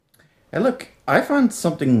Hey, look, I found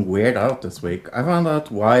something weird out this week. I found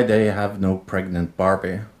out why they have no pregnant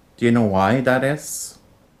Barbie. Do you know why that is?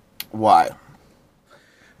 Why?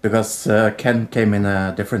 Because Ken came in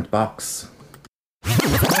a different box.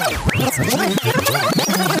 Another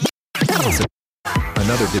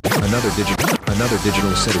digital citizen. Another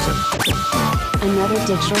digital citizen.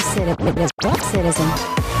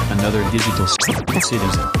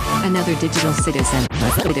 Another digital citizen.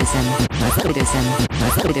 Another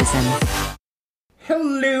digital citizen.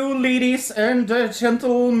 Hello, ladies and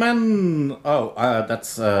gentlemen. Oh,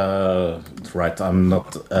 that's right. I'm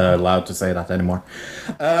not allowed to say that anymore.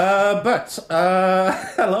 But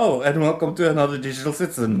hello and welcome to another digital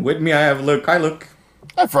citizen. With me, I have Luke. Hi, Luke.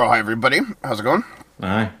 Hi, everybody. How's it going?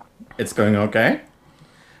 Hi. It's going okay.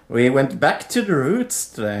 We went back to the roots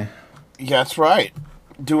today. Yeah, that's right.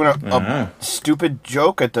 Doing a stupid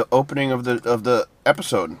joke at the opening of the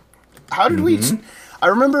episode. How did we? I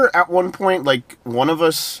remember at one point, like one of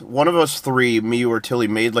us three, me or Tilly,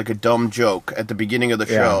 made like a dumb joke at the beginning of the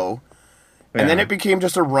show, and then it became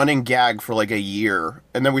just a running gag for like a year,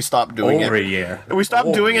 and then we stopped doing it. Over a year. And we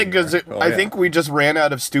stopped doing it because I think we just ran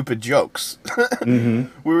out of stupid jokes. We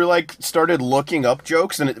were like started looking up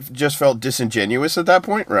jokes, and it just felt disingenuous at that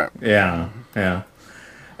point, right? Yeah.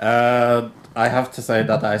 I have to say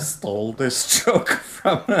that I stole this joke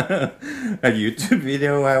from a YouTube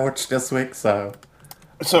video I watched this week, so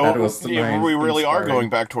that was we my really are inspiring. going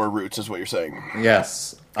back to our roots, is what you're saying.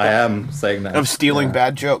 Yes, I am saying that. Of stealing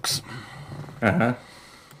bad jokes.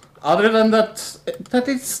 Other than that, that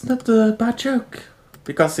is not a bad joke,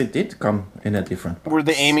 because it did come in a different box. We're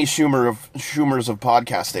the Amy Schumers of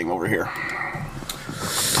podcasting over here.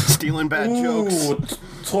 Stealing bad jokes. Ooh,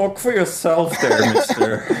 talk for yourself there,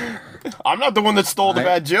 mister. I'm not the one that stole the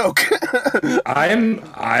bad joke.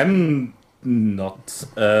 I'm not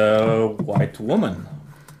a white woman.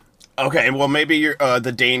 Okay, well maybe you're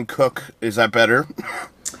the Dane Cook. Is that better?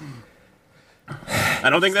 I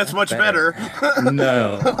don't think that's much better.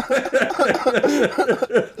 No.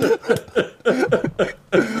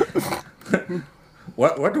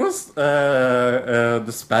 What was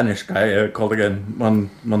the Spanish guy called again?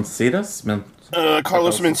 Moncidas?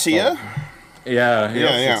 Carlos Mencia? Yeah, he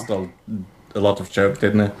also stole a lot of joke,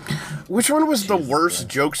 didn't he? Which one was the worst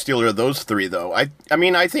joke stealer of those three, though? I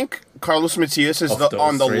mean, I think Carlos Mencias is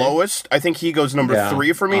on the lowest. I think he goes number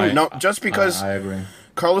 3 for me. Just because I agree.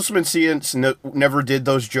 Carlos Mencias never did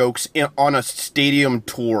those jokes on a stadium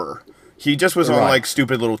tour. He just was on like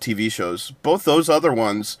stupid little TV shows. Both those other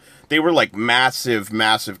ones, they were like massive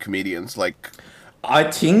comedians. Like, I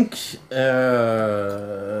think I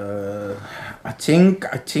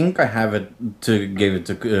have it to give it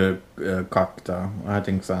to Cock though. I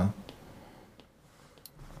think so.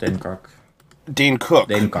 Dane Cock. Dane Cook.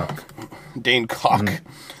 Dane Cock. Dane Cock.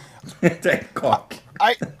 Dane Cock.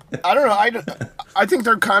 I don't know. I think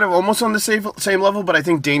they're kind of almost on the same level, but I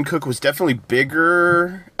think Dane Cook was definitely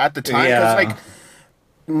bigger at the time. Yeah. Like,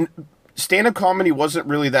 stand-up comedy wasn't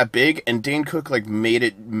really that big, and Dane Cook like made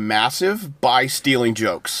it massive by stealing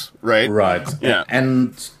jokes, right? Right. Yeah.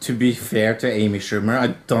 And to be fair to Amy Schumer, I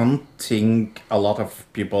don't think a lot of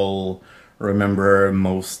people remember her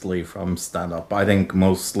mostly from stand-up. I think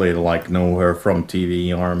mostly like know her from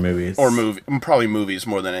TV or movies. Or probably movies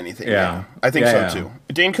more than anything. Yeah. I think so too.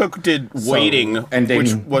 Dane Cook did Waiting,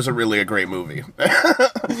 which wasn't really a great movie.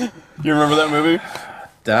 You remember that movie?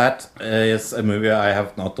 That is a movie I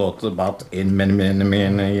have not thought about in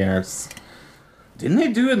many years. Didn't he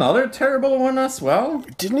do another terrible one as well?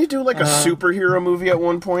 Didn't he do like a superhero movie at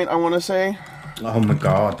one point, I want to say? Oh my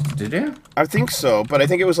god, did he? I think so, but I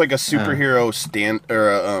think it was like a superhero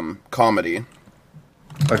comedy.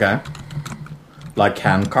 Okay. Like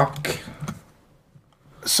Hancock?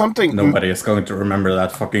 Something. Nobody is going to remember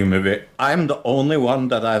that fucking movie. I'm the only one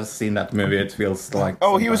that I've seen that movie, it feels like.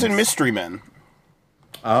 Oh, he was in sometimes. Mystery Men.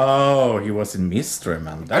 Oh, he was in Mystery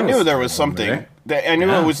Man. I knew there was something. I knew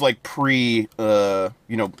it was like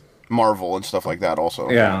Marvel and stuff like that also.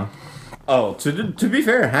 Yeah. Oh, to be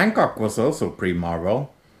fair, Hancock was also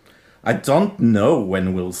pre-Marvel. I don't know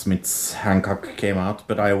when Will Smith's Hancock came out,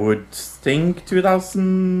 but I would think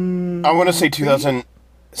 2000... I want to say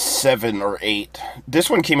 2007 or 8.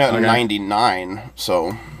 This one came out in 99,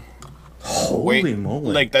 so... Holy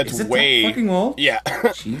moly. Like, that's Is it way... that fucking old? Yeah.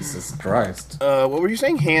 Jesus Christ. What were you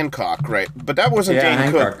saying? Hancock, right? But that wasn't Dane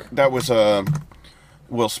Hancock. Cook. That was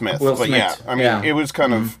Will Smith. Will but Smith. yeah, I mean, it was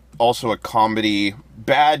kind of also a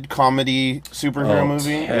bad comedy superhero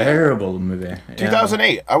movie. Terrible movie. Yeah.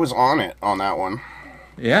 2008. I was on that one.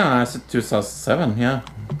 Yeah, I said 2007, yeah.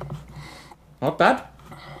 Not bad.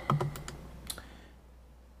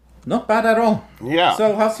 Not bad at all. Yeah.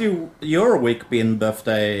 So how's your week been,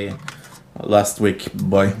 birthday last week,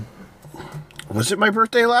 boy? Was it my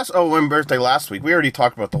birthday last? Oh, my birthday last week. We already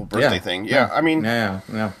talked about the whole birthday thing. Yeah, I mean... Yeah.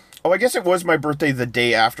 Oh, I guess it was my birthday the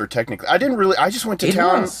day after, technically. I didn't really... I just went to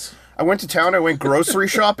town. I went to town. I went grocery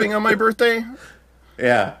shopping on my birthday.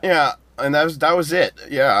 Yeah. Yeah, and that was it.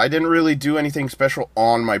 Yeah, I didn't really do anything special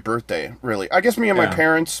on my birthday, really. I guess me and my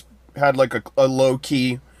parents had like a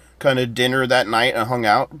low-key kind of dinner that night and hung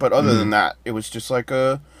out. But other than that, it was just like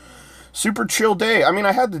a super chill day. I mean,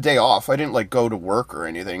 I had the day off. I didn't like go to work or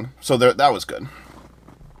anything. So that was good.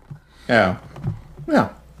 Yeah.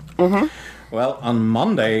 Mm-hmm. Well, on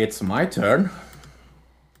Monday, it's my turn.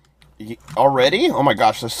 Already? Oh my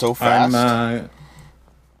gosh, that's so fast.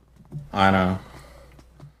 I know.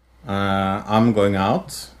 I'm going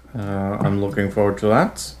out. I'm looking forward to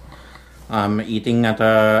that. I'm eating at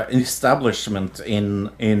an establishment in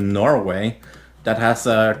Norway that has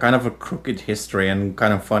a kind of a crooked history and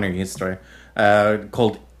kind of funny history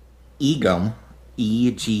called Egon,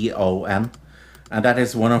 Egon, and that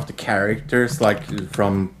is one of the characters like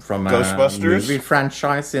from Ghostbusters? A movie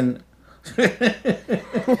franchise in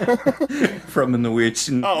from a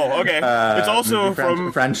Norwegian. Oh, okay. It's also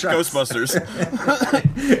from franchise. Ghostbusters.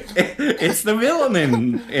 It's the villain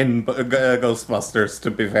in Ghostbusters,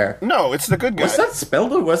 to be fair. No, it's the good guy. Was that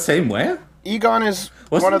spelled the same way? Egon is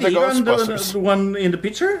Wasn't one of the Egon Ghostbusters. the one in the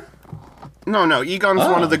picture? No, Egon's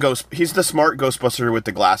one of the He's the smart Ghostbuster with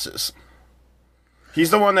the glasses.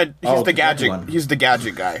 He's the one that... He's the gadget... one. He's the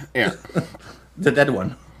gadget guy. Yeah. The dead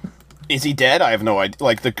one. Is he dead? I have no idea.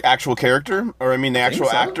 Like, the actual character? Or, I mean, the actual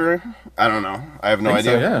actor? I don't know. I have no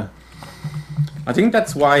idea. So, yeah. I think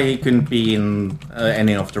that's why he couldn't be in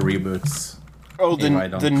any of the reboots. Oh, the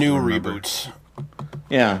new reboots.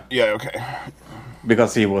 Yeah. Yeah, okay.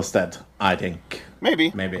 Because he was dead, I think.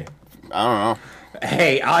 Maybe. Maybe. I don't know.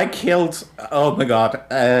 Hey, I killed... Oh my god.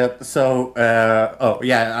 Oh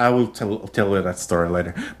yeah, I will tell you that story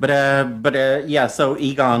later. But yeah, so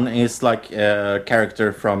Egon is like a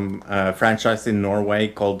character from a franchise in Norway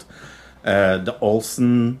called the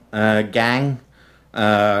Olsen Gang.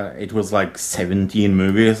 It was like 17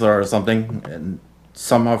 movies or something. And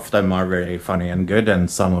some of them are very funny and good,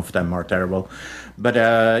 and some of them are terrible. But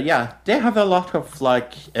yeah, they have a lot of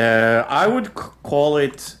like... I would call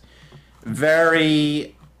it...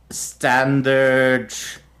 very standard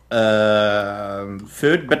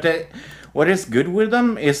food, but what is good with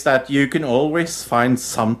them is that you can always find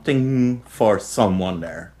something for someone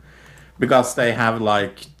there, because they have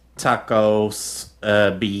like tacos,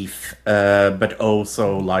 beef, but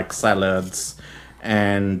also like salads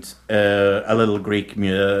and a little Greek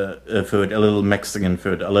food, a little Mexican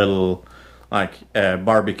food, a little like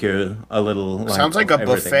barbecue, a little like, sounds like a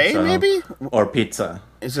buffet, so, maybe, or pizza.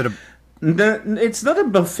 Is it a... It's not a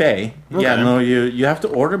buffet. Okay. Yeah, no, you have to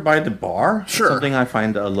order by the bar. Sure. Something I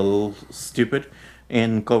find a little stupid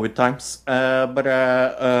in COVID times.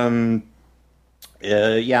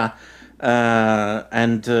 Yeah.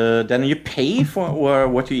 And then you pay for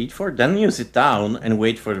what you eat for. Then you sit down and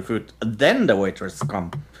wait for the food. Then the waitress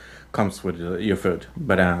comes with your food.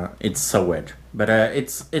 But it's so weird. But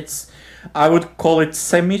it's I would call it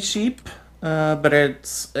semi-cheap. But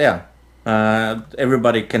it's, yeah.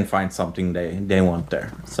 Everybody can find something they want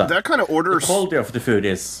there. So that kind of order... The quality of the food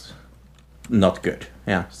is not good.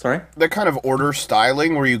 Yeah, sorry? That kind of order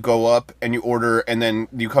styling where you go up and you order and then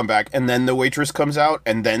you come back and then the waitress comes out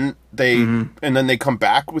and then they come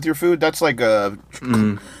back with your food. That's like a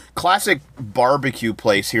classic barbecue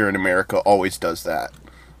place here in America always does that.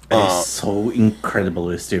 It's so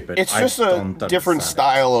incredibly stupid. It's just a different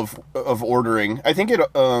style of ordering. I think it...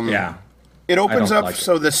 yeah. It opens up like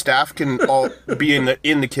so the staff can all be in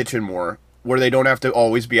the kitchen more, where they don't have to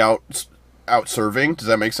always be out serving. Does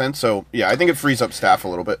that make sense? So yeah, I think it frees up staff a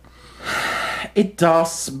little bit. It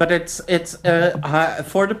does, but it's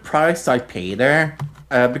for the price I pay there,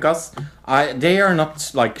 because they are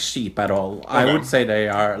not like cheap at all. Okay. I would say they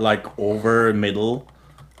are like over middle.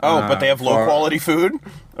 Oh, but they have low quality food.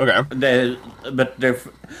 Okay, they're.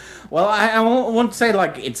 Well, I won't say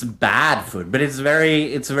like it's bad food, but it's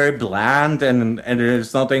very bland and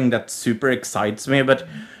there's nothing that super excites me. But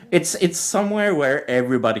it's somewhere where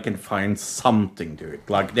everybody can find something to it.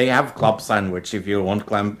 Like they have club sandwich if you want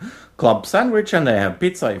club sandwich, and they have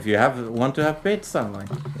pizza if you want to have pizza. Like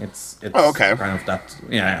it's okay. Kind of that.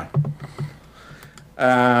 Yeah.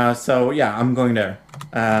 So yeah, I'm going there.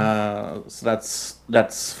 So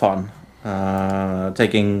that's fun.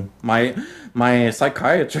 Taking my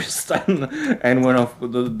psychiatrist and one of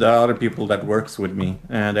the other people that works with me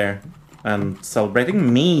there and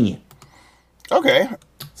celebrating me. Okay.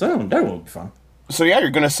 So that will be fun. So yeah, you're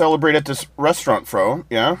gonna celebrate at this restaurant, Fro.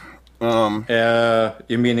 Yeah.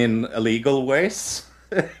 You mean in illegal ways?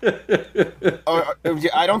 I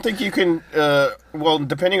don't think you can. Well,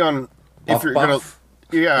 depending on if Off you're buff. gonna.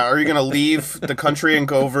 Yeah, are you gonna leave the country and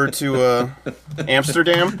go over to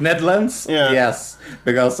Amsterdam? Netherlands? Yeah. Yes,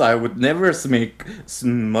 because I would never smoke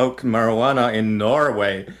marijuana in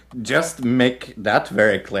Norway. Just make that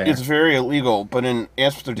very clear. It's very illegal, but in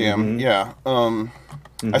Amsterdam, yeah.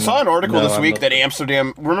 I saw an article No, this I'm week not- that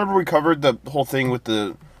Amsterdam. Remember we covered the whole thing with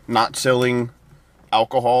the not selling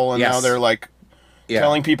alcohol, and Yes. now they're like Yeah.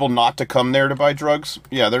 telling people not to come there to buy drugs.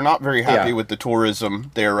 Yeah, they're not very happy Yeah. with the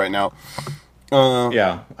tourism there right now.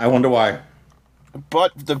 Yeah, I wonder why.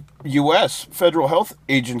 But the U.S. federal health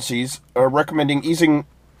agencies are recommending easing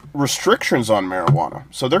restrictions on marijuana,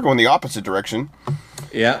 so they're going the opposite direction.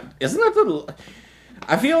 Yeah, isn't it?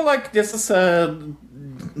 I feel like this is a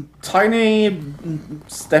tiny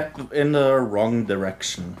step in the wrong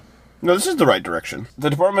direction. No, this is the right direction. The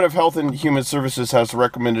Department of Health and Human Services has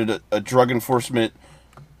recommended a drug enforcement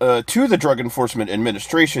to the Drug Enforcement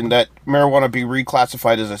Administration that marijuana be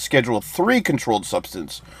reclassified as a Schedule 3 controlled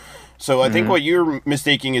substance. So I think what you're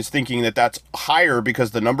mistaking is thinking that that's higher because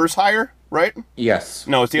the number's higher, right? Yes.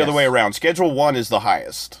 No, it's the other Yes. way around. Schedule 1 is the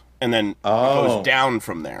highest, and then it Oh. goes down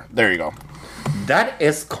from there. There you go. That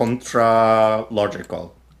is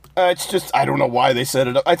contra-logical. It's just, I don't know why they set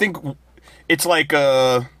it up. I think it's like,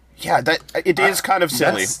 yeah, that it is kind of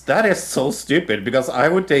silly. That is so stupid, because I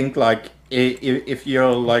would think, like, if you're,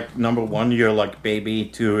 like, number 1, you're, like, baby,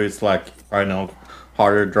 2 is, like, I know,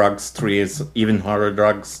 harder drugs, 3 is even harder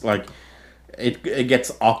drugs, like, it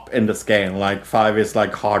gets up in the scale, like, 5 is,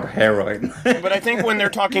 like, hard heroin. But I think when they're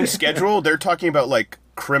talking schedule, they're talking about, like,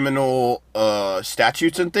 criminal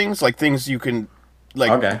statutes and things, like things you can,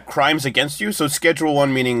 like, Okay. crimes against you. So Schedule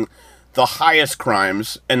 1 meaning the highest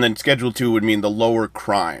crimes, and then Schedule 2 would mean the lower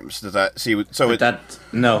crimes. Does that see? So it, That,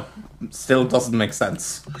 no, still doesn't make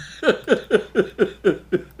sense.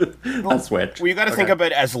 That's weird. well, you got to think of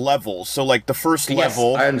it as levels. So, like, the first Yes,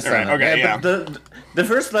 level. I understand. Right, okay, yeah, yeah. but the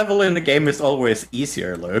first level in the game is always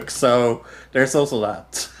easier, Luke. So there's also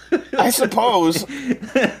that. I suppose.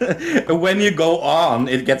 When you go on,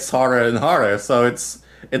 it gets harder and harder. So it's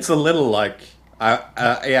a little like,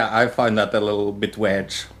 I find that a little bit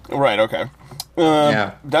wedge. Right, okay.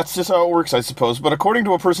 Yeah. That's just how it works, I suppose. But according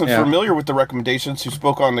to a person Yeah. familiar with the recommendations who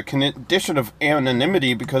spoke on the condition of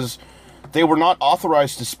anonymity because they were not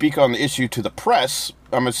authorized to speak on the issue to the press,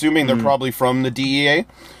 I'm assuming they're probably from the DEA,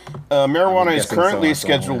 marijuana is guessing currently so,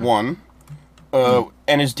 I don't Schedule know. 1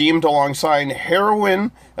 and is deemed alongside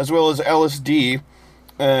heroin as well as LSD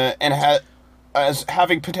and as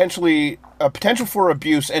having potential for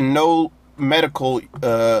abuse and no medical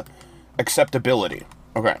acceptability.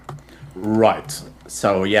 Okay. Right.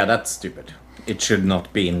 So yeah, that's stupid. It should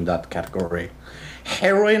not be in that category.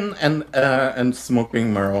 Heroin and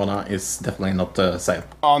smoking marijuana is definitely not the same.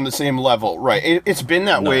 On the same level, right. It's been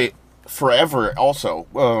that way forever also.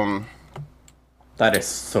 That is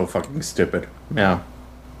so fucking stupid. Yeah.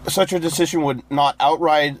 Such a decision would not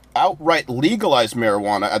outright legalize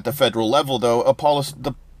marijuana at the federal level, though.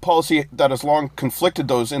 The policy that has long conflicted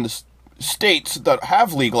those in the states that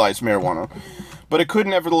have legalized marijuana. But it could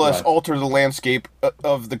nevertheless Right. alter the landscape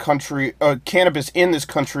of the country, cannabis in this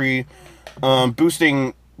country,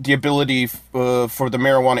 boosting the ability for the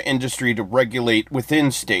marijuana industry to regulate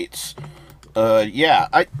within states.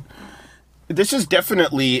 This is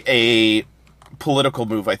definitely a political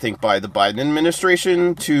move, I think, by the Biden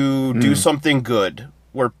administration to do something good.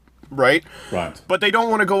 Right? Right. But they don't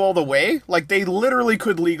want to go all the way. Like, they literally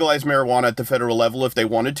could legalize marijuana at the federal level if they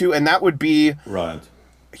wanted to, and that would be Right.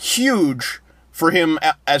 huge for him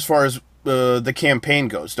as far as the campaign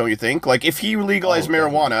goes, don't you think? Like, if he legalized Oh,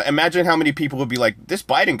 marijuana, imagine how many people would be like, this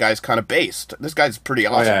Biden guy's kind of based. This guy's pretty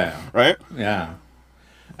awesome, yeah. right? Yeah.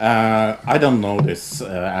 I don't know this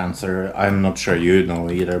answer. I'm not sure you know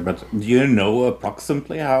either, but do you know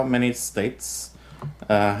approximately how many states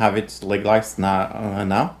have it legalized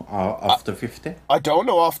now of the 50? I don't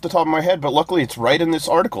know off the top of my head, but luckily it's right in this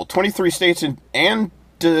article. 23 states and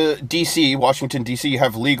D.C., Washington, D.C.,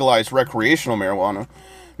 have legalized recreational marijuana.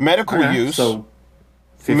 Medical use... So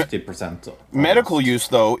 50%. Medical use,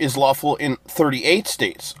 though, is lawful in 38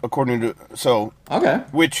 states, according to... So, Okay.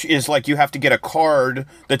 which is like you have to get a card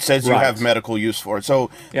that says you Right. have medical use for it.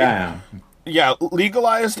 So, Yeah. yeah,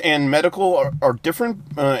 legalized and medical are different.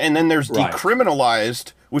 And then there's Right.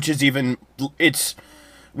 decriminalized, which is even... It's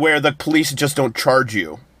where the police just don't charge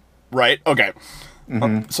you. Right? Okay.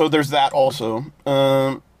 So there's that also.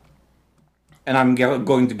 And I'm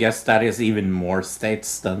going to guess that is even more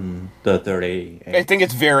states than the 38. I think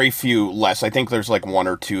it's very few less. I think there's like one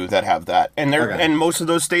or two that have that, and and most of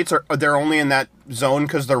those states they're only in that zone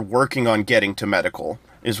because they're working on getting to medical.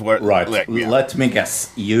 Is what right? Like, yeah. Let me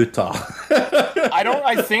guess, Utah.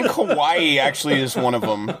 I think Hawaii actually is one of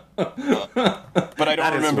them, but I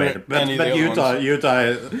don't remember any of the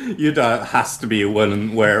other ones. Utah has to be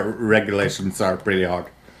one where regulations are pretty hard.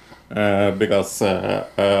 Because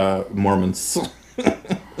Mormons.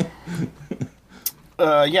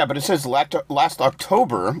 Yeah, but it says last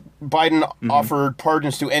October, Biden offered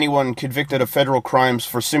pardons to anyone convicted of federal crimes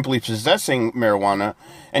for simply possessing marijuana,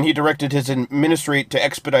 and he directed his administrator to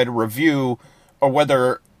expedite a review of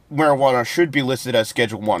whether marijuana should be listed as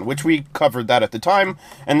Schedule 1, which we covered that at the time,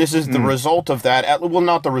 and this is the result of that. Well,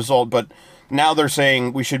 not the result, but now they're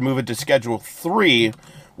saying we should move it to Schedule 3,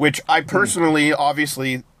 which I personally,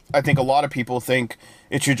 obviously... I think a lot of people think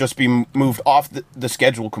it should just be moved off the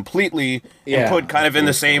schedule completely and put kind of in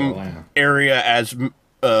the same area as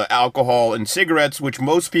alcohol and cigarettes, which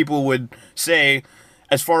most people would say,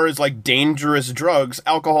 as far as like dangerous drugs,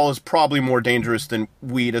 alcohol is probably more dangerous than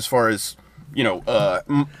weed as far as, you know,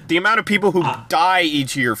 the amount of people who die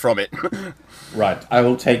each year from it. Right. I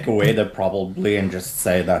will take away the probably and just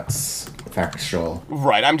say that's factual.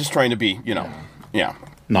 Right. I'm just trying to be, you know, yeah.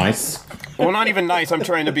 Nice. Well, not even nice. I'm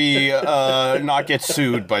trying to be, not get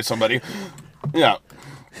sued by somebody. Yeah.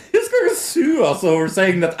 He's going to sue us over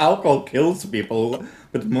saying that alcohol kills people,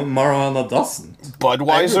 but marijuana doesn't.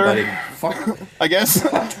 Budweiser? Fuck. I guess.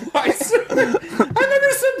 Budweiser? I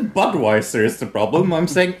never said Budweiser is the problem. I'm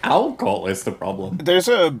saying alcohol is the problem. There's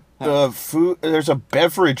there's a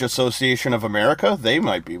Beverage Association of America. They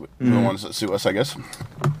might be the ones that sue us, I guess.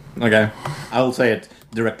 Okay. I'll say it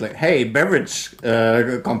directly. Hey, Beverage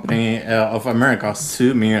Company of America,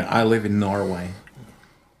 sue me. I live in Norway.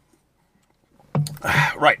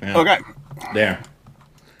 Right. Yeah. Okay.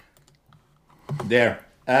 There.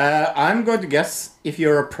 I'm going to guess if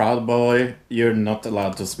you're a Proud Boy, you're not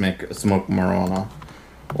allowed to smoke marijuana.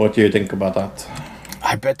 What do you think about that?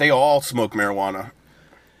 I bet they all smoke marijuana.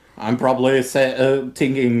 I'm probably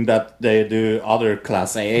thinking that they do other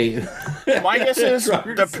Class A. My guess is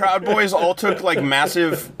the Proud Boys all took like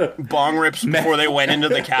massive bong rips before they went into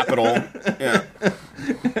the Capitol. Yeah.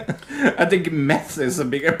 I think meth is a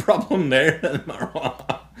bigger problem there than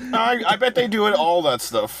marijuana. I bet they do all that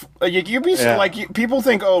stuff. People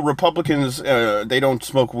think, oh, Republicans they don't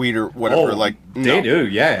smoke weed or whatever. No. They do,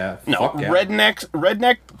 yeah. No,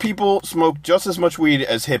 redneck people smoke just as much weed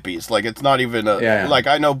as hippies. Like it's not even like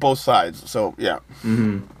I know both sides. So yeah.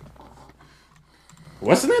 Mm-hmm.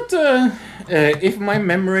 Wasn't it? If my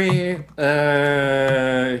memory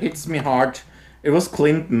hits me hard, it was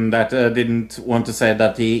Clinton that didn't want to say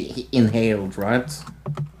that he inhaled, right?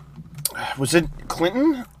 Was it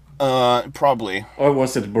Clinton? Probably. Or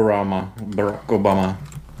was it Barack Obama?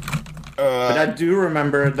 But I do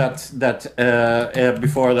remember that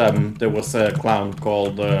before them there was a clown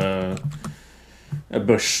called Bush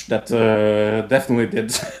that definitely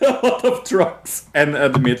did a lot of drugs and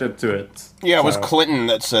admitted to it. Yeah, it was Clinton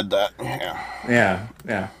that said that. Yeah.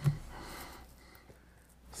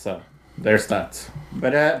 So there's that.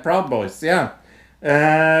 But Proud Boys, yeah.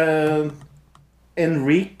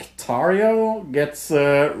 Enrique Tarrio gets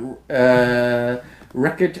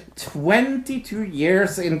record 22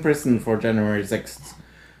 years in prison for January 6th.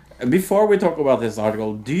 Before we talk about this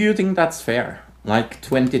article, do you think that's fair? Like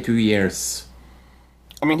 22 years?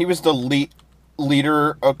 I mean, he was the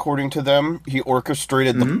leader, according to them. He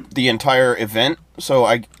orchestrated the entire event, so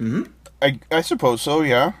I suppose so,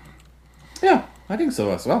 yeah. Yeah, I think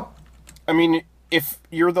so as well. I mean, if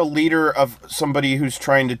you're the leader of somebody who's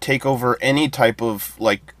trying to take over any type of,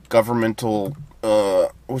 like, governmental,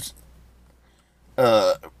 not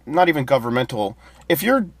even governmental, if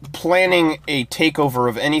you're planning a takeover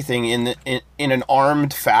of anything in an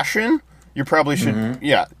armed fashion, you probably should,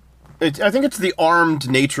 yeah. I think it's the armed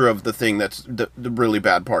nature of the thing that's the really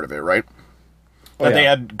bad part of it, right? That they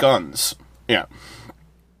had guns. Yeah.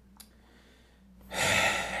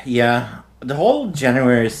 Yeah. The whole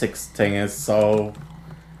January 6th thing is so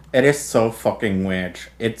fucking weird.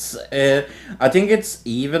 It's, I think it's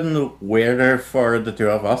even weirder for the two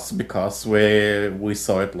of us because we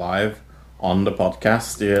saw it live on the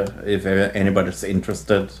podcast. Yeah, if anybody's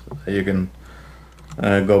interested, you can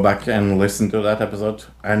go back and listen to that episode.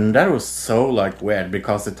 And that was so, like, weird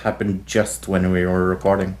because it happened just when we were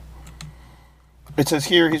recording. It says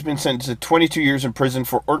here he's been sentenced to 22 years in prison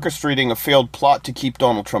for orchestrating a failed plot to keep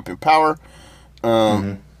Donald Trump in power.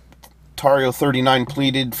 Tario, 39,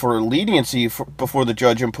 pleaded for leniency before the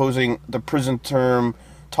judge, imposing the prison term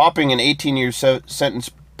topping an 18-year sentence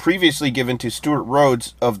previously given to Stuart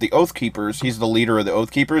Rhodes of the Oath Keepers. He's the leader of the Oath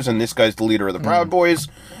Keepers, and this guy's the leader of the Proud Boys.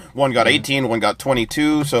 One got 18, one got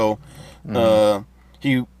 22, so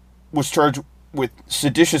he was charged with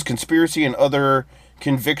seditious conspiracy and other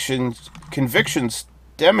convictions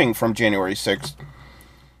stemming from January 6th.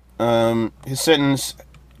 His sentence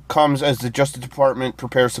comes as the Justice Department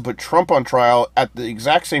prepares to put Trump on trial at the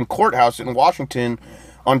exact same courthouse in Washington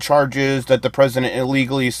on charges that the president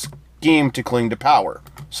illegally schemed to cling to power.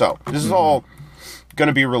 So, this is all going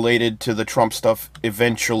to be related to the Trump stuff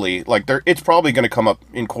eventually. Like, it's probably going to come up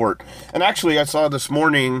in court. And actually, I saw this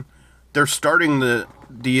morning, they're starting the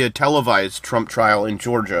televised Trump trial in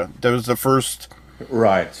Georgia. That was the first...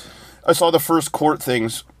 Right. I saw the first court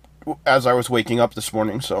things as I was waking up this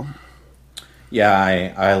morning, so...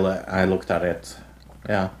 Yeah, I looked at it.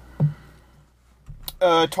 Yeah.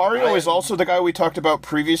 Tario is also the guy we talked about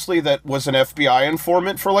previously that was an FBI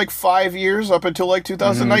informant for like 5 years up until like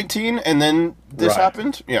 2019, and then this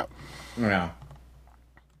happened. Yeah. Yeah.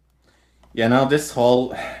 Yeah, now this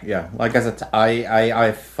whole... Yeah, like I said,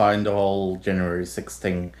 I find the whole January 6th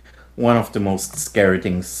thing one of the most scary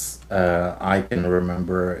things I can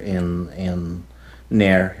remember in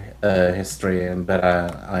near history, but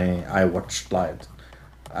I watched live.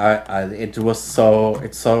 It's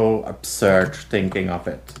so absurd thinking of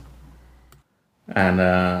it, and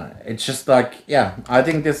it's just like, yeah, I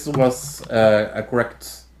think this was a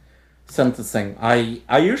correct sentencing.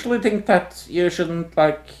 I usually think that you shouldn't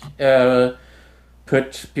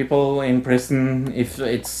put people in prison if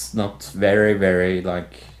it's not very, very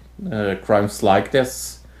crimes like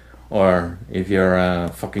this, or if you're a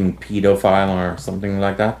fucking pedophile or something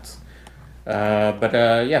like that. But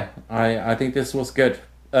yeah, I think this was good.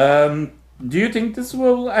 Do you think this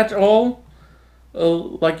will at all,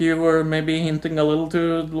 like you were maybe hinting a little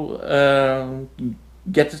to,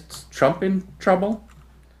 get Trump in trouble?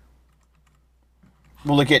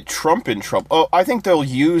 Will it get Trump in trouble? Oh, I think they'll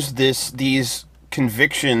use these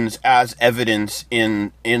convictions as evidence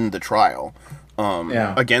in the trial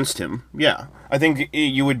against him. Yeah. I think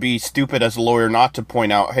you would be stupid as a lawyer not to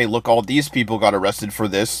point out, hey, look, all these people got arrested for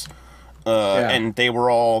this, and they were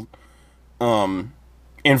all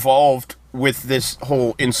involved with this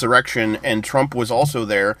whole insurrection, and Trump was also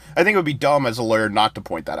there. I think it would be dumb as a lawyer not to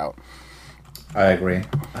point that out. I agree.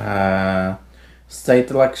 State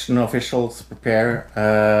election officials prepare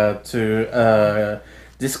to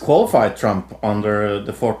disqualify Trump under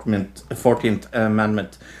the 14th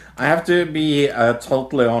Amendment. I have to be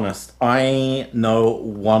totally honest. I know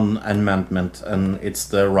one amendment, and it's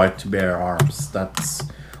the right to bear arms. That's...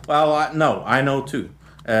 Well, no, I know two.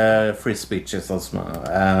 Free speech is also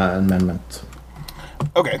an amendment.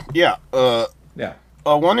 Okay, yeah. Yeah.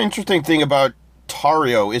 One interesting thing about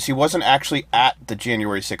Tario is he wasn't actually at the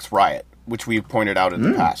January 6th riot, which we pointed out in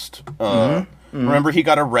the past. Remember, he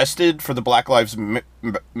got arrested for the Black Lives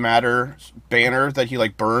Matter banner that he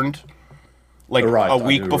burned a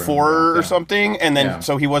week before or something, and then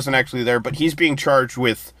so he wasn't actually there, but he's being charged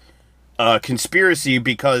with conspiracy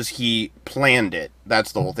because he planned it.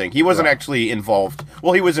 That's the whole thing. He wasn't actually involved.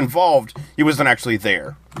 Well, he was involved. He wasn't actually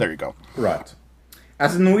there. There you go. Right.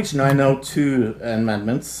 As a Norwegian, I know two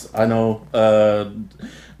amendments. I know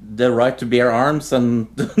the right to bear arms and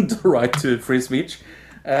the right to free speech.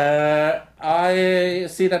 I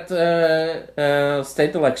see that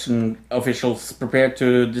state election officials prepared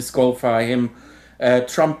to disqualify him,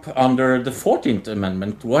 Trump, under the 14th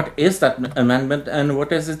Amendment. What is that amendment, and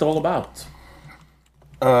what is it all about?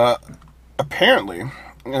 Apparently,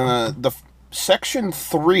 the Section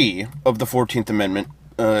 3 of the 14th Amendment,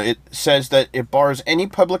 it says that it bars any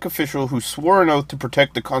public official who swore an oath to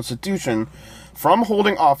protect the Constitution from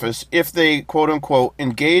holding office if they, quote-unquote,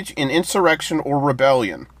 engage in insurrection or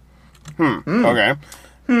rebellion. Okay.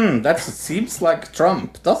 That seems like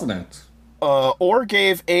Trump, doesn't it? Or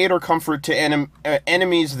gave aid or comfort to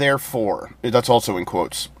enemies therefore. That's also in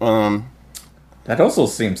quotes. That also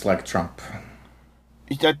seems like Trump.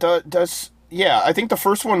 That does... Yeah, I think the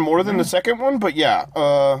first one more than the second one, but yeah.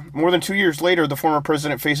 More than 2 years later, the former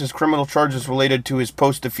president faces criminal charges related to his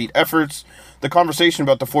post-defeat efforts. The conversation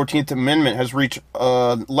about the 14th Amendment has reached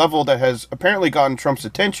a level that has apparently gotten Trump's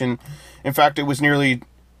attention. In fact, it was nearly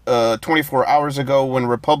 24 hours ago when the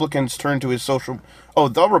Republican turned to his social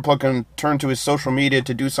media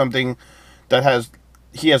to do something that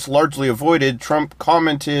he has largely avoided. Trump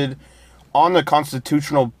commented on the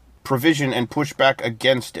constitutional provision and pushed back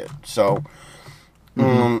against it. So,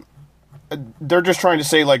 they're just trying to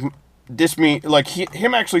say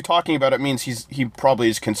him actually talking about it means he probably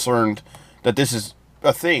is concerned that this is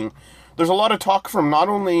a thing. there's a lot of talk from not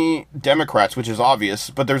only Democrats, which is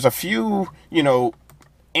obvious, but there's a few,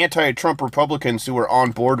 anti-Trump Republicans who are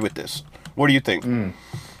on board with this. What do you think?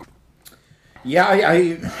 Yeah,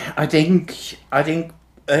 I think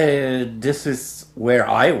this is where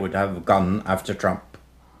I would have gone after Trump,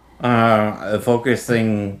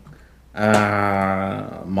 focusing my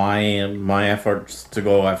efforts to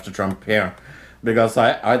go after Trump here, because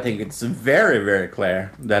I think it's very, very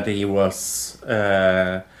clear that he was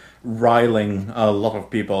riling a lot of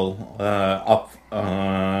people up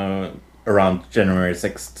around January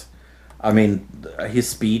 6th. I mean, his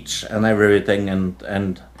speech and everything,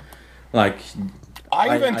 and like...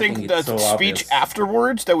 I even think the so speech obvious.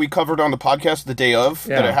 afterwards that we covered on the podcast the day of,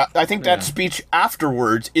 I think that speech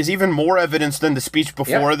afterwards is even more evidence than the speech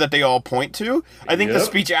before that they all point to. I think the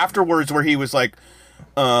speech afterwards where he was like,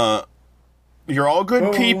 you're all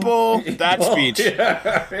good people, that speech,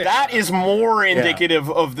 that is more indicative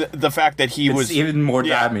of the fact that he was... even more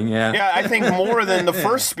damning, Yeah, I think more than the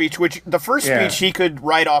first speech, which the first speech he could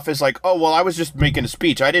write off as like, oh, well, I was just making a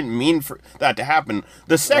speech. I didn't mean for that to happen.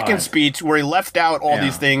 The second speech where he left out all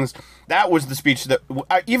these things, that was the speech that,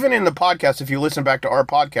 even in the podcast, if you listen back to our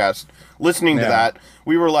podcast, listening to that,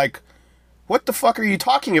 we were like, what the fuck are you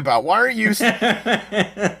talking about? Why aren't you saying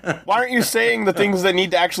the things that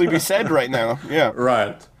need to actually be said right now? Yeah.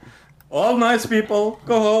 Right. All nice people,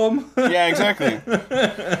 go home. Yeah, exactly.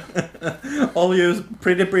 All you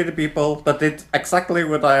pretty people, but it's exactly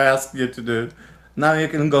what I asked you to do. Now you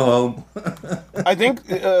can go home. I think,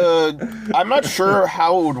 I'm not sure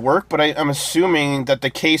how it would work, but I'm assuming that the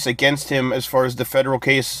case against him, as far as the federal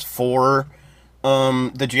case for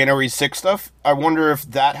the January 6th stuff, I wonder if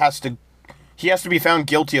that he has to be found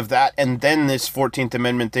guilty of that, and then this 14th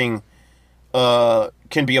Amendment thing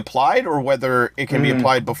can be applied, or whether it can be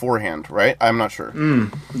applied beforehand, right? I'm not sure.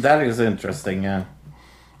 That is interesting, yeah.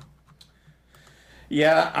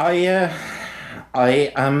 Yeah,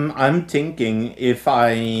 I'm thinking if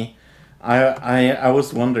I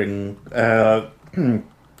was wondering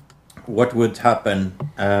what would happen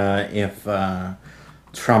if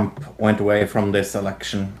Trump went away from this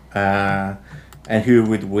election, and who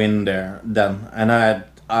would win there then. And I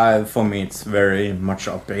for me, it's very much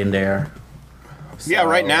up in there. So, yeah,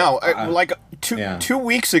 right now, like 2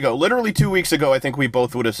 weeks ago, literally 2 weeks ago, I think we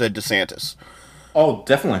both would have said DeSantis. Oh,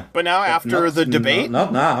 definitely. But now, after the debate...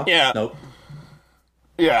 Not now. Yeah. Nope.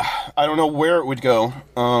 Yeah, I don't know where it would go.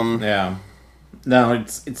 Yeah. No,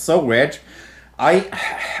 it's so weird. I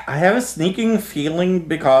have a sneaking feeling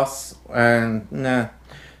because...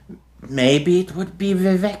 maybe it would be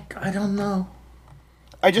Vivek. I don't know.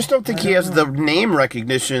 I just don't think he has the name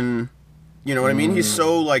recognition. You know what I mean? He's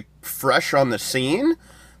so, like, fresh on the scene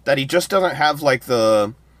that he just doesn't have, like,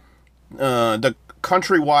 the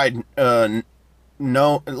countrywide,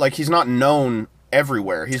 like, he's not known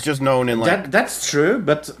everywhere. He's just known in, like... That's true,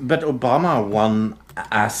 but Obama won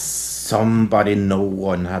as somebody no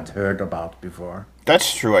one had heard about before.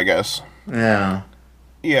 That's true, I guess. Yeah.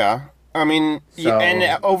 Yeah. I mean, So and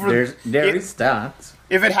there is that.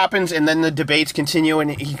 If it happens and then the debates continue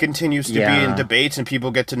and he continues to be in debates and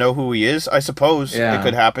people get to know who he is, I suppose it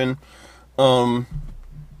could happen. I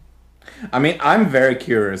mean, I'm very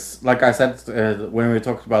curious. Like I said when we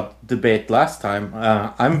talked about debate last time,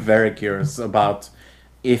 I'm very curious about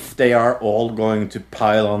if they are all going to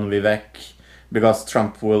pile on Vivek because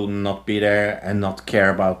Trump will not be there and not care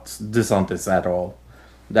about DeSantis at all.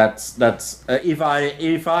 That's if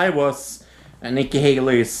I was Nikki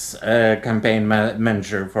Haley's campaign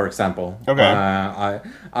manager, for example. Okay.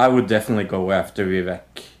 I would definitely go after Vivek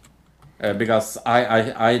because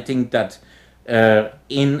I think that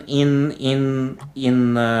in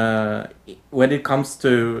when it comes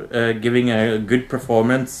to giving a good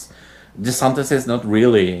performance, DeSantis is not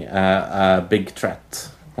really a big threat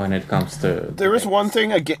when it comes to... There is one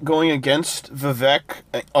thing going against Vivek,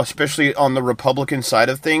 especially on the Republican side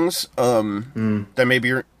of things, that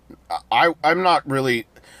maybe I'm not really...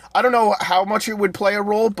 I don't know how much it would play a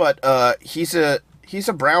role, but he's a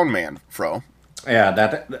brown man, Fro.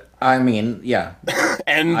 Yeah, I mean, yeah.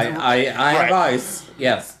 And I have eyes,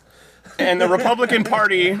 yes. And the Republican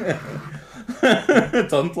Party...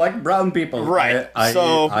 don't like brown people. Right.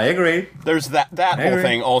 I agree. There's that whole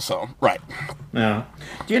thing also. Right. Yeah.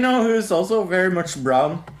 Do you know who's also very much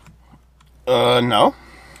brown? No.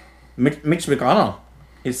 Mitch McConnell.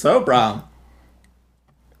 He's so brown.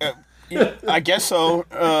 I guess so.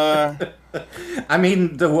 I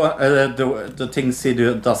mean, the things he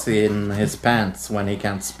does in his pants when he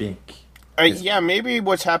can't speak. Yeah, maybe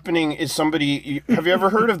what's happening is somebody... Have you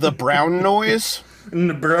ever heard of the brown noise?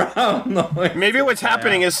 brown noise. Maybe what's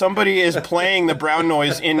happening is somebody is playing the brown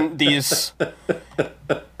noise in these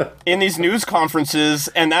news conferences,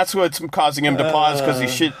 and that's what's causing him to pause because he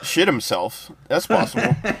shit himself. That's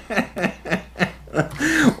possible.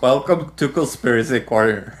 Welcome to Conspiracy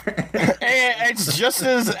Corner. Hey, it's just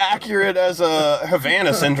as accurate as a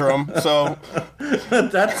Havana syndrome, so...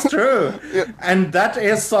 That's true. And that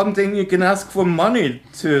is something you can ask for money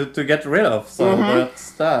to get rid of. So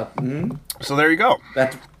that's that. Mm-hmm. So there you go.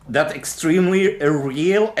 That extremely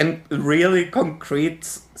real and really concrete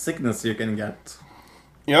sickness you can get.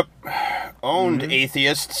 Yep. Owned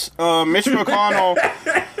atheists. Mitch McConnell,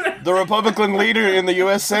 the Republican leader in the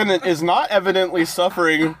U.S. Senate, is not evidently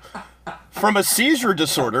suffering from a seizure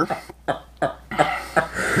disorder.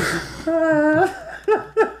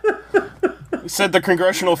 Said the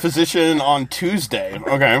congressional physician on Tuesday.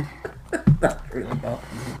 Okay.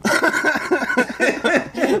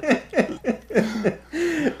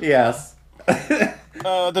 Yes.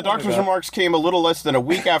 The doctor's remarks came a little less than a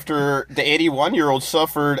week after the 81-year-old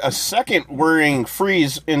suffered a second worrying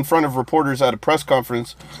freeze in front of reporters at a press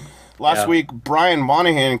conference. Last week, Brian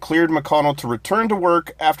Monahan cleared McConnell to return to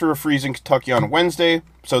work after a freeze in Kentucky on Wednesday,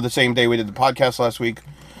 so the same day we did the podcast last week.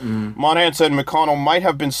 Monahan said McConnell might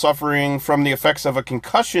have been suffering from the effects of a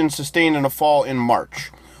concussion sustained in a fall in March.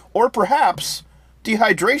 Or perhaps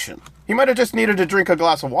dehydration. He might have just needed to drink a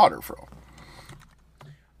glass of water, for all.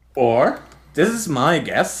 Or, this is my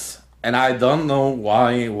guess, and I don't know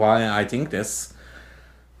why I think this.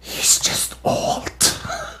 He's just old.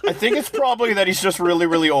 I think it's probably that he's just really,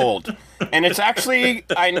 really old. And it's actually,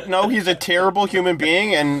 I know he's a terrible human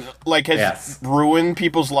being and, like, has ruined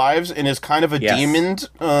people's lives and is kind of a demon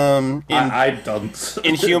I don't.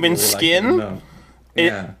 in human skin. No.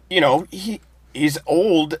 Yeah. You know, he's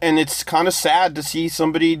old, and it's kind of sad to see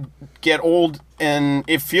somebody get old, and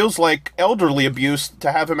it feels like elderly abuse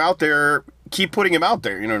to have him out there, keep putting him out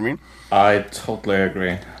there, you know what I mean? I totally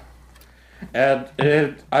agree. And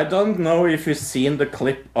I don't know if you've seen the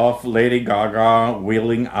clip of Lady Gaga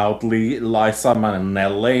wheeling out Liza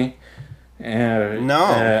Minnelli.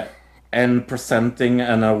 No. And presenting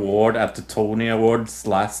an award at the Tony Awards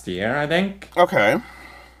last year, I think. Okay.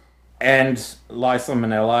 And Liza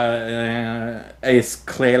Minnelli is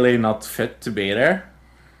clearly not fit to be there.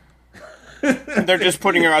 They're just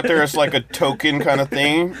putting her out there as like a token kind of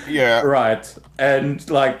thing. Yeah. Right. And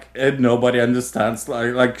nobody understands.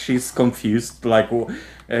 Like she's confused. Why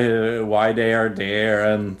they are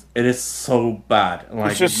there, and it is so bad.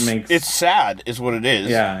 Like it's sad, is what it is.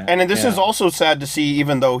 Yeah. And this is also sad to see,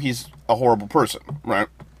 even though he's a horrible person, right?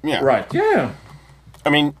 Yeah. Right. Yeah. I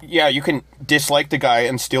mean, yeah, you can dislike the guy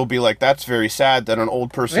and still be like, that's very sad that an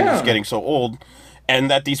old person is getting so old, and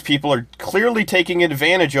that these people are clearly taking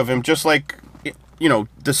advantage of him, just like, you know,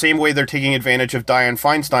 the same way they're taking advantage of Dianne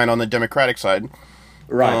Feinstein on the Democratic side.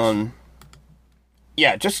 Right.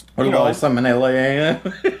 Yeah, just, or you know. On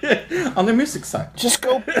the music side. Just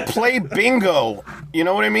go play bingo. You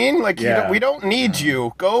know what I mean? Like, we don't need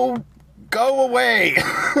you. Go away.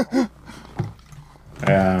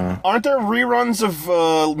 Yeah. Aren't there reruns of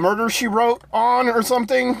Murder, She Wrote on or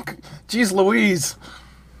something? Jeez Louise.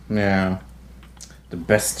 Yeah. The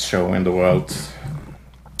best show in the world.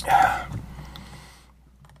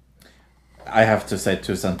 I have to say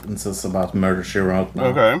 2 sentences about Murder, She Wrote now.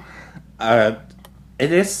 Okay.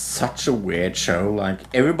 It is such a weird show. Like,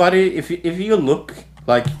 everybody, if you look,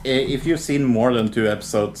 like, if you've seen more than 2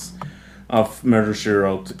 episodes of Murder, She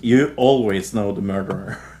Wrote, you always know the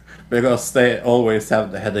murderer. Because they always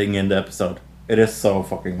have the heading in the episode. It is so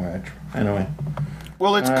fucking weird. Anyway.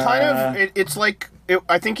 Well, it's kind of... It's like...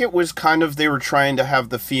 I think it was kind of... They were trying to have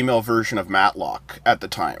the female version of Matlock at the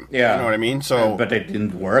time. Yeah. You know what I mean? So, but it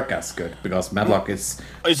didn't work as good. Because Matlock is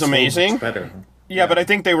so amazing. much better. Yeah, but I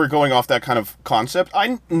think they were going off that kind of concept.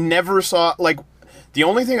 I never saw... Like... The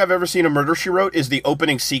only thing I've ever seen of Murder, She Wrote is the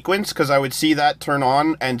opening sequence, because I would see that turn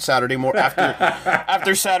on and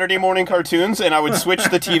after Saturday morning cartoons, and I would switch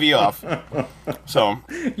the TV off. So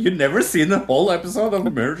You'd never seen the whole episode of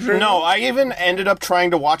Murder, She Wrote? No, I even ended up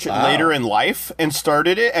trying to watch it later in life and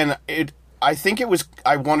started it, and I think it was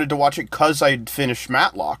I wanted to watch it because I'd finished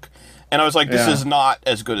Matlock, and I was like, this is not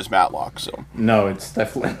as good as Matlock. So no, it's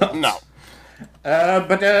definitely not. No.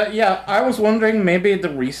 I was wondering maybe the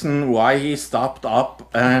reason why he stopped up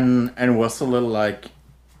and was a little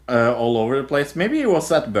all over the place. Maybe he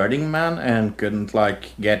was at Burning Man and couldn't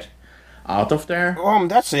get out of there.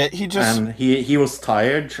 That's it. He just and he was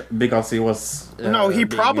tired because he was. No, he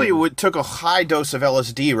probably took a high dose of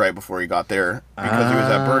LSD right before he got there because he was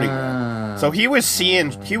at Burning Man. So he was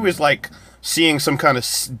seeing. He was seeing some kind of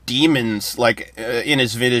demons like in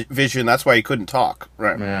his vision. That's why he couldn't talk.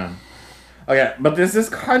 Right. Yeah. Okay, but this is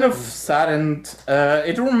kind of sad, and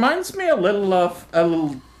it reminds me a little of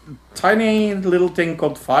tiny little thing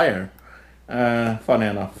called Fire. Funny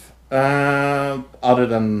enough. Other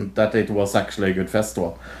than that, it was actually a good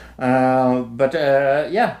festival. But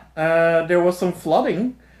there was some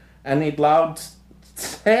flooding, and it allowed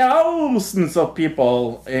thousands of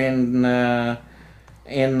people in a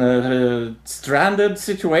stranded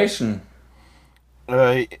situation.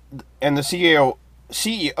 And the CEO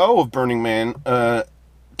of Burning Man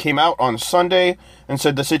came out on Sunday and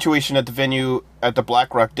said the situation at the venue at the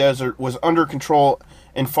Black Rock Desert was under control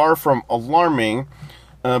and far from alarming.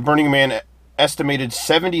 Burning Man estimated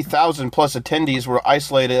 70,000 plus attendees were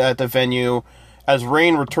isolated at the venue as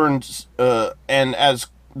rain returns and as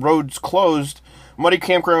roads closed, muddy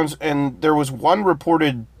campgrounds, and there was one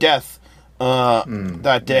reported death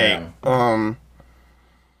that day. Yeah.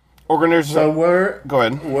 Organizers. So go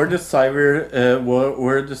ahead. Were the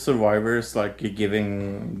survivors like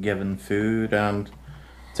given food and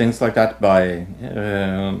things like that by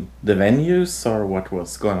the venues, or what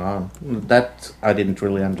was going on? That I didn't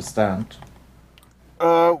really understand.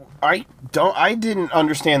 I didn't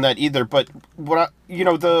understand that either. But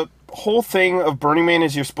the whole thing of Burning Man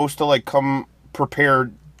is you're supposed to like come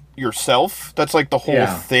prepared yourself. That's like the whole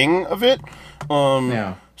thing of it.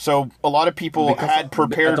 So a lot of people had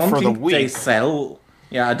prepared for the week.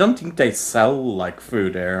 I don't think they sell like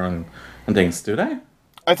food there and things, do they?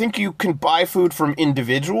 I think you can buy food from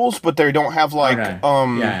individuals, but they don't have like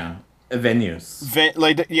venues.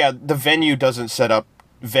 The venue doesn't set up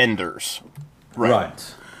vendors.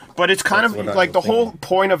 Right. But it's kind of like the whole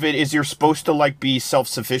point of it is you're supposed to like be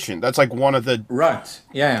self-sufficient. That's like one of the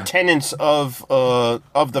tenets of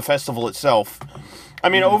the festival itself. I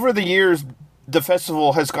mean, over the years, the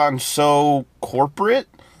festival has gotten so corporate.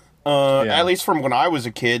 At least from when I was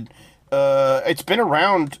a kid, it's been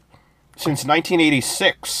around since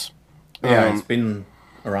 1986. It's been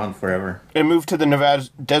around forever. It moved to the Nevada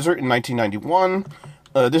desert in 1991.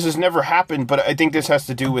 This has never happened, but I think this has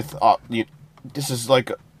to do with this is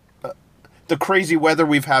like the crazy weather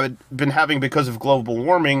we've been having because of global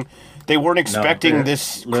warming. They weren't expecting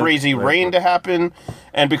this crazy rain to happen,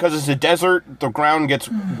 and because it's a desert, the ground gets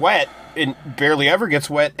wet. It barely ever gets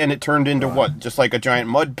wet, and it turned into just like a giant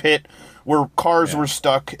mud pit where cars were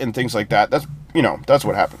stuck and things like that. That's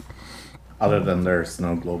what happened. Other than there's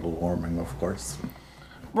no global warming, of course.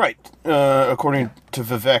 Right. According to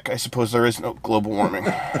Vivek, I suppose there is no global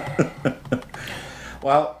warming.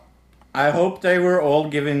 Well, I hope they were all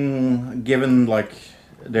given like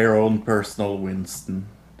their own personal Winston.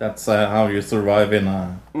 That's how you survive in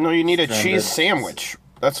a... No, you need a cheese sandwich.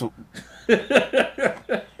 That's...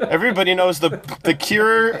 Everybody knows the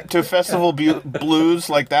cure to festival blues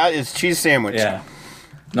like that is cheese sandwich. Yeah.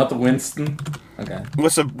 Not a Winston. Okay.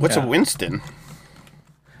 What's a Winston?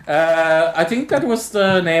 I think that was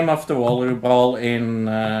the name of the volleyball in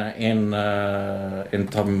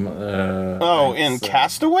Tom. In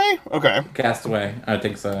Castaway? Okay. Castaway, I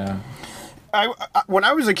think so. Yeah. When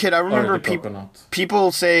I was a kid, I remember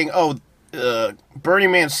people saying,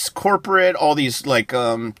 Burning Man's corporate, all these like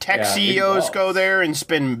tech CEOs go there and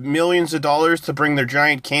spend millions of dollars to bring their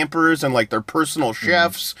giant campers and like their personal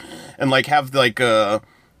chefs and like have like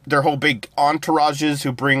their whole big entourages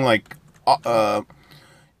who bring like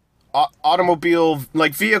automobile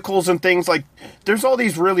like vehicles and things. Like there's all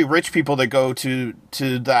these really rich people that go to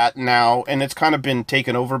that now, and it's kind of been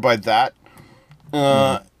taken over by that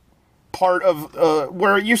part of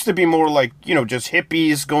where it used to be more like just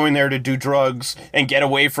hippies going there to do drugs and get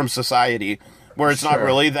away from society, where it's not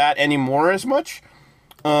really that anymore as much.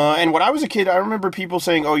 And when I was a kid, I remember people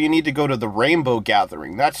saying, "Oh, you need to go to the Rainbow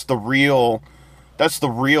Gathering. That's the real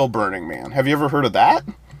Burning Man." Have you ever heard of that?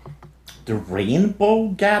 The Rainbow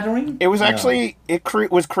Gathering? It was actually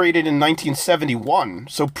was created in 1971,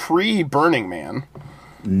 so pre-Burning Man.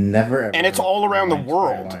 Never ever. And it's all around the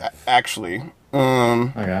world, actually.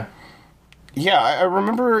 Okay. Yeah, I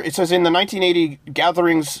remember it says in the 1980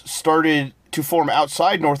 gatherings started to form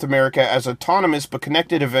outside North America as autonomous but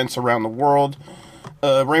connected events around the world.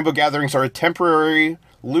 Rainbow gatherings are temporary,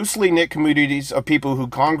 loosely knit communities of people who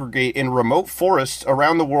congregate in remote forests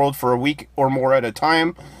around the world for a week or more at a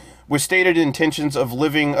time, with stated intentions of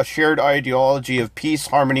living a shared ideology of peace,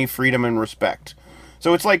 harmony, freedom, and respect.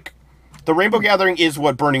 So it's like the Rainbow Gathering is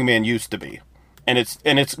what Burning Man used to be,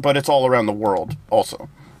 but it's all around the world also.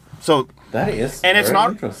 So that is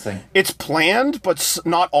interesting. It's planned, but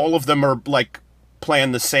not all of them are like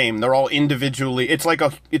planned the same. They're all individually. It's like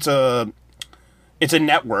it's a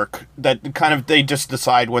network that kind of they just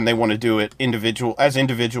decide when they want to do it as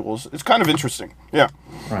individuals. It's kind of interesting. Yeah.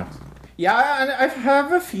 Right. Yeah, and I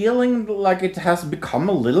have a feeling like it has become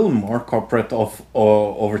a little more corporate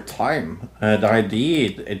over time. The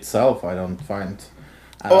idea itself, I don't find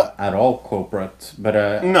at all corporate.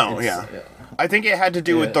 But no, I think it had to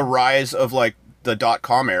do with the rise of like the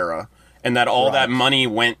 .com era, and that all that money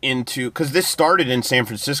went into, because this started in San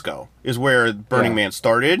Francisco, is where Burning Man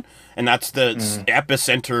started, and that's the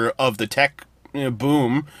epicenter of the tech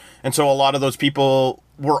boom, and so a lot of those people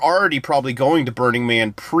were already probably going to Burning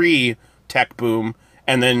Man pre-tech boom,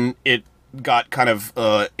 and then it got kind of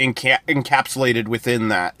encapsulated within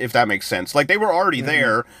that, if that makes sense. Like, they were already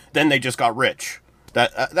there, then they just got rich.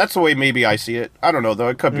 That's the way maybe I see it. I don't know, though.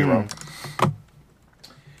 It could be wrong.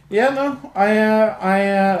 Yeah, no,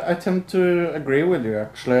 I tend to agree with you,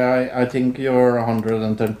 actually. I think you're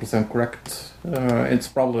 110% correct. It's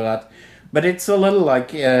probably that. But it's a little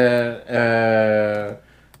like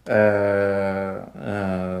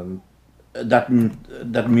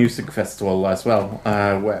that music festival as well.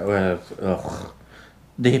 The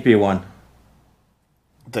hippie one.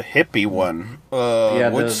 The hippie one?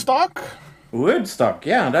 Woodstock? Woodstock,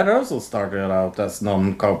 yeah. That also started out as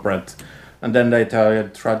non-corporate. And then they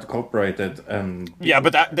tried to corporate it. Yeah,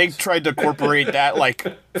 but they tried to corporate that like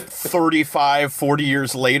 35, 40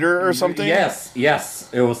 years later or something? Yes.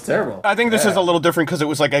 It was terrible. I think this is a little different because it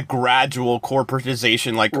was like a gradual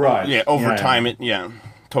corporatization, like over time.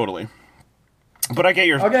 Totally. But I get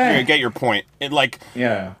your point. It like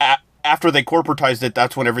after they corporatized it,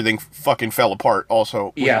 that's when everything fucking fell apart.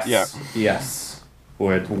 Also, yes.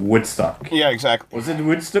 With Woodstock. Yeah, exactly. Was it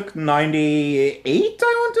Woodstock 98?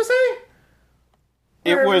 I want to say.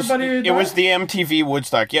 It was the MTV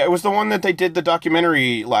Woodstock. Yeah, it was the one that they did the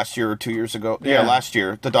documentary last year or 2 years ago. Yeah, last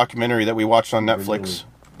year, the documentary that we watched on Netflix.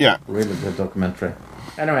 Really good documentary.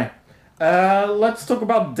 Anyway, let's talk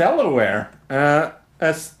about Delaware.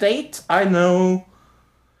 A state I know.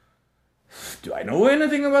 Do I know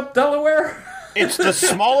anything about Delaware? It's the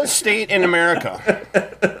smallest state in America.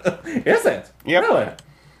 Is it? Yep. Really?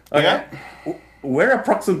 Okay. Yeah. Where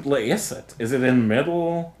approximately is it? Is it in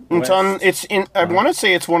middle? It's in. I want to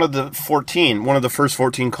say it's one of the first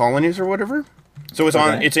 14 colonies or whatever. So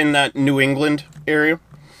it's in that New England area.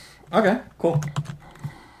 Okay, cool.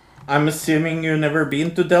 I'm assuming you've never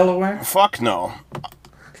been to Delaware? Fuck no.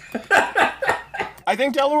 I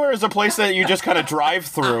think Delaware is a place that you just kind of drive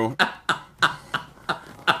through.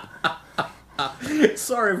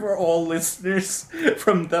 Sorry for all listeners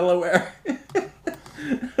from Delaware.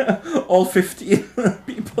 All 50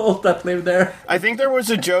 people that live there. I think there was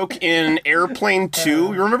a joke in Airplane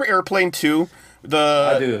 2. You remember Airplane 2?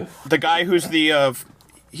 I do. The guy who's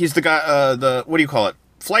he's the guy, what do you call it?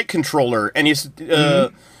 Flight controller. And he's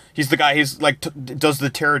the guy, he's like, does the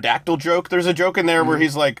pterodactyl joke. There's a joke in there where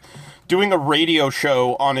he's like doing a radio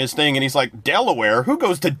show on his thing, and he's like, Delaware? Who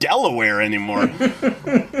goes to Delaware anymore?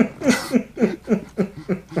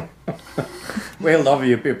 We love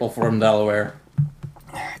you people from Delaware.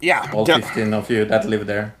 Yeah. All 15 of you that live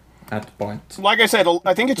there at the point. Like I said,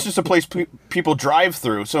 I think it's just a place people drive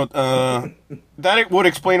through. So that it would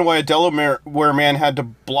explain why a Delaware man had to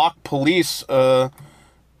block police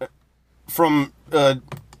from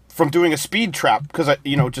doing a speed trap, because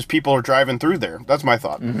just people are driving through there. That's my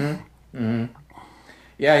thought.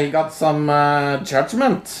 Yeah, he got some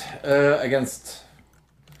judgment against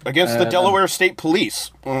the Delaware State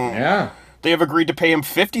Police. Yeah. They have agreed to pay him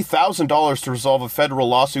 $50,000 to resolve a federal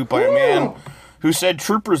lawsuit by a man who said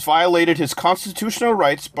troopers violated his constitutional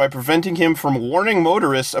rights by preventing him from warning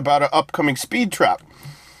motorists about an upcoming speed trap.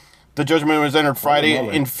 The judgment was entered Friday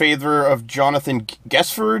in favor of Jonathan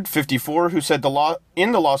Gesford, 54, who said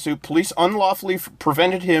in the lawsuit, police unlawfully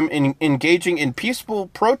prevented him in engaging in peaceful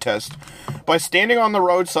protest by standing on the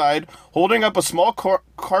roadside, holding up a small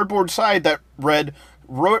cardboard sign that read,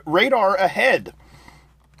 "Radar ahead."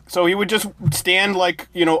 So he would just stand,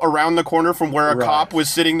 around the corner from where a cop was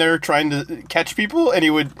sitting there trying to catch people, and he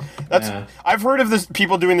would... I've heard of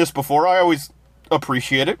people doing this before. I always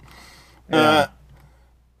appreciate it. Yeah.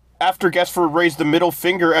 After Gesford raised the middle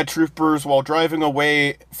finger at troopers while driving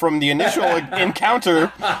away from the initial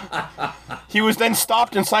encounter, he was then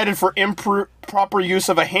stopped and cited for improper use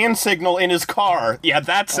of a hand signal in his car. Yeah,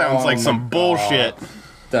 that sounds like some bullshit.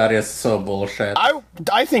 That is so bullshit.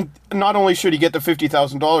 I think not only should he get the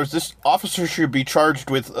 $50,000, this officer should be charged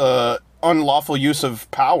with unlawful use of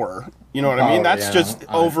power. You know what I mean? That's just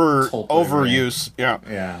overuse.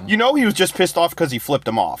 Yeah. You know he was just pissed off because he flipped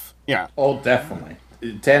him off. Yeah. Oh, definitely.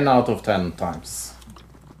 10 out of 10 times.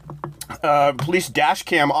 Police dash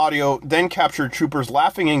cam audio then captured troopers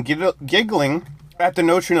laughing and giggling at the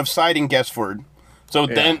notion of citing Guessford. So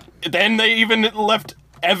then they even left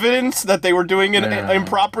evidence that they were doing it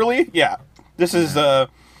improperly. Yeah, this is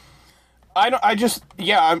I'm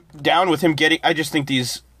down with him getting. I just think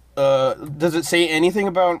these. Does it say anything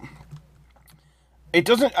about? It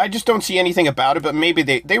doesn't. I just don't see anything about it. But maybe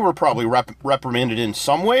they were probably reprimanded in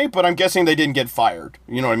some way. But I'm guessing they didn't get fired.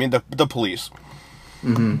 You know what I mean? The police.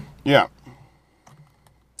 Mm-hmm. Yeah.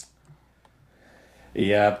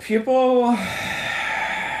 Yeah, people.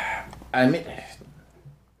 I mean,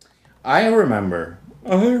 I remember.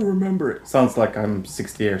 It sounds like I'm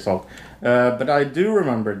 60 years old, but I do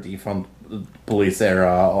remember defund police era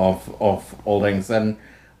of all things. And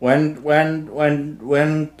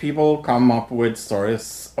when people come up with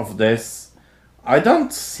stories of this, I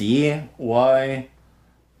don't see why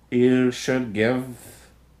you should give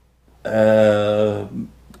the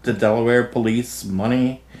Delaware police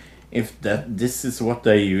money if this is what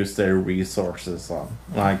they use their resources on.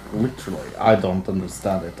 Like, literally, I don't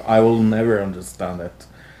understand it. I will never understand it.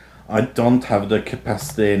 I don't have the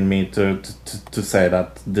capacity in me to say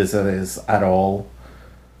that this is at all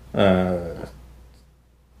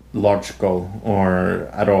logical or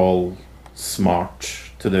at all smart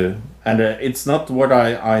to do. And it's not what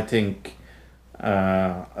I think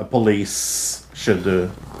a police should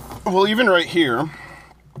do. Well, even right here,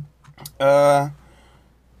 the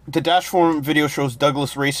dashform video shows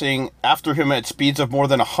Douglas racing after him at speeds of more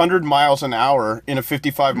than 100 miles an hour in a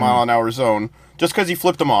 55 mile an hour zone, just because he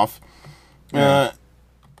flipped him off.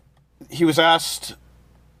 He was asked,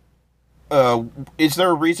 is there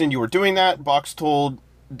a reason you were doing that? Box told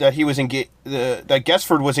that he was that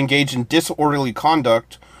Guessford was engaged in disorderly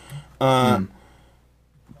conduct. Box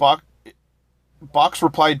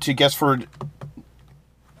replied to Guessford,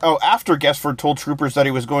 after Guessford told troopers that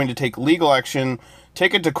he was going to take legal action,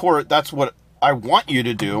 take it to court. That's what I want you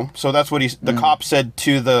to do. So that's what the cop said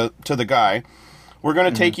to the guy. We're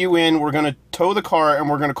going to take you in, we're going to tow the car, and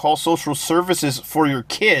we're going to call social services for your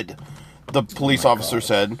kid, the police officer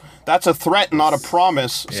said. That's a threat, not a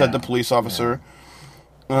promise, said the police officer.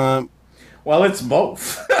 Well, it's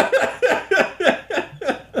both.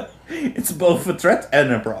 It's both a threat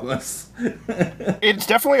and a promise. It's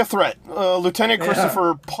definitely a threat. Lieutenant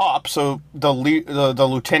Christopher Pop, so the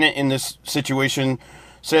lieutenant in this situation,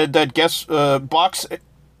 said that Box...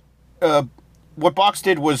 what Box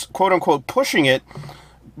did was, quote-unquote, pushing it.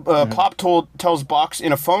 Pop tells Box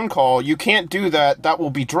in a phone call, you can't do that, that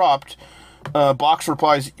will be dropped. Box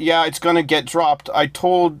replies, yeah, it's going to get dropped. I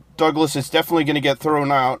told Douglas it's definitely going to get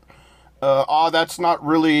thrown out. That's not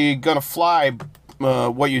really going to fly,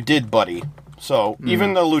 what you did, buddy. So,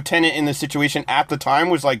 even the lieutenant in the situation at the time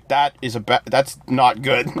was like, that's not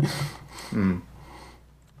good.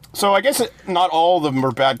 So, I guess not all of them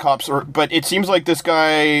were bad cops, but it seems like this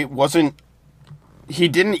guy wasn't... He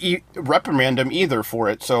didn't reprimand him either for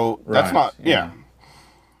it, so that's not... Yeah.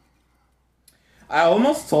 I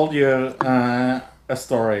almost told you a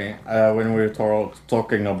story when we were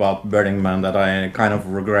talking about Burning Man that I kind of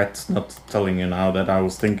regret not telling you now that I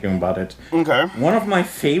was thinking about it. Okay. One of my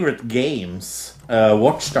favorite games,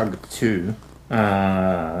 Watch Dogs 2.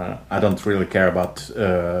 I don't really care about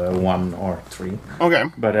 1 or 3. Okay.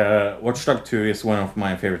 But Watch Dogs 2 is one of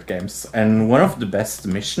my favorite games. And one of the best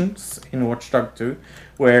missions in Watch Dogs 2,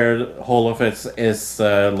 where the whole of it is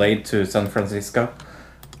laid to San Francisco,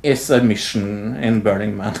 is a mission in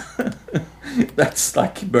Burning Man. That's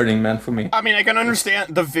like Burning Man for me. I mean, I can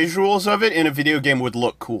understand the visuals of it in a video game would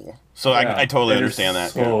look cool. So I totally understand that.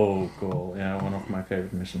 So cool. Yeah, one of my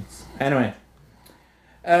favorite missions. Anyway.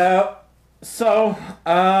 So,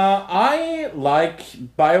 I like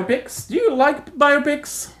biopics. Do you like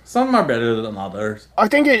biopics? Some are better than others. I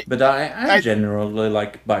think it... But I generally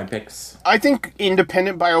like biopics. I think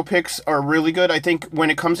independent biopics are really good. I think when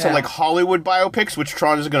it comes to, like, Hollywood biopics, which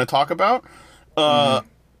Tron is going to talk about,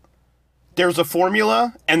 there's a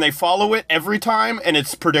formula, and they follow it every time, and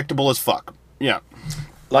it's predictable as fuck. Yeah.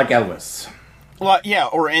 Like Elvis. Well, yeah,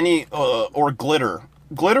 or any... or Glitter.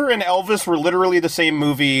 Glitter and Elvis were literally the same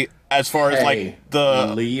movie... As far as, like,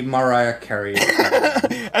 the... Leave Mariah Carey.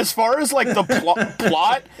 As far as, like, the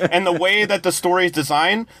plot and the way that the story is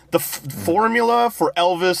designed, the formula for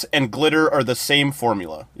Elvis and Glitter are the same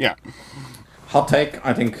formula. Yeah. Hot take,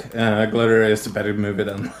 I think Glitter is a better movie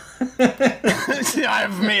than... I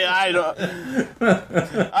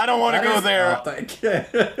don't want to go there. Hot take.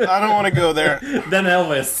 I don't want to go there. Then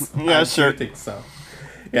Elvis. Yeah, sure. I think so.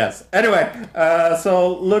 Yes. Anyway,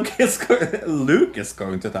 so Luke is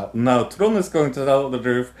going to tell. No, Tron is going to tell the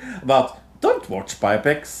truth about don't watch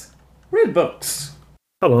biopics, read books.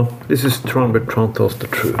 Hello, this is Tron, but Tron tells the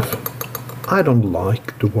truth. I don't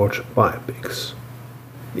like to watch biopics.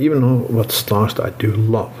 even though what stars I do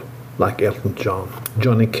love, like Elton John,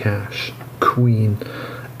 Johnny Cash, Queen,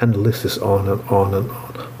 and the list is on and on and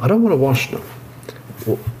on. I don't want to watch them.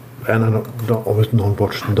 Well, and I don't always don't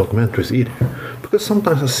watch the documentaries either. Because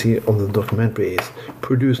sometimes I see on the documentary is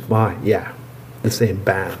produced by, the same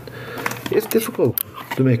band. It's difficult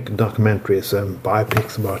to make documentaries and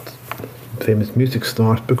biopics about famous music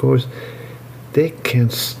stars because they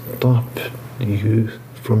can't stop you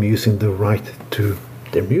from using the right to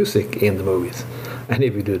their music in the movies. And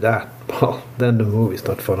if you do that, well, then the movie's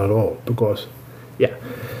not fun at all because, you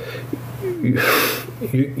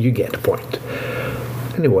get the point.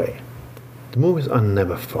 Anyway, the movies are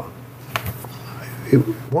never fun.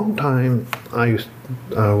 One time I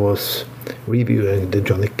was reviewing the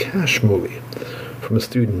Johnny Cash movie from a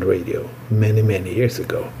student radio many years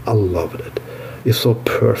ago. I loved it. It's so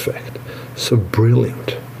perfect, so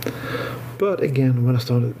brilliant. But again, when I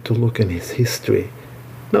started to look in his history,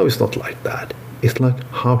 no, it's not like that. It's like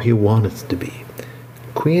how he wanted it to be.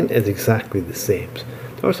 Queen is exactly the same.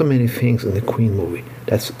 There are so many things in the Queen movie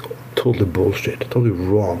that's totally bullshit, totally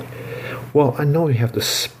wrong. Well, I know you have to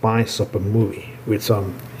spice up a movie with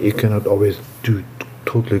some. You cannot always do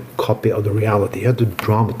totally copy of the reality. You have to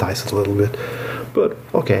dramatize it a little bit. But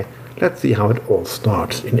okay, let's see how it all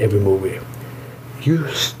starts in every movie. You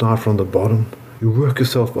start from the bottom. You work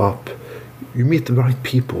yourself up. You meet the right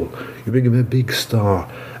people. You become a big star,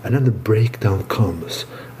 and then the breakdown comes,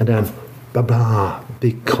 and then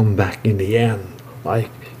big comeback in the end.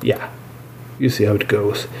 You see how it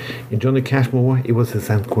goes. In Johnny Cash movie, it was in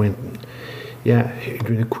San Quentin.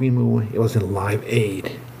 During the Queen movie, it was in Live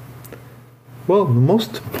Aid. Well, the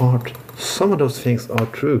most part, some of those things are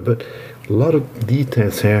true, but a lot of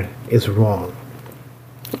details here is wrong.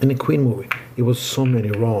 In the Queen movie, it was so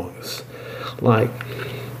many wrongs. I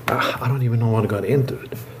don't even know what got into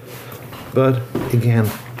it. But again,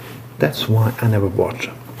 that's why I never watch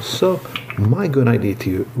them. So, my good idea to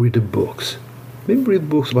you, read the books. Maybe read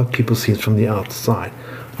books about people seen from the outside.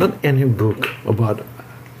 Not any book about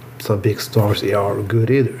some big stars they are good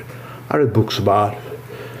either. I read books about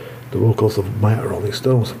the vocals of my Rolling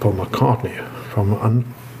Stones, Paul McCartney, from an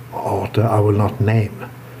author I will not name.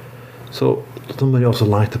 So somebody also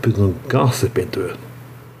likes to put some gossip into it.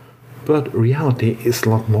 But reality is a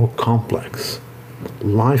lot more complex.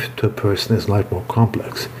 Life to a person is a lot more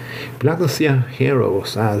complex. We like to see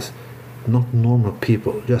heroes as not normal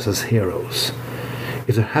people, just as heroes.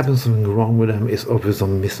 If there happens something wrong with them, it's obvious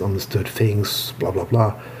some misunderstood things, blah blah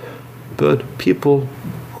blah. But people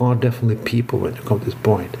are definitely people when you come to this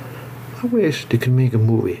point. I wish they could make a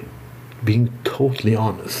movie being totally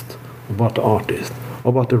honest about the artist,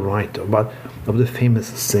 about the writer, about the famous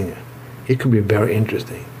singer. It could be very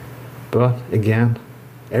interesting. But again,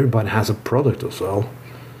 everybody has a product to sell,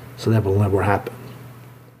 so that will never happen.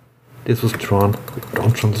 This was Tron.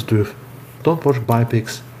 Don't Tron Stuff. Don't watch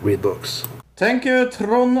biopics, read books. Thank you,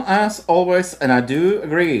 Tron, as always, and I do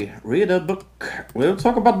agree. Read a book. We'll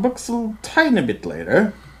talk about books a tiny bit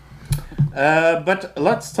later. But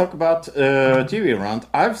let's talk about TV round.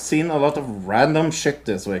 I've seen a lot of random shit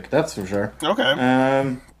this week, that's for sure.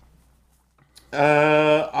 Okay.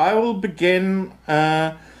 I will begin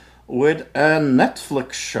with a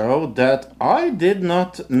Netflix show that I did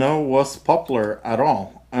not know was popular at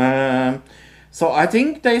all. So I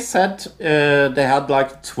think they said they had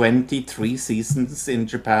like 23 seasons in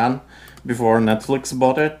Japan before Netflix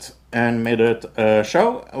bought it and made it a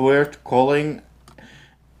show. We're calling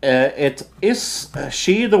it Is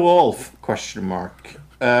She the Wolf? ?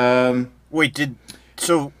 Wait, did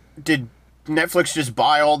Netflix just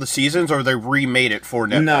buy all the seasons, or they remade it for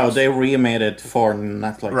Netflix? No, they remade it for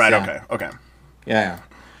Netflix. Right. Yeah. Okay. Yeah.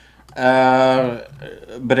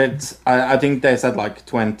 But it's I think they said like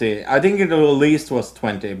 20. I think it at least was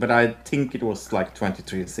 20, but I think it was like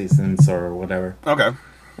 23 seasons or whatever. Okay.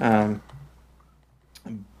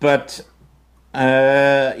 But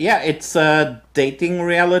it's a dating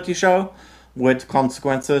reality show with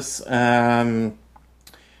consequences.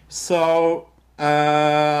 So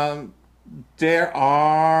there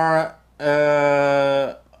are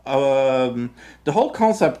the whole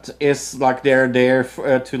concept is like they're there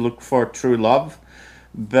to look for true love,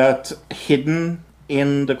 but hidden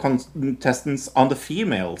in the contestants on the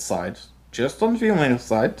female side. Just on the female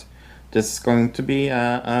side, this is going to be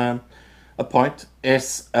a point,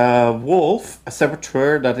 is a wolf, a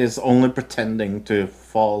saboteur that is only pretending to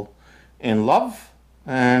fall in love.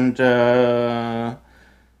 And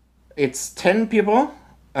it's 10 people,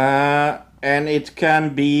 and it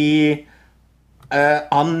can be an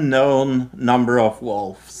unknown number of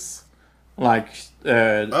wolves. Like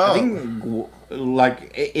I think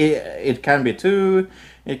like it can be 2,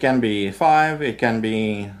 it can be 5, it can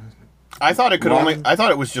be. I thought it could 1. I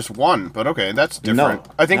thought it was just 1, but okay, that's different.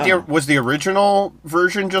 No, I think no. was the original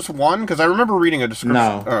version just 1? Because I remember reading a description.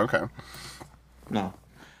 No. Oh, okay. No,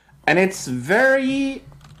 and it's very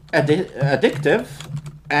addictive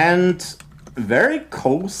and very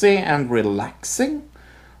cozy and relaxing.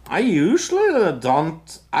 I usually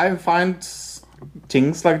don't. I find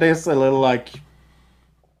things like this a little like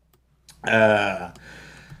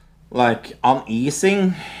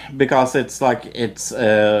uneasing, because it's like you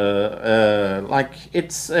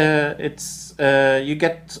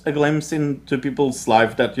get a glimpse into people's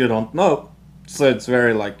life that you don't know, so it's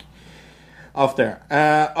very like off there.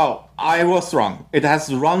 I was wrong. It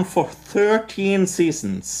has run for 13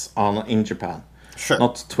 seasons in Japan. Sure.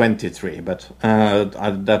 Not 23, but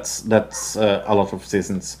that's a lot of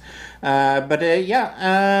seasons. I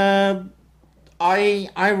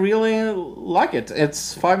really like it.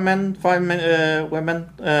 It's 5 men, 5 women,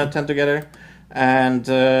 10 together, and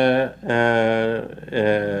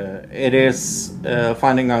it is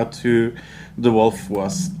finding out who the wolf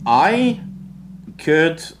was. I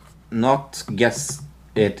could not guess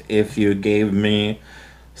it if you gave me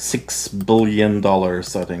 $6 billion, I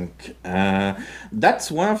think.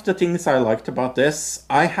 That's one of the things I liked about this.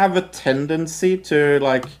 I have a tendency to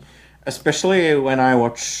like, especially when I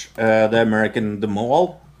watch the American The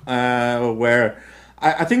Mall, where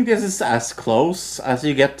I think this is as close as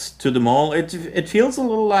you get to The Mall. It feels a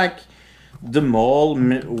little like The Mall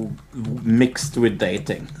mixed with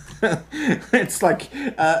dating. It's like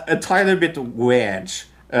a tiny bit weird.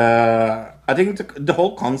 I think the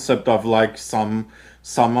whole concept of like some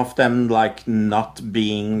of them like not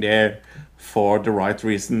being there for the right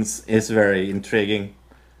reasons is very intriguing.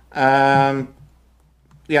 Yeah,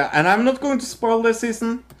 and I'm not going to spoil this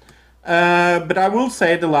season, but I will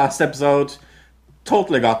say the last episode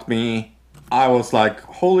totally got me. I was like,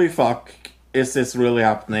 holy fuck, is this really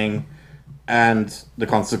happening? And the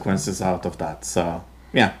consequences out of that. So,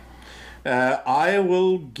 yeah. I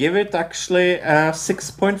will give it actually a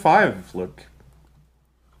 6.5, look.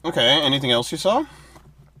 Okay, anything else you saw?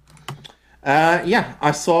 Yeah,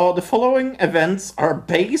 I saw the following events are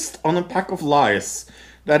based on a pack of lies.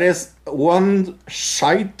 That is one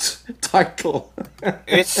shite title.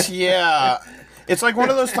 It's like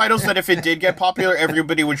one of those titles that if it did get popular,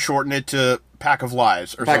 everybody would shorten it to Pack of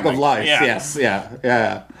Lies or something. Pack of Lies, Yeah. yes,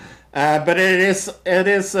 yeah. But it is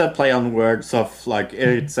a play on words of like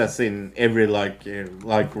it says in every like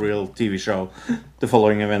real TV show. The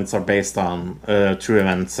following events are based on true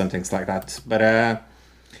events and things like that. But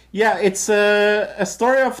yeah, it's a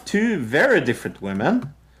story of 2 very different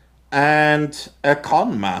women and a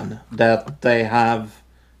con man that they have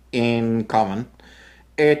in common.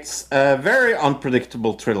 It's a very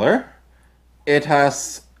unpredictable thriller. It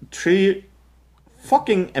has 3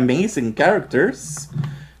 fucking amazing characters.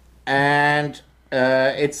 And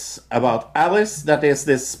it's about Alice, that is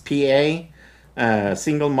this PA,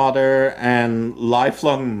 single mother and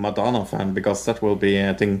lifelong Madonna fan, because that will be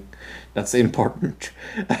a thing that's important,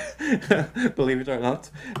 believe it or not.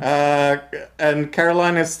 And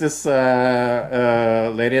Caroline is this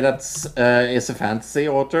lady that's is a fantasy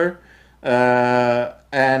author,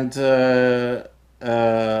 and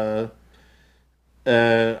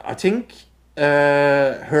I think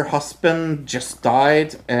her husband just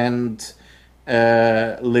died and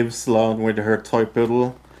lives alone with her toy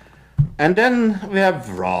poodle. And then we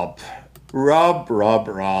have Rob.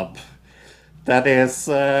 That is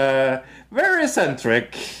very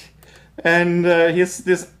eccentric. And he's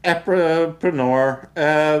this entrepreneur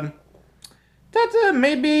that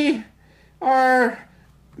maybe are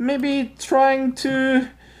trying to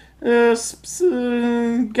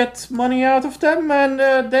get money out of them, and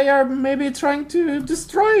they are maybe trying to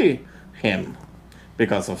destroy him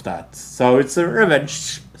because of that. So it's a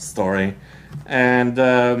revenge story, and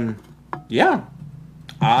yeah,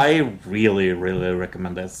 I really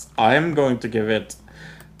recommend this. I'm going to give it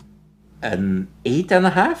an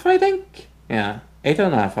 8.5, I think. Yeah,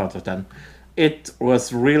 8.5 out of 10. It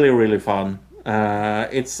was really fun.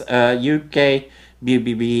 It's a UK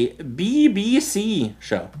BBC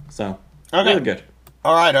show, so Okay. really good.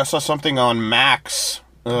 All right, I saw something on Max.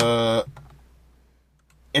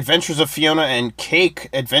 Adventures of Fiona and Cake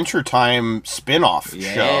Adventure Time spin-off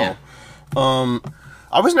show.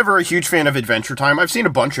 I was never a huge fan of Adventure Time. I've seen a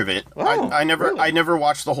bunch of it. Oh, I really? never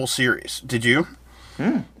watched the whole series. Did you?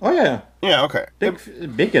 Oh yeah, Yeah, okay.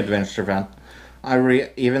 big adventure fan. I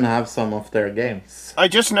even have some of their games. I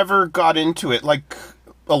just never got into it like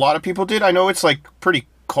a lot of people did. I know it's like pretty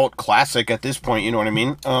cult classic at this point, you know what I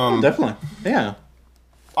mean? Definitely, yeah.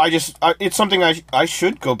 it's something I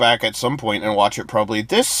should go back at some point and watch it. Probably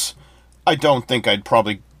this, I don't think I'd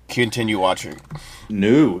probably continue watching.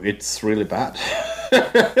 No, it's really bad.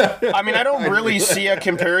 I mean, I don't really see a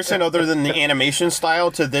comparison other than the animation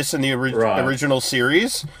style to this and the original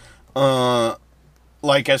series.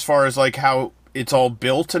 Like as far as like how it's all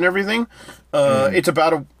built and everything. It's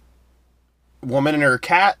about a woman and her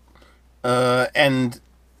cat, and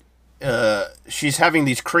she's having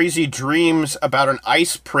these crazy dreams about an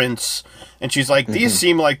ice prince, and she's like, these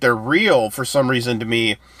seem like they're real for some reason to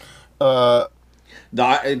me. Can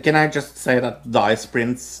I just say that the Ice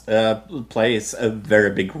Prince plays a very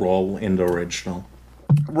big role in the original?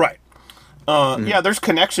 Right. Yeah, there's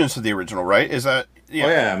connections to the original, right? Is that... Yeah. Oh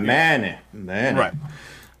yeah, many. Right.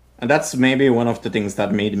 And that's maybe one of the things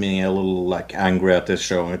that made me a little like angry at this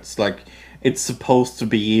show. It's like, it's supposed to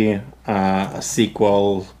be a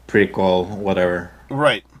sequel, prequel, whatever.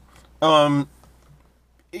 Right. At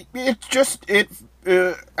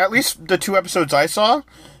least the 2 episodes I saw,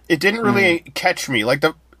 it didn't really catch me. Like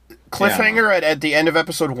the cliffhanger at the end of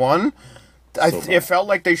episode 1, it felt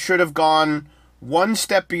like they should have gone one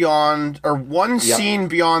step beyond, or one scene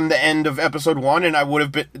beyond the end of episode 1, and that would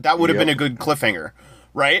have been a good cliffhanger,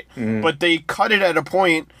 right? But they cut it at a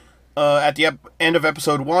point at the end of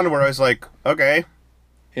episode 1 where I was like, okay.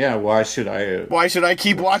 Yeah, why should I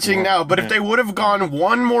keep watching now? But if they would have gone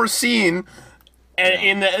one more scene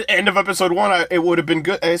in the end of episode 1, it would have been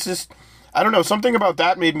good. It's just, I don't know, something about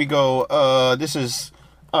that made me go, this is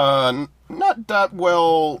not that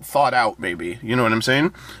well thought out, maybe. You know what I'm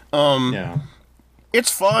saying? It's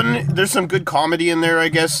fun. There's some good comedy in there, I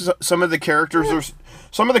guess. Some of the characters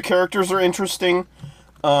are interesting.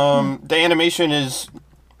 The animation is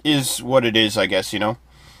what it is, I guess, you know?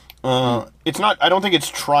 It's not, I don't think it's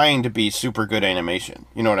trying to be super good animation.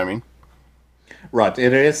 You know what I mean? Right,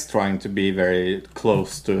 it is trying to be very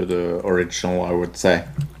close to the original, I would say.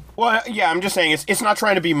 Well, yeah, I'm just saying it's not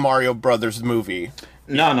trying to be Mario Brothers movie.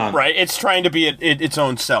 No. Right, it's trying to be its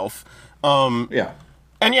own self. Yeah.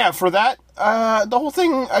 And yeah, for that, the whole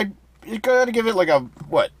thing, you gotta give it like a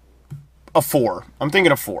 4. I'm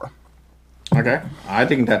thinking a 4. Okay. I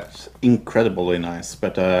think that's incredibly nice,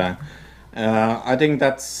 but I think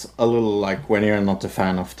that's a little like when you're not a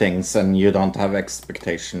fan of things and you don't have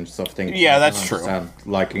expectations of things. Yeah, that's true.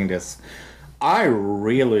 Liking this. I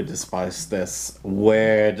really despise this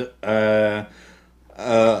weird a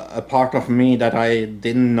part of me that I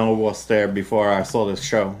didn't know was there before I saw this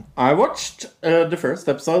show. I watched the first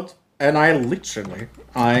episode and I literally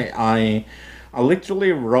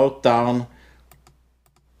wrote down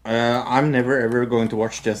I'm never ever going to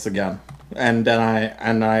watch this again. And then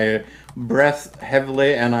I breathed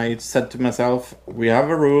heavily and I said to myself, we have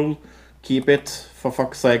a rule, keep it, for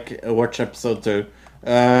fuck's sake, watch episode 2.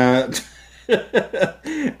 And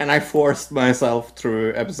I forced myself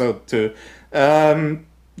through episode 2.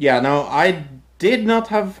 I did not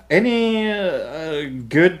have any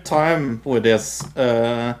good time with this.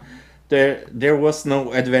 There was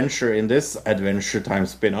no adventure in this Adventure Time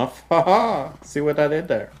spin-off. Haha, see what I did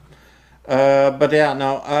there. I'm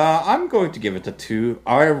going to give it a 2.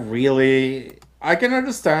 I can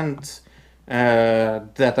understand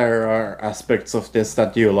that there are aspects of this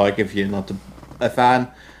that you like if you're not a fan.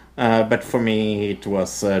 But for me, it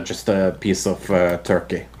was just a piece of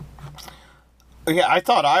turkey. Yeah, I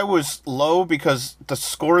thought I was low because the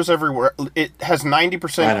scores everywhere. It has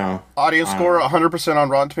 90% audience score, 100% on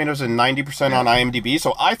Rotten Tomatoes, and 90% on IMDb.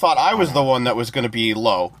 So I thought I was the one that was going to be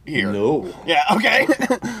low here. No. Yeah, okay.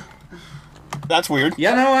 That's weird.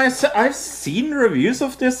 Yeah, no, I've seen reviews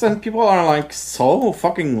of this and people are like so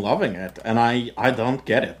fucking loving it. And I don't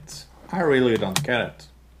get it. I really don't get it.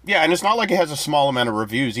 Yeah, and it's not like it has a small amount of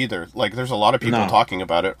reviews either. Like, there's a lot of people talking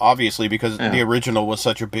about it, obviously, because the original was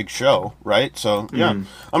such a big show, right? So, yeah,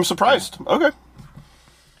 I'm surprised. Yeah.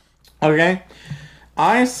 Okay.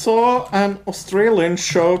 I saw an Australian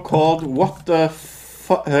show called What the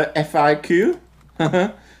FIQ.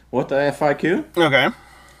 What the FIQ? Okay.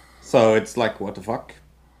 So, it's like, what the fuck?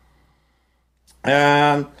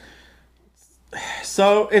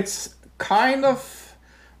 So, it's kind of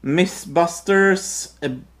Mythbusters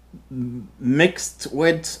mixed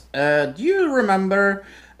with do you remember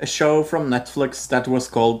a show from Netflix that was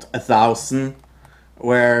called 1,000,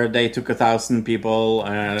 where they took 1,000 people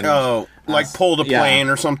and pulled a plane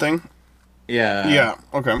or something? Yeah,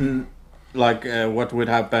 okay. What would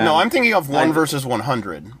happen? No, I'm thinking of 1 versus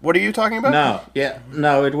 100. What are you talking about?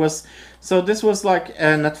 It was. So this was like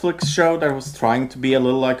a Netflix show that was trying to be a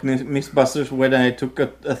little like Mythbusters, where they took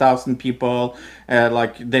 1,000 people.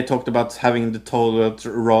 They talked about having the toilet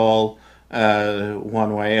roll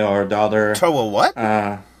one way or the other. To a what?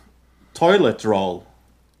 Toilet roll.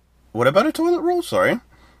 What about a toilet roll? Sorry.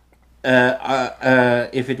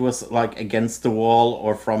 If it was like against the wall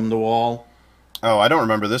or from the wall. Oh, I don't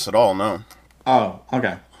remember this at all, no. Oh,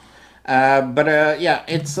 okay. But yeah,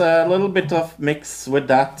 it's a little bit of mix with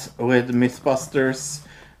that, with Mythbusters.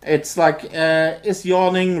 It's like, is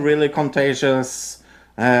yawning really contagious?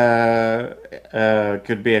 Could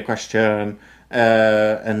be a question.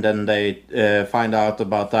 And then they find out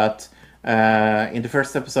about that. In the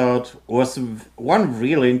first episode was one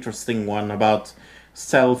really interesting one about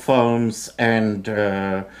cell phones and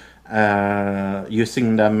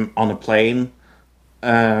using them on a plane.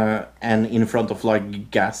 And in front of like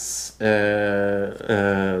gas,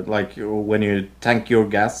 like when you tank your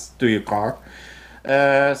gas to your car.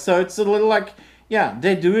 So it's a little like, yeah,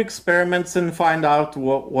 they do experiments and find out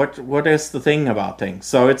what is the thing about things.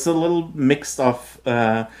 So it's a little mix of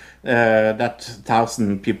that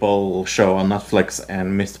 1,000 People show on Netflix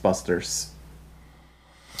and Mythbusters.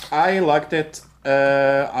 I liked it.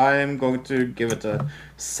 I'm going to give it a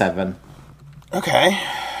 7. Okay.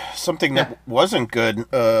 Something that wasn't good,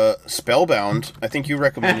 Spellbound. I think you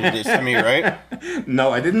recommended this to me, right?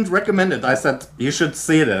 No, I didn't recommend it. I said, you should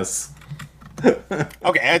see this.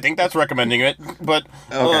 Okay, I think that's recommending it, but...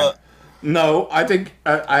 Okay. No, I think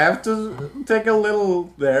I have to take a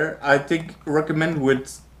little there. I think recommend would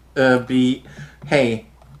be, hey,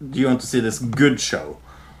 do you want to see this good show?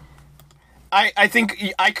 I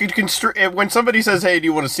think I could construe... When somebody says, hey, do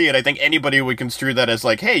you want to see it, I think anybody would construe that as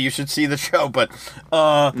like, hey, you should see the show, but...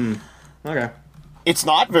 Okay. It's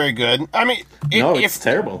not very good. I mean... It's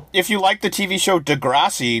terrible. If you like the TV show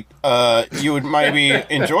Degrassi, you would maybe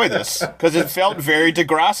enjoy this, because it felt very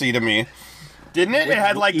Degrassi to me. Didn't it? It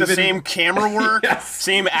had like the same camera work, Yes.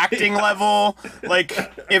 same acting level. Like,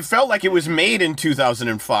 it felt like it was made in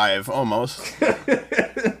 2005, almost.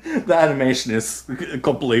 The animation is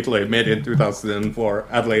completely made in 2004,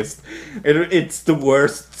 at least. It's the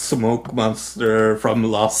worst smoke monster from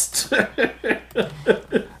Lost.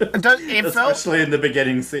 Especially in the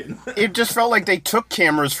beginning scene. It just felt like they took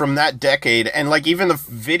cameras from that decade, and like even the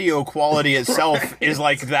video quality itself is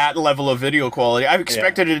like that level of video quality. I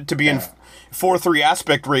expected it to be in 4:3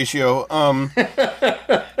 aspect ratio.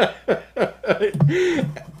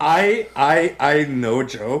 I no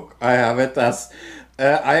joke. I have it as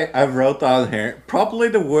I wrote down here, probably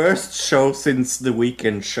the worst show since The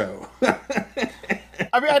Weekend Show.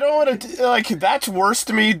 I mean, I don't want to like that's worse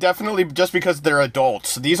to me. Definitely, just because they're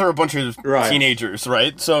adults. These are a bunch of teenagers,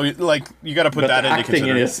 right? So like you got to put that into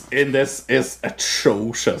consideration. In this is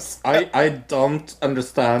atrocious. I don't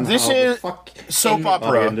understand this how is the fuck soap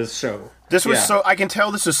opera in this show. This was so I can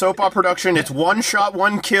tell this is soap opera production. It's one shot,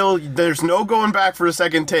 one kill. There's no going back for a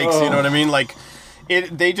second takes. You know what I mean? Like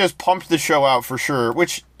they just pumped the show out for sure.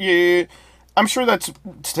 Which I'm sure that's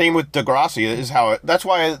same with Degrassi is how that's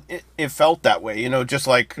why it felt that way. You know, just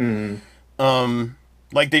like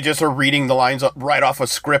like they just are reading the lines right off a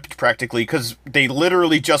script practically because they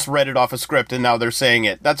literally just read it off a script and now they're saying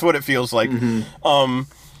it. That's what it feels like.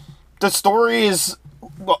 The story is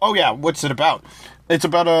what's it about? It's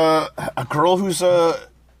about a girl who's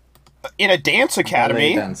in a dance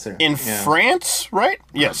academy in France, right?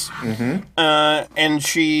 Yes. And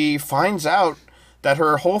she finds out that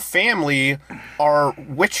her whole family are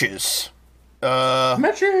witches.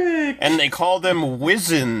 Magic! And they call them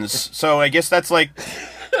wizzens. So I guess that's like...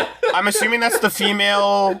 I'm assuming that's the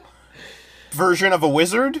female version of a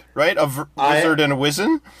wizard, right? A wizard and a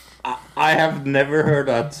wizen? I have never heard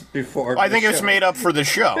that before. I think it's made up for the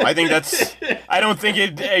show. I think that's... I don't think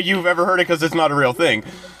you've ever heard it because it's not a real thing.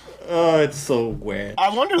 Oh, it's so weird.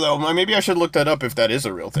 I wonder, though. Maybe I should look that up if that is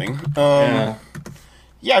a real thing. Yeah,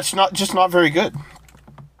 it's not very good.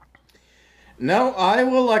 No, I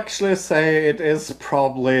will actually say it is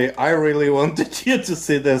probably... I really wanted you to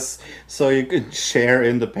see this so you could share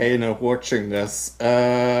in the pain of watching this.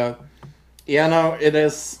 Yeah, no, it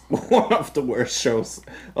is one of the worst shows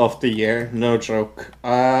of the year, no joke.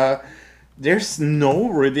 There's no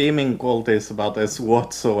redeeming qualities about this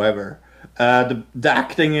whatsoever. The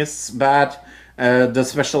acting is bad, the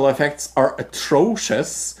special effects are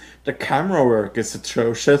atrocious, the camera work is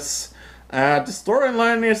atrocious, the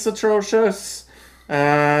storyline is atrocious,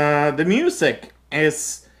 the music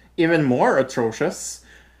is even more atrocious.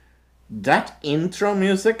 That intro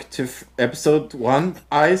music to episode 1,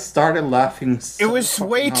 I started laughing so It was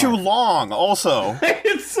way too long, also.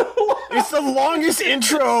 It's so long. It's the longest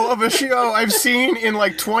intro of a show I've seen in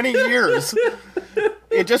like 20 years.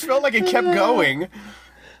 It just felt like it kept going.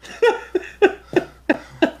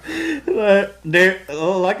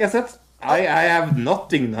 Like I said, I have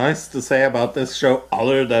nothing nice to say about this show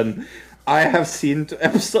other than I have seen 2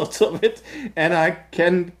 episodes of it, and I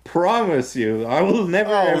can promise you I will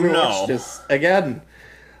never ever watch this again.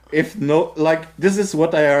 If no, like, this is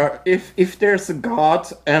what I are. If there's a god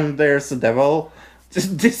and there's a devil,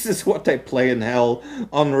 this is what they play in hell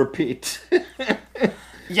on repeat.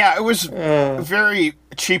 Yeah, it was very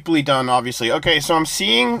cheaply done, obviously. Okay, so I'm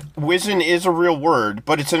seeing wizen is a real word,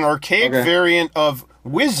 but it's an archaic variant of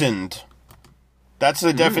wizened. That's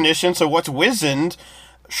the definition. So what's wizened?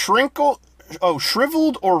 Shriveled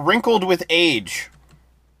or wrinkled with age.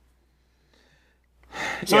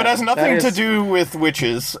 So it has nothing to do with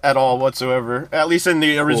witches at all whatsoever, at least in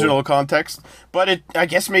the original context. But I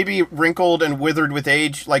guess maybe wrinkled and withered with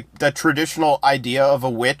age, like the traditional idea of a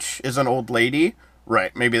witch is an old lady.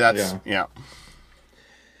 Right, maybe that's, yeah.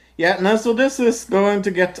 Yeah, no, so this is going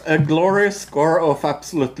to get a glorious score of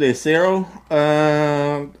absolutely 0.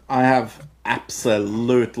 I have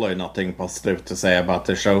absolutely nothing positive to say about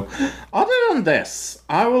the show. Other than this,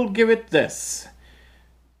 I will give it this.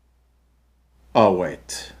 Oh,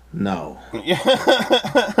 wait. No. Yeah,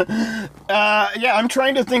 I'm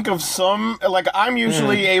trying to think of some, like, I'm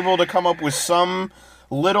usually able to come up with some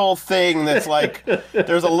little thing that's like,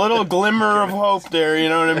 there's a little glimmer of hope there, you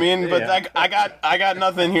know what I mean? But I got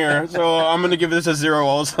nothing here, so I'm gonna give this a 0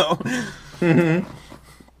 also.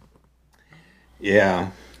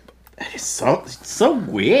 Yeah. It's so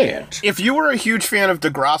weird. If you were a huge fan of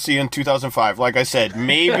Degrassi in 2005, like I said,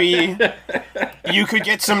 maybe you could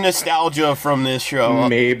get some nostalgia from this show.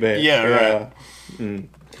 Maybe. Yeah, right.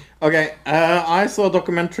 Okay, I saw a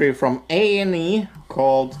documentary from A&E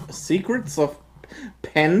called Secrets of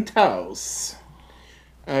Penthouse.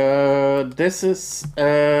 This is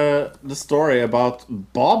the story about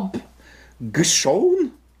Bob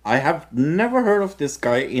Gushone. I have never heard of this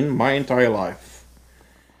guy in my entire life.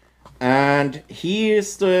 And he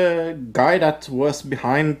is the guy that was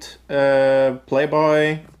behind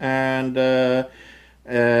Playboy, and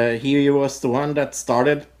he was the one that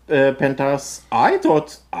started Penthouse. I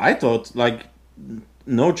thought, like,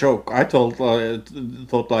 no joke, I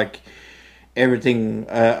thought like everything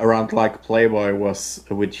around like Playboy was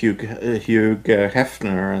with Hugh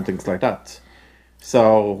Hefner and things like that.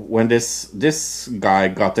 So when this guy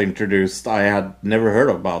got introduced, I had never heard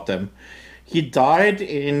about him. He died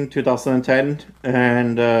in 2010,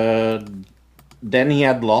 and then he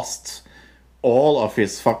had lost all of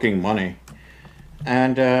his fucking money.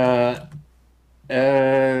 And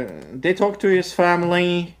they talked to his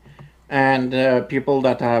family and people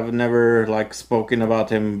that have never, like, spoken about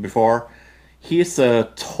him before. He's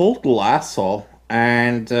a total asshole,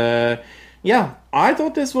 and yeah, I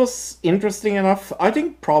thought this was interesting enough. I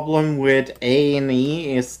think problem with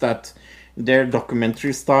A&E is that their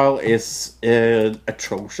documentary style is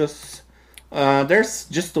atrocious. There's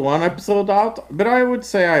just 1 episode out, but I would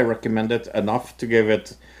say I recommend it enough to give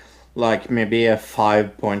it, like, maybe a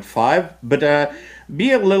 5.5. But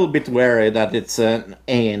be a little bit wary that it's an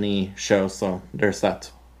A&E show, so there's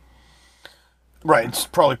that. Right, it's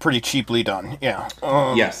probably pretty cheaply done, yeah.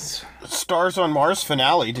 Yes. Stars on Mars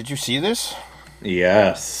finale, did you see this?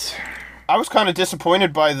 Yes. I was kind of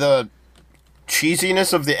disappointed by the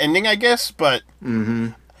cheesiness of the ending, I guess, but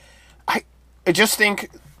I just think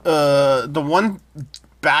the one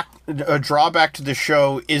drawback to the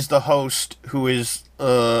show is the host, who is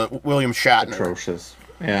William Shatner. Atrocious.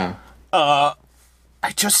 Yeah. I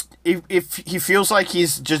just, if he feels like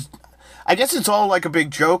he's just, I guess it's all like a big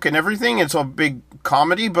joke and everything, it's a big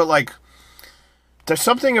comedy, but like, there's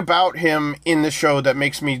something about him in the show that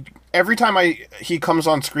makes me, every time he comes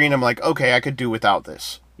on screen, I'm like, okay, I could do without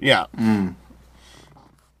this. Yeah.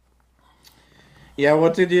 Yeah,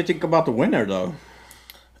 what did you think about the winner, though?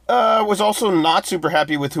 Was also not super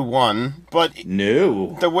happy with who won, but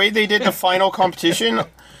no, the way they did the final competition,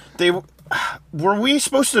 were we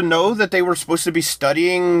supposed to know that they were supposed to be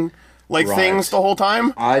studying, like, things the whole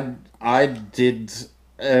time? I did.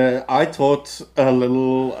 I thought a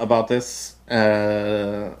little about this.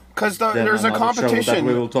 Because there's a competition that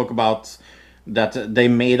we will talk about, that they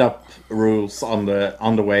made up rules on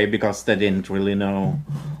the way because they didn't really know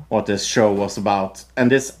what this show was about,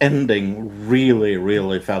 and this ending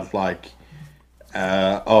really felt like,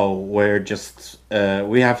 we're just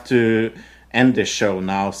we have to end this show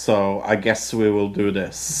now, so I guess we will do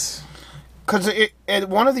this. Because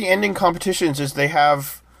one of the ending competitions is they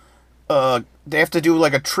have to do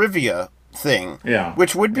like a trivia thing,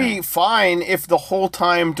 which would be fine if the whole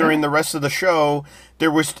time during the rest of the show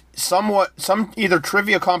there was some either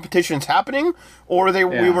trivia competitions happening, or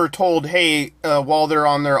we were told, hey, while they're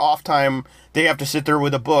on their off time, they have to sit there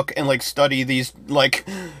with a book and like study these like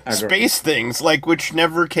space things, like which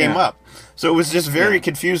never came up. So it was just very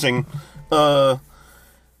confusing.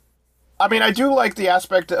 I mean, I do like the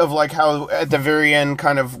aspect of like how at the very end,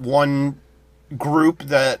 kind of one group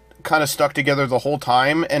that kind of stuck together the whole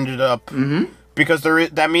time ended up because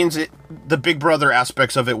that means the Big Brother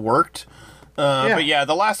aspects of it worked. But yeah,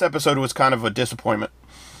 the last episode was kind of a disappointment.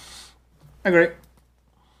 Agree.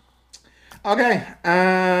 Okay,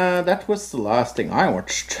 that was the last thing I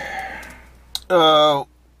watched. Well,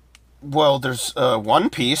 there's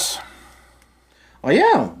One Piece. Oh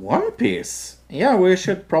yeah, One Piece. Yeah, we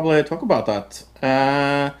should probably talk about that.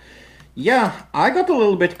 Yeah, I got a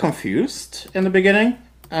little bit confused in the beginning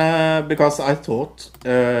because I thought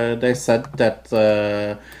they said that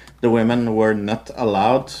the women were not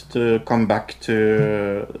allowed to come back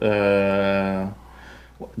to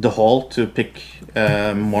the hall to pick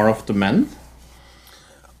more of the men.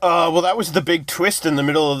 Well, that was the big twist in the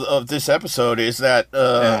middle of this episode, is that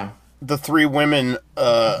the three women,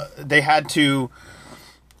 they had to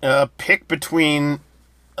pick between,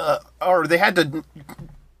 or they had to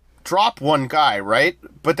drop one guy, right?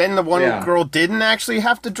 But then the one girl didn't actually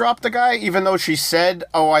have to drop the guy, even though she said,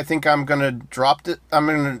 "Oh, I think I'm gonna drop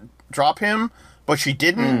him," but she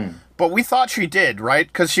didn't. But we thought she did, right?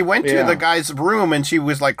 Because she went to the guy's room and she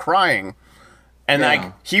was like crying, and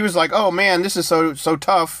like he was like, "Oh man, this is so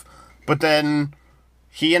tough," but then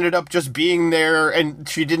he ended up just being there, and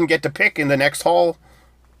she didn't get to pick in the next hall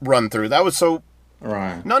run through. That was so.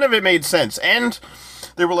 Right. None of it made sense. And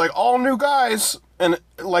they were like, all new guys. And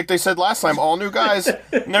like they said last time, all new guys.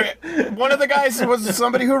 One of the guys was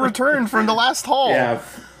somebody who returned from the last hall. Yeah.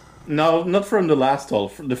 No, not from the last hall,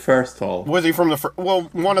 from the first hall. Was he from the first? Well,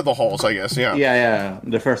 one of the halls, I guess, yeah. Yeah,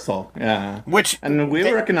 the first hall, yeah. And we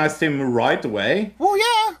recognized him right away. Well,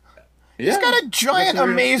 yeah. He's got a giant,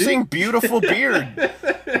 amazing, beautiful beard.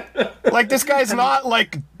 Like, this guy's not,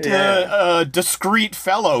 like, a discreet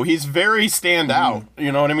fellow. He's very standout,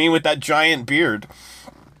 you know what I mean, with that giant beard.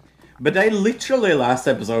 But they literally, last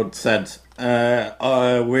episode, said,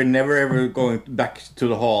 we're never ever going back to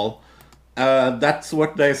the hall. That's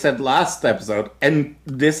what they said last episode. And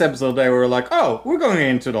this episode, they were like, oh, we're going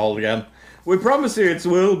into the hall again. We promise you it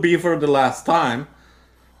will be for the last time.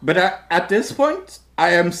 But at this point, I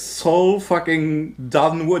am so fucking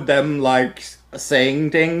done with them, like, saying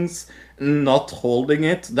things, not holding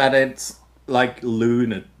it, that it's, like,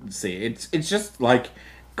 lunacy. It's just, like,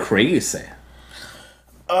 crazy.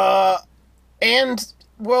 And,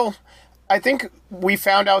 well, I think we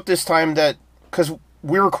found out this time that, because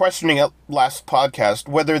we were questioning it last podcast,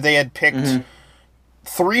 whether they had picked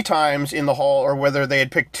 3 times in the hall, or whether they had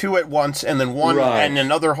picked 2 at once, and then 1 in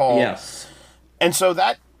another hall. Yes. And so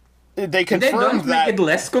that... They confirmed that... make it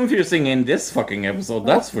less confusing in this fucking episode,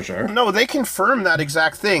 that's for sure. No, they confirmed that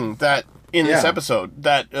exact thing that in this episode,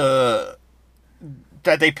 that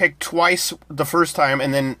that they picked twice the first time,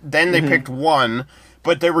 and then they picked 1,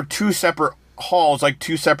 but there were 2 separate halls, like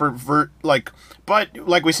 2 separate but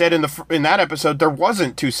like we said in that episode, there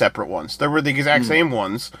wasn't 2 separate ones. There were the exact same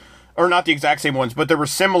ones, or not the exact same ones, but there were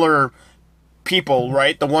similar people,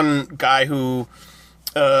 right? The one guy who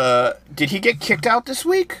did he get kicked out this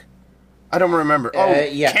week? I don't remember.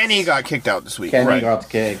 Yes. Kenny got kicked out this week. Kenny got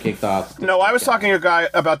kicked out. No, I was talking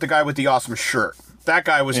about the guy with the awesome shirt. That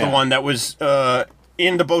guy was the one that was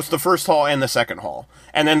in both the first hall and the second hall.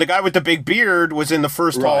 And then the guy with the big beard was in the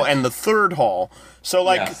first hall and the third hall. So,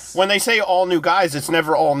 like, when they say all new guys, it's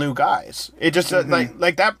never all new guys. It just,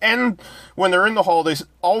 like that. And when they're in the hall, they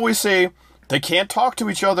always say they can't talk to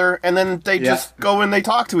each other, and then they just go and they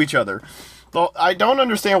talk to each other. Well, I don't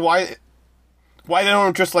understand why they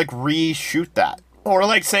don't just, like, reshoot that. Or,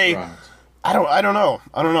 like, say, I don't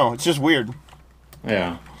know. It's just weird.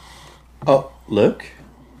 Yeah. Oh, look.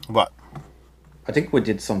 What? I think we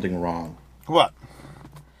did something wrong. What?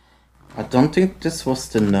 I don't think this was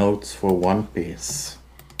the notes for One Piece.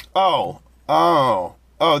 Oh,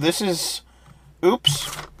 this is...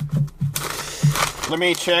 Oops. Let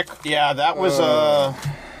me check. Yeah, that was,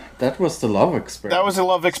 That was the Love Experiment. That was the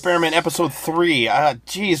Love Experiment, episode 3.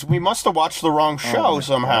 Jeez, we must have watched the wrong show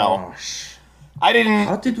somehow. Gosh. I didn't...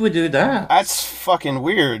 How did we do that? That's fucking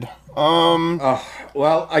weird.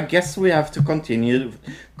 Well, I guess we have to continue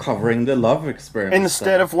covering the Love Experiment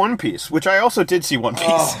instead of One Piece, which I also did see One Piece.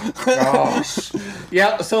 Oh, gosh.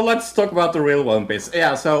 Yeah, so let's talk about the real One Piece.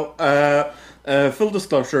 Yeah, so, full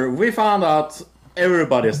disclosure, we found out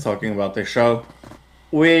everybody's talking about this show.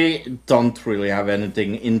 We don't really have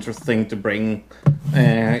anything interesting to bring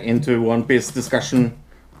into One Piece discussion.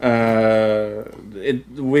 We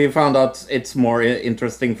found out it's more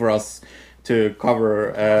interesting for us to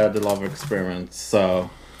cover the Love Experiment, so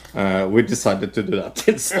we decided to do that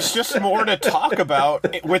instead. There's just more to talk about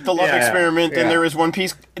with the Love Experiment than there is One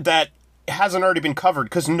Piece that hasn't already been covered,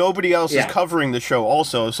 because nobody else is covering the show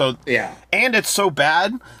also. So and it's so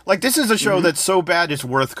bad. Like, this is a show that's so bad it's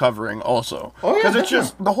worth covering also. Because it's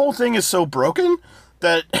just, the whole thing is so broken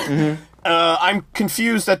that I'm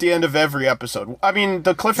confused at the end of every episode. I mean,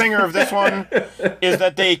 the cliffhanger of this one is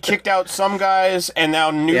that they kicked out some guys, and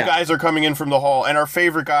now new guys are coming in from the hall, and our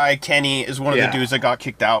favorite guy, Kenny, is one of the dudes that got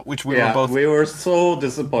kicked out, which we were both... we were so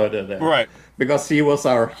disappointed in. Right. Because he was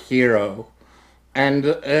our hero. And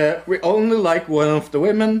we only like one of the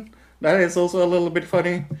women. That is also a little bit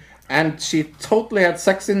funny. And she totally had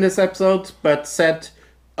sex in this episode, but said,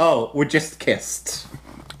 "Oh, we just kissed."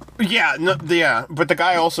 Yeah, but the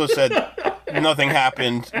guy also said nothing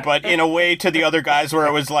happened, but in a way to the other guys where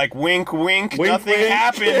it was like, wink, wink, nothing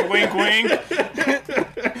happened, wink, wink.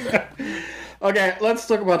 Okay, let's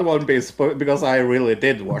talk about One Piece, because I really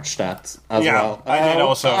did watch that as well. I did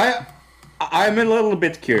also. I'm a little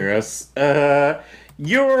bit curious.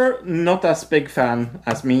 You're not as big fan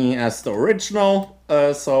as me as the original,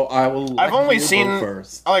 so I will. I've only seen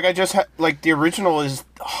first. Like, I just like the original is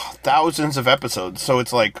thousands of episodes, so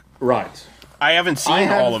it's like right. I haven't seen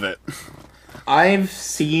all of it. I've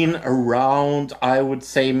seen around, I would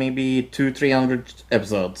say, maybe 200-300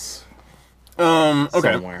 episodes.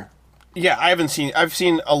 Okay. Somewhere. Yeah, I haven't seen. I've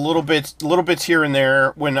seen little bits here and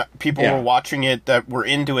there when people were watching it that were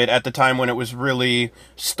into it at the time when it was really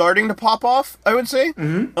starting to pop off, I would say.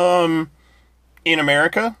 In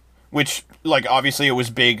America, which, like, obviously it was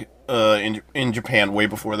big in Japan way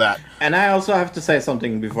before that. And I also have to say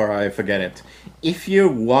something before I forget it. If you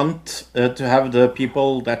want to have the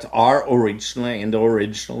people that are originally in the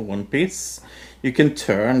original One Piece, you can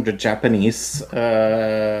turn the Japanese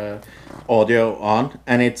audio on,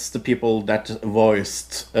 and it's the people that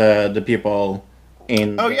voiced the people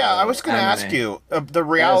in. Oh yeah, I was going to ask you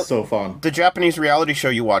so fun. The Japanese reality show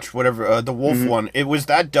you watched, whatever the Wolf one. It was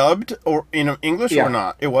that dubbed or in English or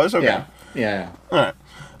not? It was okay. Yeah. All right.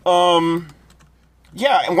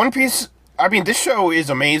 Yeah, and One Piece. I mean, this show is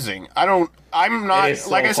amazing. I'm not so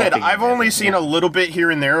like I said. fucking I've only amazing, seen a little bit here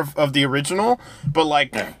and there of the original, but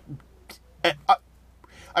like.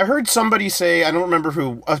 I heard somebody say, I don't remember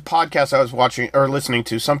who, a podcast I was watching or listening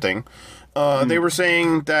to, something. They were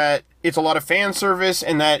saying that it's a lot of fan service,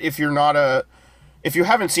 and that if you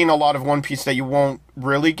haven't seen a lot of One Piece, that you won't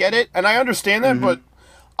really get it. And I understand that, but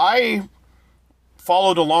I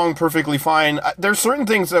followed along perfectly fine. There's certain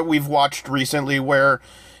things that we've watched recently where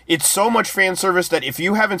it's so much fan service that if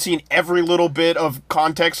you haven't seen every little bit of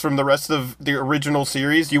context from the rest of the original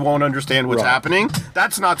series, you won't understand what's happening.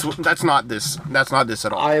 That's not this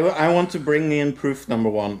at all. I want to bring in proof number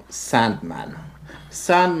one, Sandman.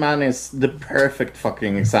 Sandman is the perfect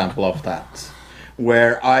fucking example of that.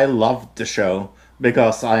 Where I loved the show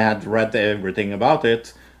because I had read everything about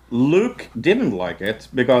it. Luke didn't like it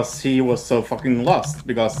because he was so fucking lost,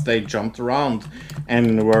 because they jumped around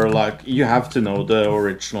and were like, you have to know the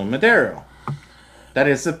original material. That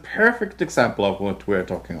is a perfect example of what we're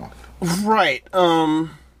talking of. Right.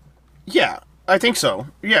 Yeah, I think so.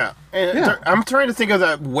 Yeah. And I'm trying to think of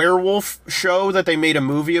that werewolf show that they made a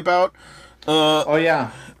movie about.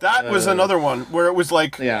 That was another one where it was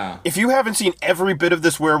like, if you haven't seen every bit of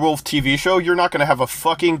this werewolf TV show, you're not going to have a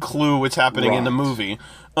fucking clue what's happening in the movie.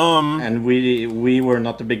 And we were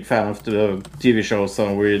not a big fan of the TV show,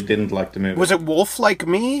 so we didn't like the movie. Was it Wolf Like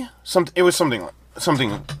Me? It was something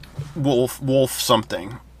Wolf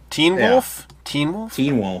something. Teen Wolf? Teen Wolf?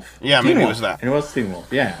 Teen Wolf. Yeah, Teen maybe Wolf. it was that. It was Teen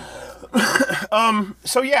Wolf, yeah.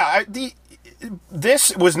 So yeah,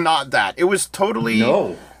 this was not that. It was totally...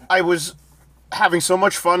 No. I was having so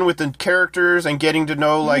much fun with the characters and getting to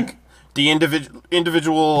know, like, the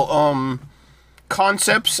individual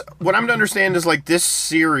concepts. What I'm to understand is, like, this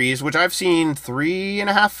series, which I've seen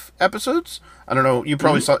 3.5 episodes. I don't know. You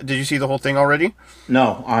probably saw... Did you see the whole thing already?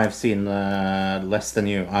 No, I've seen less than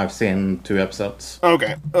you. I've seen 2 episodes.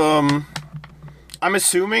 Okay. I'm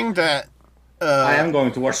assuming that... I am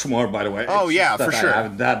going to watch more, by the way. Oh, yeah, for sure.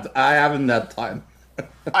 I haven't that time.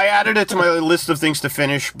 I added it to my list of things to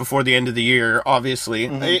finish before the end of the year, obviously.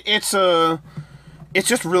 It's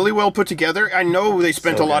just really well put together. I know they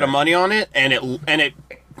spent a lot of money on it, and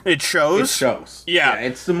it shows. It shows. Yeah.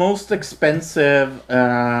 It's the most expensive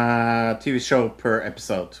TV show per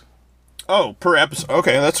episode. Oh, per episode.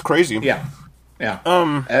 Okay, that's crazy. Yeah.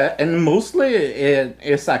 And mostly it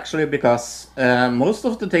is actually because most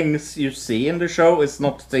of the things you see in the show is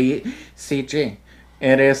not the CG.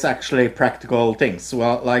 It is actually practical things.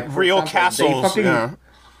 Well, like real example, castles.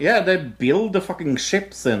 Yeah, they build the fucking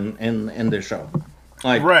ships in the show.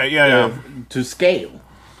 Like, Right, yeah. To scale.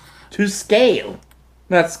 To scale.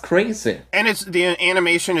 That's crazy. And the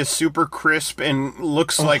animation is super crisp and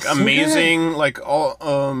looks like so amazing. good. Like all,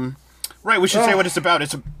 right. We should say what it's about.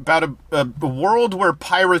 It's about a world where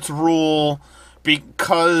pirates rule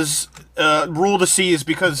because rule the seas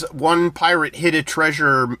because one pirate hid a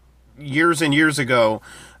treasure years and years ago,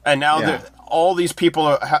 and now all these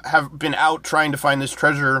people have been out trying to find this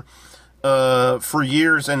treasure for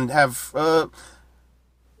years and have.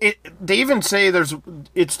 They even say there's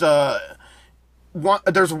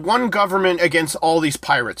one government against all these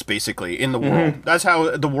pirates, basically, in the world. That's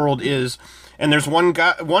how the world is. And there's one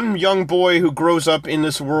young boy who grows up in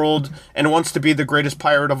this world and wants to be the greatest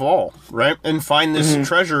pirate of all, right? And find this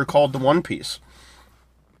treasure called the One Piece.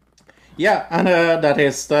 Yeah, and that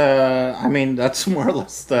is that's more or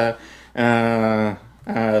less the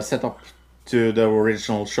setup to the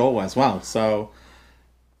original show as well. So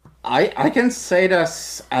I can say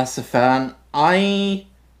this as a fan. I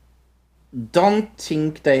don't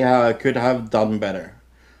think they could have done better.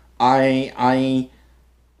 I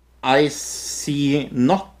see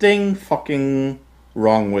nothing fucking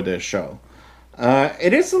wrong with this show.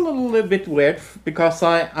 It is a little bit weird because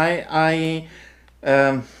I'm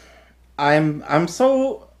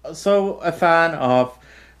so a fan of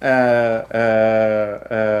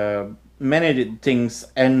many things,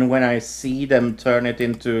 and when I see them turn it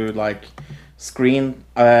into like screen,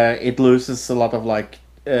 it loses a lot of like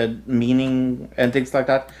meaning and things like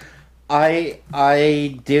that. I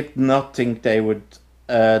did not think they would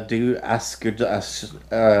do as good as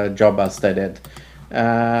job as they did.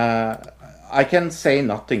 I can say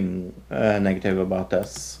nothing negative about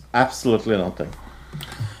this. Absolutely nothing.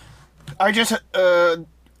 I just I'm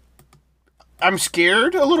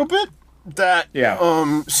scared a little bit that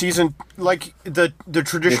season, like the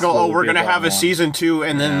traditional we're gonna have a season 2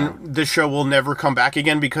 and then the show will never come back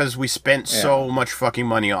again because we spent so much fucking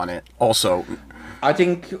money on it. Also, I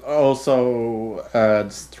think also the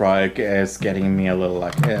strike is getting me a little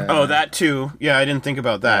like that too. Yeah, I didn't think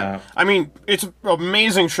about that. I mean, it's an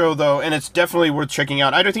amazing show though, and it's definitely worth checking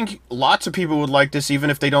out. I don't think lots of people would like this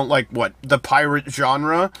even if they don't like the pirate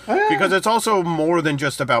genre, because it's also more than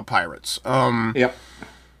just about pirates.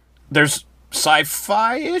 There's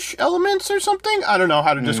sci-fi-ish elements or something. I don't know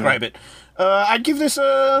how to describe it. I'd give this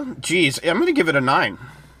I'm going to give it a 9.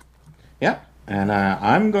 Yeah, and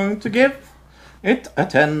I'm going to give it a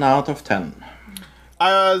 10 out of 10.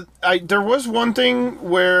 There was one thing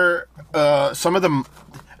where some of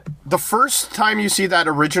the first time you see that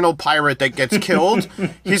original pirate that gets killed,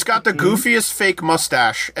 he's got the goofiest fake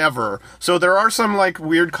mustache ever. So there are some like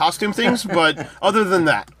weird costume things, but other than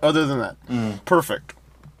that, perfect.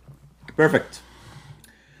 Perfect.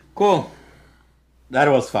 Cool. That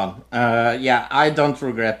was fun. I don't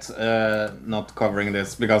regret not covering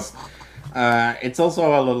this because it's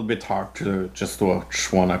also a little bit hard to just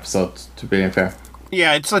watch one episode, to be fair.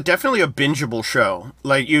 Yeah, it's definitely a bingeable show.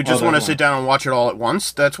 Like, you just want to sit down and watch it all at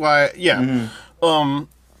once. That's why, that's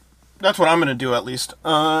what I'm going to do, at least.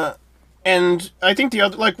 And I think the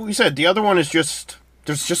other, like we said, the other one is just,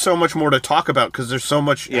 there's just so much more to talk about because there's so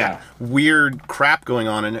much weird crap going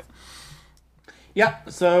on in it. Yeah,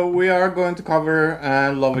 so we are going to cover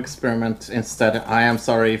Love Experiment instead. I am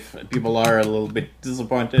sorry if people are a little bit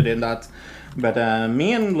disappointed in that, but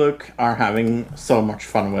me and Luke are having so much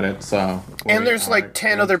fun with it. So, and there's like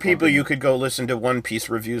 10 other people you could go listen to One Piece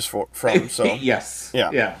reviews from. So yes,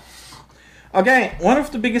 yeah. Okay, one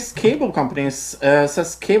of the biggest cable companies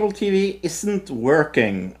says cable TV isn't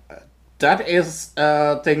working. That is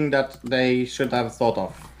a thing that they should have thought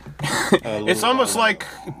of. It's almost like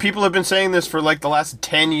people have been saying this for like the last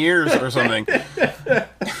 10 years or something.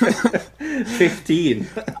 15.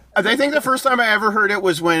 I think the first time I ever heard it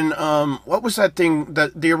was when, what was that thing?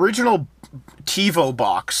 The original TiVo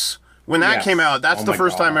box. When that came out, that's the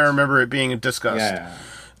first time I remember it being discussed. Yeah.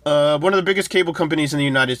 One of the biggest cable companies in the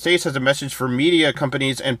United States has a message for media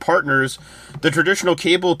companies and partners. The traditional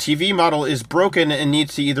cable TV model is broken and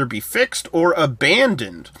needs to either be fixed or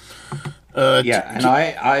abandoned. And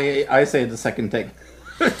I say the second thing.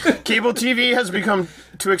 Cable TV has become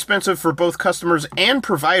too expensive for both customers and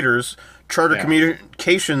providers, Charter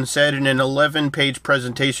Communications said in an 11-page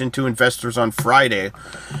presentation to investors on Friday.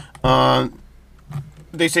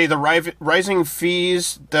 They say the rising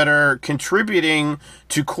fees that are contributing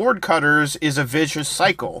to cord cutters is a vicious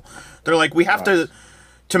cycle. They're like, we have to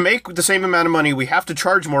make the same amount of money, we have to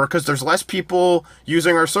charge more because there's less people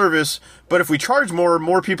using our service. But if we charge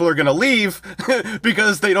more people are going to leave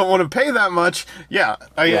because they don't want to pay that much. Yeah,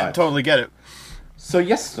 I totally get it. So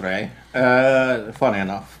yesterday, funny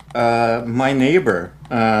enough, my neighbor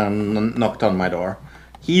knocked on my door.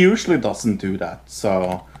 He usually doesn't do that,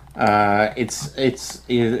 so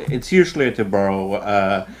it's usually to borrow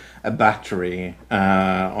a battery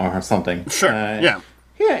or something. Sure. Yeah.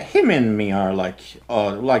 Yeah, him and me are like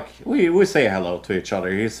we say hello to each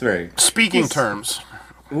other. Speaking terms.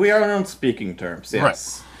 We are on speaking terms.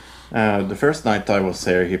 Yes. Right. The first night I was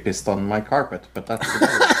here, he pissed on my carpet, but that's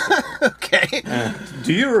okay.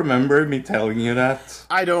 Do you remember me telling you that?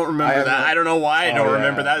 I don't remember that. I don't know why I don't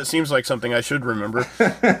remember that. It seems like something I should remember.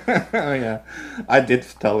 Oh yeah, I did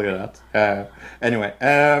tell you that. Anyway,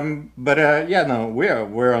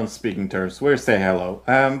 we're on speaking terms. We say hello.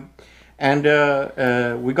 And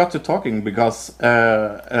we got to talking because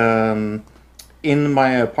in my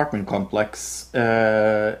apartment complex,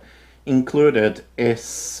 included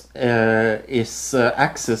is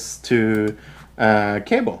access to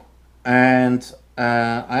cable, and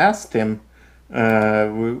I asked him.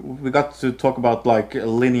 We got to talk about like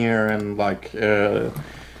linear and like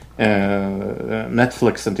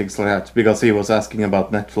Netflix and things like that, because he was asking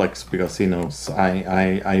about Netflix because he knows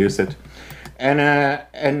I use it.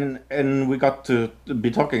 And we got to be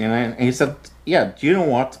talking, and he said, "Yeah, do you know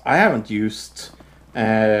what? I haven't used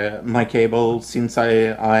my cable since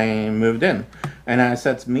I moved in." And I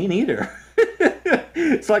said, "Me neither."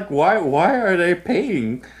 It's like, why are they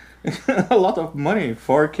paying a lot of money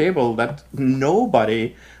for cable that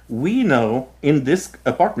nobody we know in this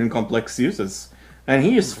apartment complex uses? And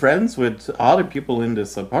he is friends with other people in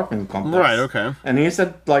this apartment complex. Right. Okay. And he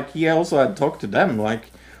said, like, he also had talked to them,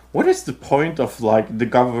 like, what is the point of like the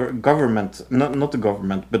government, not the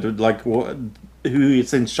government, but like who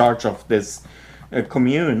is in charge of this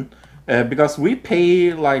commune? Because we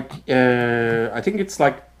pay like I think it's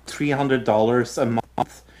like $300 a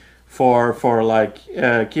month for like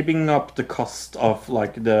keeping up the cost of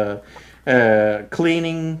like the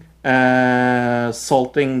cleaning,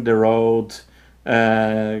 salting the road,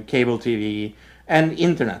 cable TV, and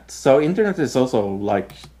internet. So internet is also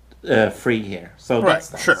like free here, so right,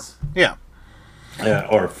 that's nice. Sure, yeah,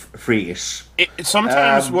 or free-ish.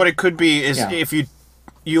 Sometimes what it could be is if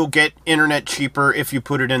you'll get internet cheaper if you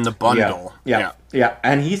put it in the bundle. Yeah.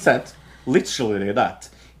 And he said literally that.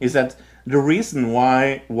 He said the reason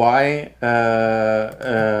why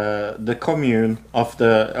the commune of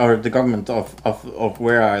the government of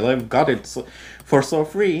where I live got it for so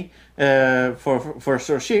free for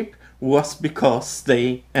so cheap was because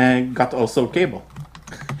they got also cable.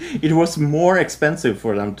 It was more expensive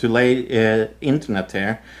for them to lay internet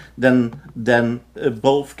here than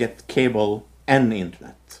both get cable and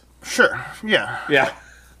internet. Sure. Yeah. Yeah.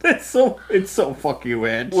 It's so fucking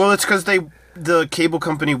weird. Well, it's because the cable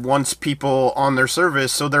company wants people on their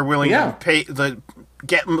service, so they're willing to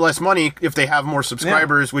get less money if they have more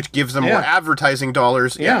subscribers, which gives them more advertising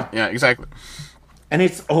dollars. Yeah, exactly. And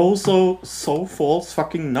it's also so false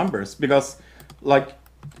fucking numbers, because like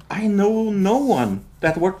I know no one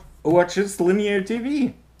that watches linear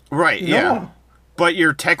TV. Right, no one. But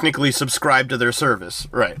you're technically subscribed to their service.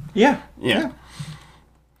 Right. Yeah. Yeah.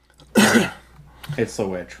 It's so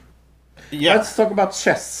weird. Yeah. Let's talk about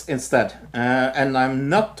chess instead. And I'm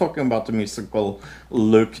not talking about the musical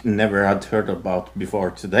Luke never had heard about before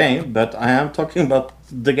today, but I am talking about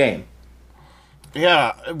the game.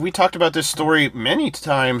 Yeah, we talked about this story many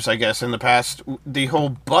times, I guess, in the past. The whole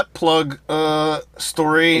butt plug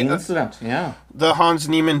story. Incident, yeah. The Hans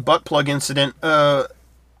Niemann butt plug incident.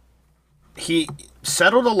 He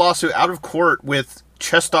settled a lawsuit out of court with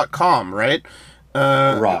chess.com, right?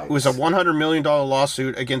 Right. It was a $100 million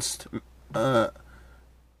lawsuit against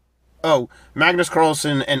Magnus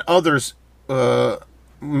Carlsen and others.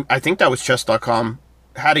 I think that was chess.com.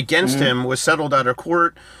 Had against him, was settled out of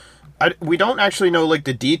court. We don't actually know like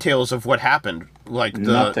the details of what happened, like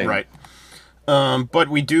Nothing. Right. But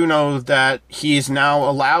we do know that he is now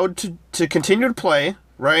allowed to continue to play,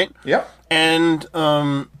 right? Yep. And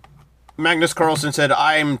Magnus Carlsen said,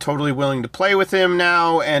 "I'm totally willing to play with him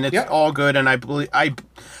now, and it's all good." And I believe I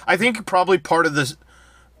think probably part of this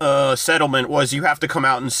settlement was you have to come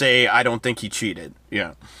out and say, "I don't think he cheated."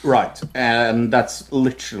 Yeah. Right, and that's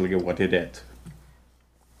literally what he did.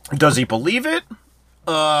 Does he believe it?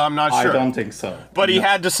 I'm not sure. I don't think so. But he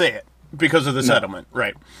had to say it because of the settlement,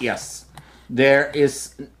 right? Yes. There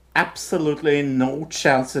is absolutely no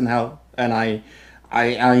chance in hell, and I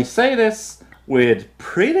say this with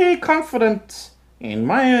pretty confident in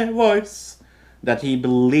my voice that he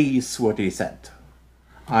believes what he said.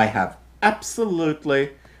 I have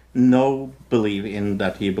absolutely no belief in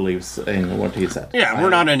that he believes in what he said. Yeah, we're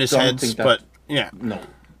not in his heads, but yeah. No.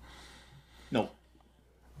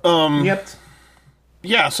 Yet.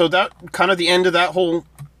 yeah, so that kind of the end of that whole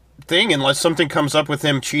thing, unless something comes up with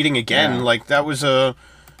him cheating again. Yeah. Like that was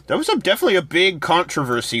definitely a big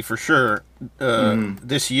controversy for sure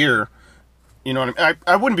this year. You know what I mean?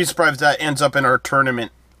 I wouldn't be surprised if that ends up in our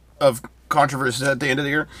tournament of controversies at the end of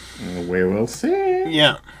the year. We will see.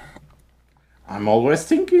 Yeah. I'm always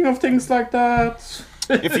thinking of things like that.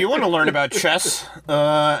 If you want to learn about chess,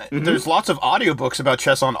 there's lots of audiobooks about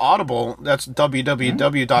chess on Audible. That's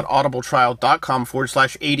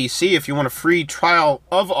www.audibletrial.com/ADC. If you want a free trial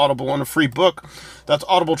of Audible and a free book, that's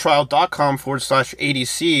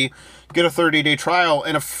audibletrial.com/ADC. Get a 30-day trial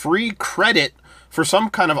and a free credit for some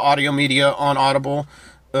kind of audio media on Audible.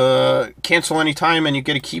 Cancel anytime and you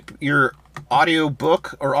get to keep your audio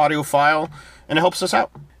book or audio file, and it helps us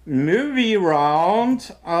out. Movie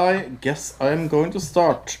round. I guess I'm going to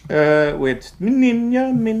start with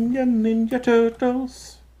Ninja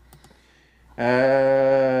Turtles.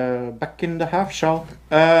 Back in the half shell.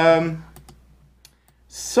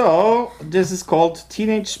 So this is called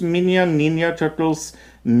Teenage Mutant Ninja Turtles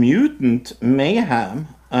Mutant Mayhem,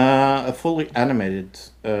 a fully animated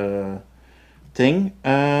thing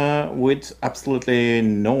with absolutely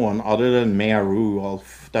no one other than Mia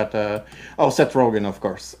Rudolph. Seth Rogen, of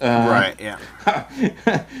course. Right, yeah.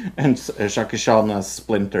 And Jackie Chan as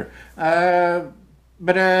Splinter. But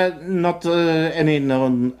not any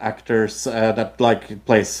known actors that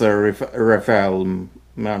plays Raphael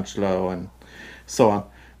Manchlo and so on.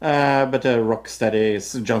 But Rocksteady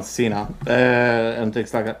is John Cena and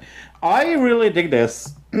things like that. I really dig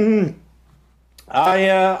this.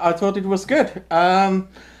 I thought it was good.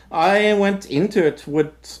 I went into it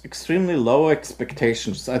with extremely low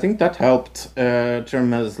expectations. I think that helped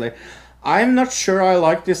tremendously. I'm not sure I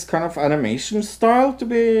like this kind of animation style, to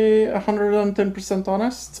be 110%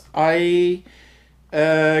 honest. I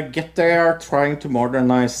get they are trying to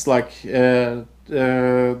modernize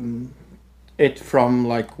it from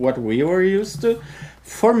what we were used to.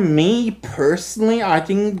 For me personally, I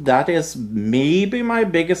think that is maybe my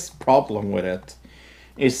biggest problem with it.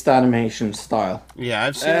 Is the animation style. Yeah,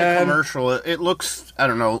 I've seen a commercial. It looks, I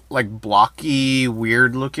don't know, like blocky,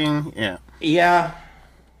 weird looking. Yeah.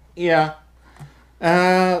 Yeah.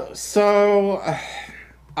 So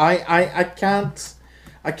I can't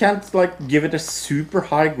give it a super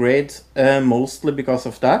high grade, mostly because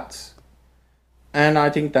of that. And I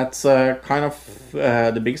think that's kind of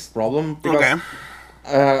the biggest problem. Because, okay.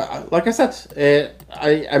 Like I said,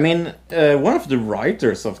 I mean, one of the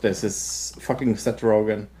writers of this is fucking Seth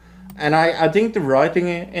Rogen. And I think the writing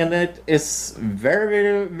in it is very,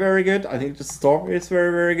 very, very good. I think the story is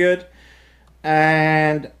very, very good.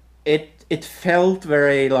 And it felt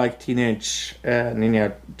very like Teenage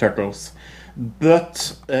Ninja Turtles.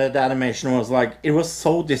 But the animation was it was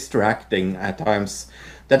so distracting at times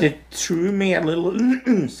that it threw me a little...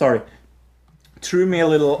 threw me a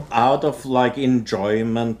little out of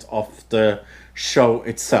enjoyment of the show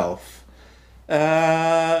itself,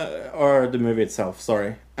 or the movie itself.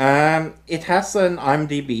 Sorry. It has an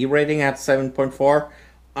IMDb rating at 7.4.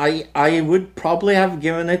 I would probably have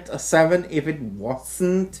given it a 7 if it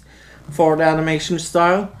wasn't for the animation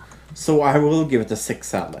style. So I will give it a 6,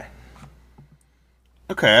 sadly.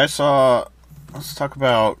 Okay, let's talk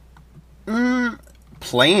about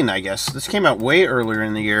Plane, I guess. This came out way earlier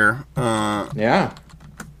in the year. Yeah.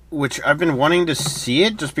 Which I've been wanting to see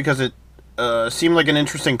it just because it seemed like an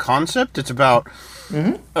interesting concept. It's about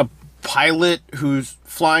a pilot who's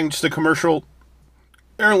flying just a commercial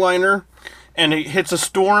airliner, and it hits a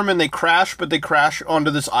storm and they crash, but they crash onto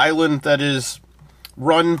this island that is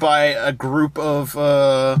run by a group of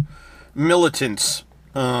militants.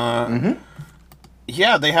 Yeah,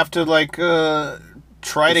 they have to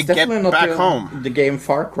try to get back home. The game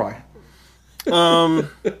Far Cry.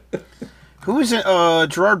 Who is it?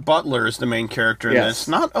 Gerard Butler is the main character in this.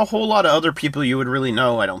 Not a whole lot of other people you would really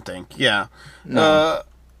know, I don't think. Yeah. No.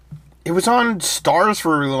 It was on Stars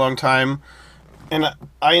for a really long time, and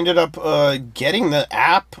I ended up getting the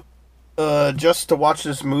app just to watch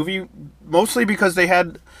this movie, mostly because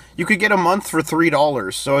you could get a month for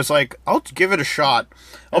 $3, so it's I'll give it a shot.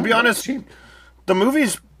 I'll be honest, cheap. The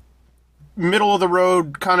movie's middle of the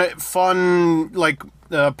road, kind of fun,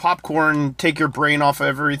 popcorn, take your brain off of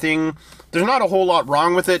everything. There's not a whole lot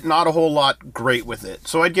wrong with it, not a whole lot great with it.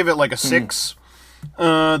 So I'd give it a 6.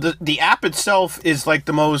 The app itself is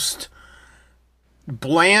the most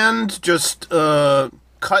bland, just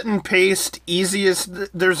cut and paste, easiest.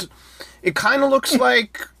 It kind of looks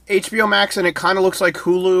like HBO Max and it kind of looks like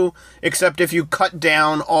Hulu, except if you cut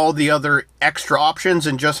down all the other extra options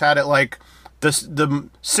and just had it the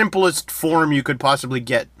simplest form you could possibly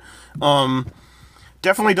get.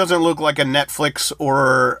 definitely doesn't look like a Netflix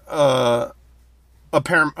or a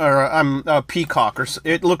Peacock.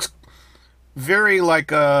 It looks very like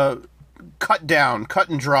cut down, cut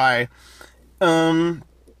and dry.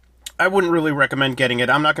 I wouldn't really recommend getting it.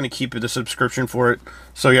 I'm not going to keep the subscription for it.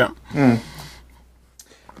 So yeah.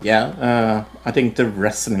 Yeah, I think the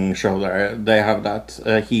wrestling show there, they have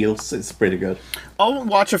that. Heels is pretty good. I'll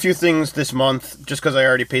watch a few things this month just because I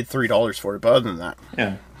already paid $3 for it, but other than that.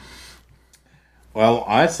 Yeah. Well,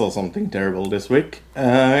 I saw something terrible this week.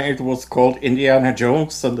 It was called Indiana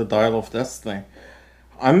Jones and the Dial of Destiny.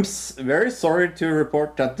 I'm very sorry to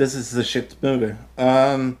report that this is a shit movie.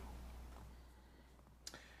 I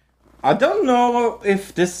don't know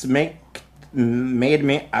if this made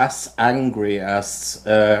me as angry as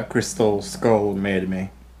Crystal Skull made me.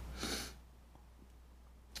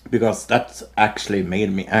 Because that actually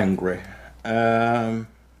made me angry.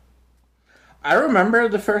 I remember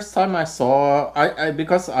the first time I saw...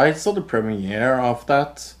 because I saw the premiere of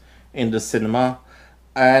that in the cinema.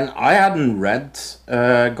 And I hadn't read,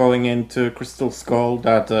 going into Crystal Skull,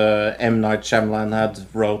 that M. Night Shyamalan had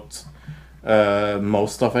wrote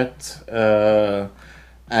most of it.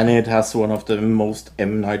 And it has one of the most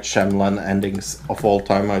M. Night Shyamalan endings of all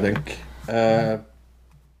time, I think.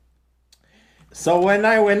 So when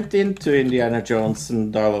I went into Indiana Jones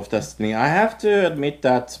and Dial of Destiny, I have to admit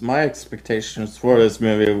that my expectations for this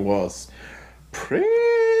movie was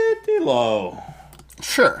pretty low.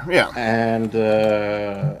 Sure, yeah. And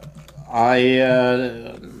I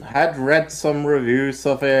had read some reviews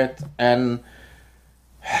of it, and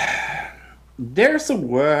there's a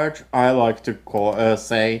word I like to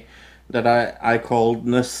say that I call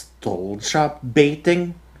nostalgia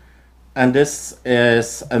baiting. And this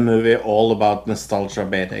is a movie all about nostalgia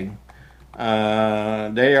baiting.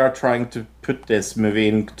 They are trying to put this movie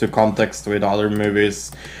into context with other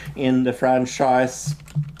movies in the franchise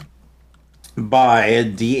by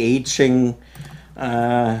de-aging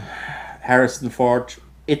Harrison Ford.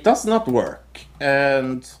 It does not work.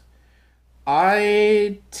 And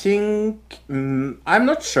I think... I'm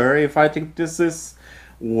not sure if I think this is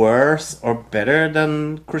worse or better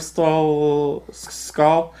than Crystal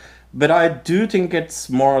Skull, but I do think it's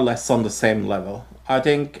more or less on the same level. I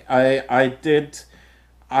think I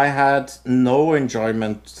had no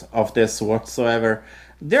enjoyment of this whatsoever.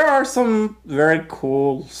 There are some very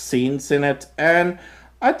cool scenes in it, and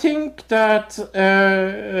I think that to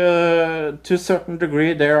a certain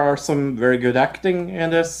degree there are some very good acting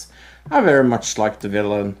in this. I very much like the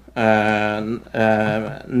villain. Mads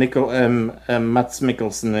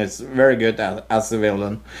Mikkelsen is very good as a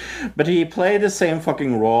villain, but he played the same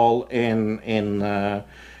fucking role in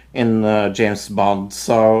James Bond,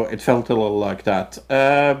 so it felt a little like that.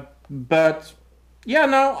 But yeah,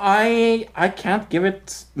 no, I can't give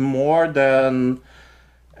it more than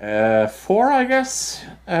 4, I guess.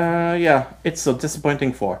 Yeah, it's a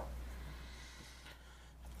disappointing 4.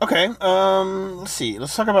 Okay, let's see.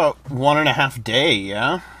 Let's talk about 1.5 Day,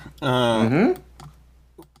 yeah?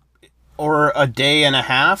 Or a day and a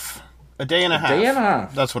half? A day and a half. Day and a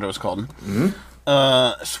half. That's what it was called.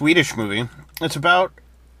 Swedish movie. It's about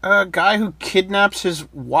a guy who kidnaps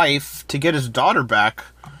his wife to get his daughter back,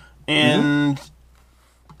 and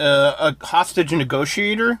a hostage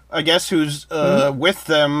negotiator, I guess, who's with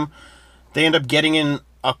them. They end up getting in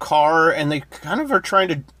a car, and they kind of are trying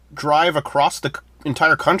to drive across the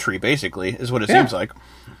entire country, basically, is what it seems like.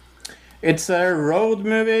 It's a road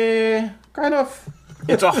movie, kind of.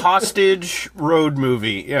 It's a hostage road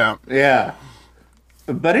movie, yeah. Yeah.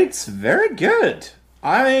 But it's very good.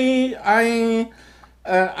 I'm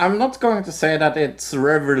not going to say that it's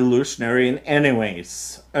revolutionary in any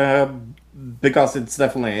ways, because it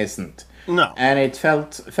definitely isn't. No. And it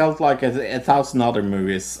felt like 1,000 other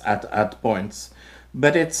movies at points.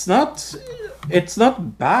 But it's not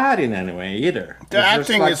bad in any way either. The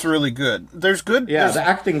acting is really good. There's good. Yeah, the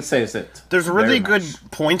acting says it. There's really good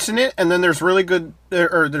points in it, and then there's really good,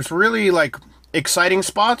 or there's really like exciting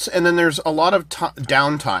spots, and then there's a lot of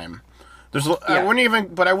downtime. I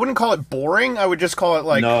wouldn't call it boring. I would just call it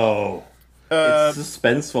like it's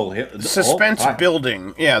suspenseful. Suspense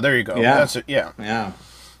building. Yeah, there you go. Yeah. That's it. Yeah. Yeah.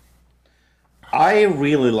 I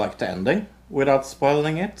really liked the ending. Without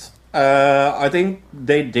spoiling it. I think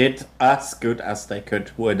they did as good as they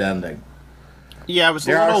could with the ending. Yeah, it was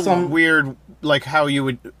a little weird, like how you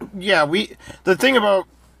would... Yeah, the thing about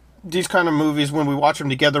these kind of movies, when we watch them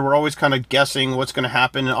together, we're always kind of guessing what's going to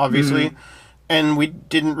happen, obviously. And we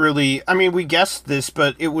didn't really... I mean, we guessed this,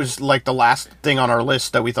 but it was like the last thing on our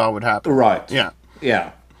list that we thought would happen. Right. Yeah.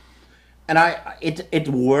 Yeah. And it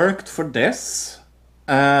worked for this.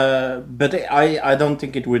 but I don't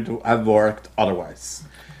think it would have worked otherwise.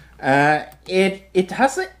 It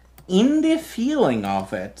has an indie feeling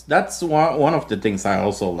of it. That's one of the things I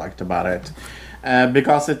also liked about it,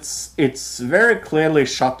 because it's very clearly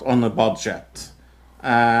shot on a budget.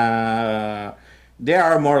 There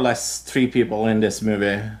are more or less 3 people in this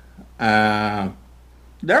movie.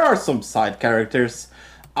 There are some side characters.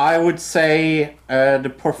 I would say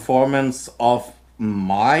the performance of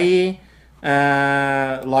my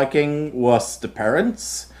liking was the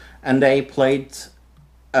parents, and they played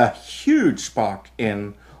a huge part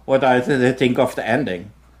in what I think of the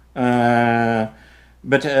ending.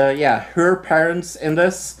 But her parents in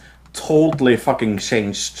this totally fucking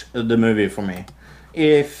changed the movie for me.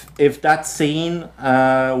 If that scene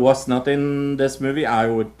was not in this movie, I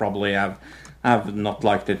would probably have not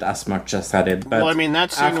liked it as much as I did. But well, I mean,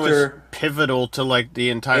 that scene was pivotal to like the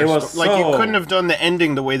entire story. Like, you couldn't have done the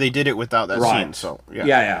ending the way they did it without that scene. So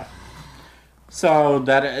yeah. So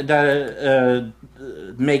that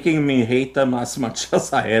making me hate them as much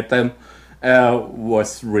as I hate them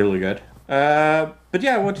was really good. But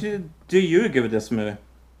yeah, what do you give this movie?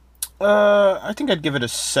 I think I'd give it a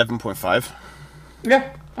 7.5.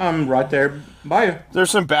 Yeah, I'm right there by you.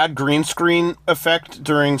 There's some bad green screen effect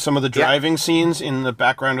during some of the driving scenes in the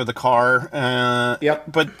background of the car.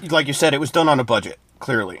 But like you said, it was done on a budget,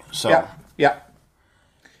 clearly. So yeah.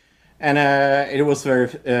 And it was very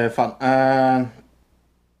fun.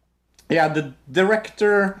 The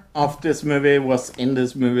director of this movie was in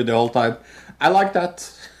this movie the whole time. I like that.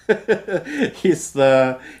 He's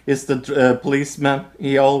the policeman.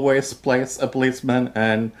 He always plays a policeman,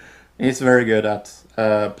 and he's very good at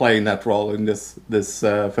playing that role in this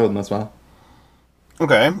film as well.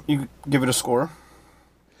 Okay, you give it a score?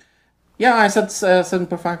 Yeah, I said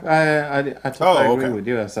 7.5. I totally agree with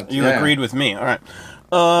you. I said, you agreed with me. All right.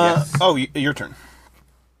 Yes. Oh, your turn.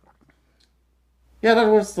 Yeah, that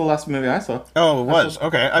was the last movie I saw. Oh, it was?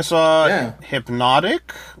 Okay. I saw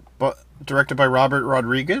Hypnotic, but directed by Robert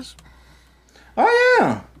Rodriguez. Oh,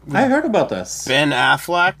 yeah. I heard about this. Ben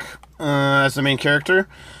Affleck as the main character,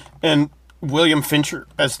 and William Fincher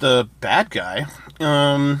as the bad guy.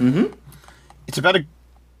 It's about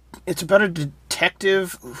a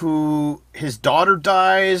detective who his daughter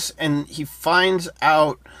dies, and he finds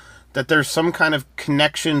out that there's some kind of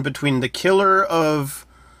connection between the killer of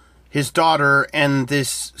his daughter and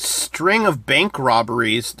this string of bank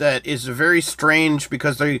robberies that is very strange,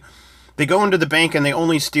 because they go into the bank and they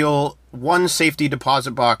only steal one safety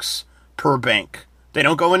deposit box per bank. They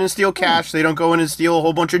don't go in and steal cash. They don't go in and steal a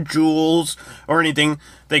whole bunch of jewels or anything.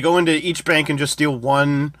 They go into each bank and just steal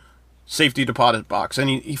one safety deposit box. And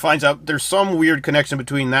he finds out there's some weird connection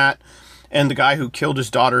between that and the guy who killed his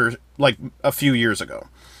daughter like a few years ago.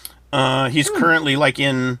 He's currently like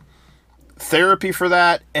in therapy for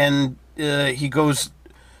that, and he goes.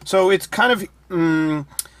 So it's kind of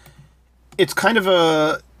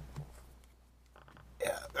a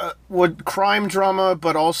crime drama,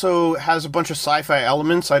 but also has a bunch of sci-fi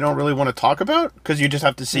elements I don't really want to talk about because you just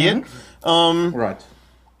have to see it. Right.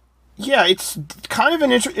 Yeah, it's kind of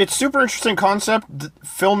it's super interesting concept. The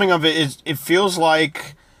filming of it feels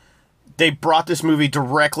like they brought this movie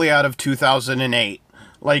directly out of 2008.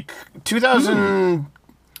 Like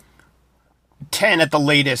 2010 at the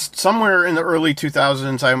latest, somewhere in the early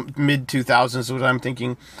 2000s, mid 2000s is what I'm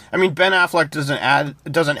thinking. I mean, Ben Affleck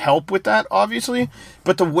doesn't help with that, obviously,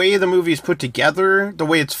 but the way the movie is put together, the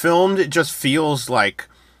way it's filmed, it just feels like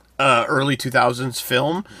early 2000s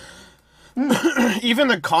film. Even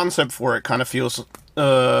the concept for it kind of feels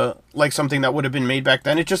like something that would have been made back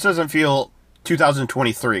then. It just doesn't feel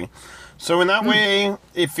 2023. So in that way,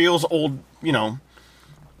 it feels old,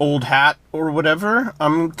 old hat or whatever.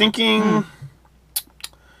 I'm thinking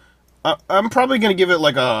I'm probably going to give it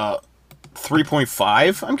like a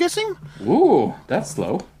 3.5, I'm guessing. Ooh, that's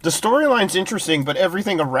low. The storyline's interesting, but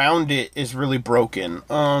everything around it is really broken.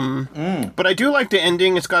 But I do like the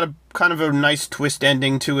ending. It's got a kind of a nice twist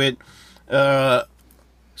ending to it.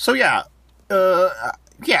 So yeah,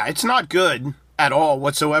 it's not good at all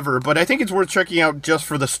whatsoever, but I think it's worth checking out just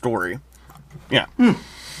for the story. Yeah.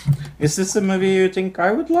 Is this a movie you think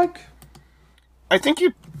I would like? I think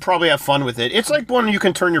you probably have fun with it. It's like one you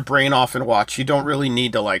can turn your brain off and watch. You don't really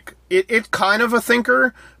need to like it. It's kind of a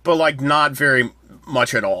thinker, but like not very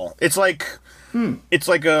much at all. It's like it's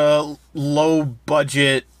like a low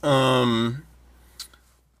budget. I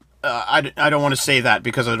don't want to say that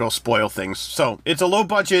because it'll spoil things. So it's a low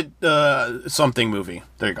budget something movie.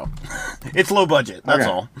 There you go. It's low budget. That's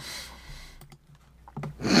all.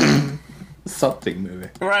 something movie.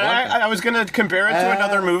 Right, I was gonna compare it to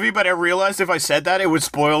another movie, but I realized if I said that, it would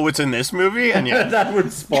spoil what's in this movie, and yeah, That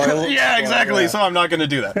would spoil. yeah, exactly. Yeah. So I'm not gonna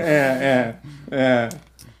do that. Yeah.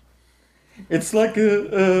 It's like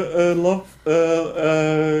a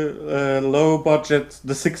low budget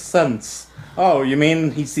The Sixth Sense. Oh, you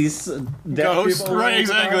mean he sees dead Ghosts, people? right?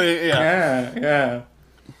 Exactly. Yeah. Yeah.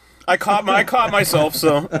 I caught myself,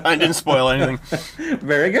 so I didn't spoil anything.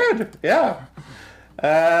 Very good. Yeah.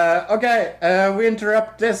 Okay, we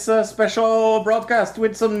interrupt this special broadcast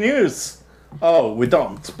with some news. Oh, we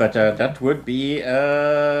don't, but that would be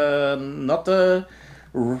not a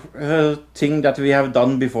thing that we have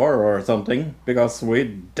done before or something, because we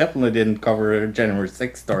definitely didn't cover January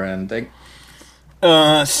 6th or anything.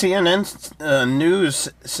 CNN News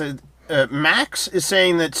said Max is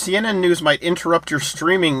saying that CNN News might interrupt your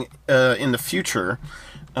streaming in the future.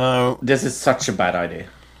 This is such a bad idea.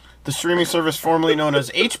 The streaming service formerly known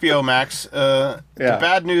as HBO Max. The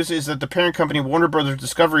bad news is that the parent company Warner Brothers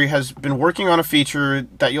Discovery has been working on a feature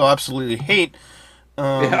that you'll absolutely hate.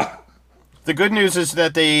 The good news is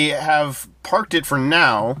that they have parked it for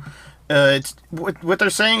now. It's what they're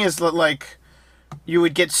saying is that, like, you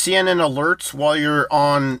would get CNN alerts while you're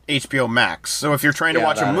on HBO Max. So if you're trying to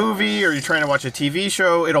watch a movie or you're trying to watch a TV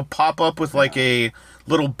show, it'll pop up with like a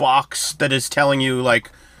little box that is telling you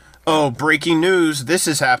like, oh, breaking news, this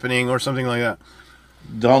is happening, or something like that.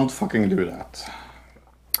 Don't fucking do that.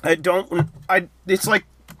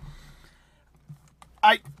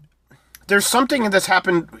 There's something that's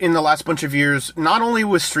happened in the last bunch of years, not only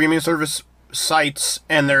with streaming service sites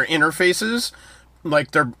and their interfaces,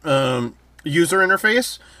 like their user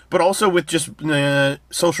interface, but also with just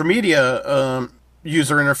social media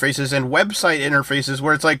user interfaces and website interfaces,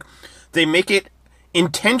 where it's like they make it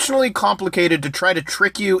intentionally complicated to try to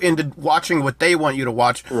trick you into watching what they want you to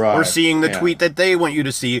watch, or seeing the tweet that they want you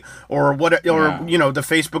to see, or you know, the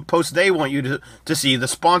Facebook post they want you to see, the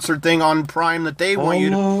sponsored thing on Prime that they want you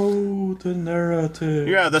to. Follow the narrative.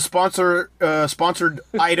 Yeah, the sponsored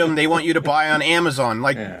item they want you to buy on Amazon.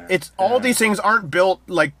 Like it's all these things aren't built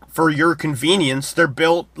like for your convenience. They're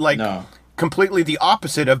built like completely the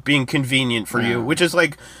opposite of being convenient for you, which is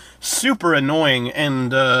like super annoying.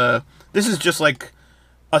 And this is just like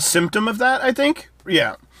a symptom of that, I think.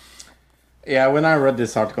 Yeah. Yeah, when I read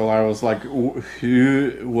this article, I was like,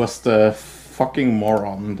 who was the fucking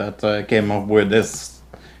moron that came up with this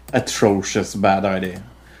atrocious bad idea?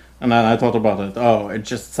 And then I thought about it. Oh, it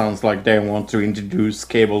just sounds like they want to introduce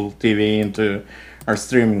cable TV into our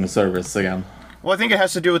streaming service again. Well, I think it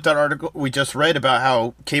has to do with that article we just read about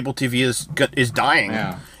how cable TV is dying.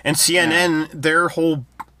 Yeah. And CNN, their whole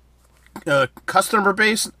customer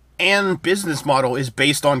base and business model is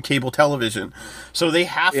based on cable television. So they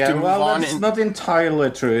have to move on. That's not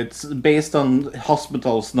entirely true. It's based on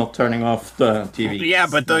hospitals not turning off the TV. Yeah,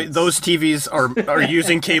 but those TVs are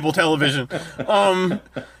using cable television.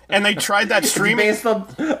 And they tried that streaming... It's based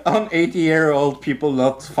on 80-year-old people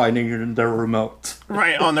not finding their remote.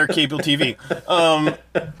 Right, on their cable TV.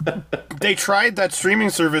 They tried that streaming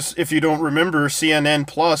service, if you don't remember, CNN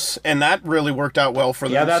Plus, and that really worked out well for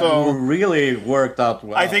them. Yeah, that really worked out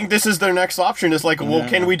well. I think this is their next option. Is like, well,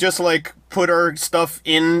 can we just, like, put our stuff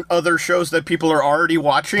in other shows that people are already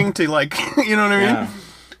watching to, like, you know what I mean? Yeah.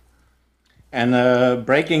 And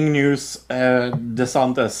breaking news,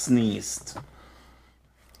 DeSantis sneezed.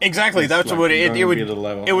 Exactly, that's like what it would.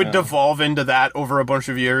 It would yeah. devolve into that over a bunch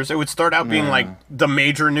of years. It would start out being like the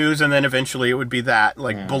major news, and then eventually it would be that,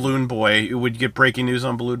 like Balloon Boy. It would get breaking news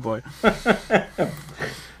on Balloon Boy.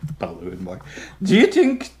 Balloon Boy. Do you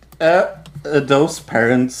think those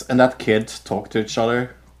parents and that kid talk to each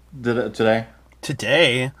other today?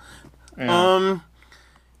 Today, Yeah.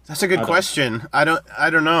 that's a good question. I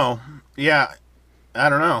don't know. Yeah, I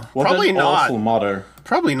don't know. What Probably an not. awful mother.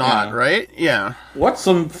 Probably not. Yeah. Right? Yeah. What's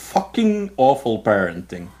some fucking awful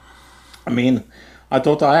parenting? I mean, I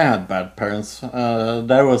thought I had bad parents.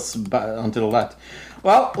 That was bad until that.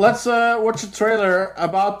 Well, let's watch a trailer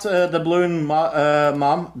about the balloon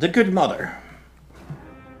mom, the good mother.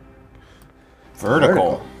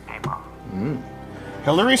 Vertical.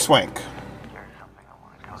 Hilary Swank.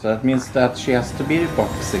 So that means that she has to be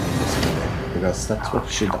boxing in this movie, because that's what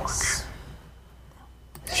she does.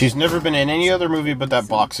 She's never been in any other movie but that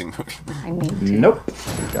boxing movie. I need to. Nope.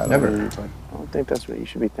 Never. I don't think that's what you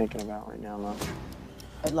should be thinking about right now, Mom.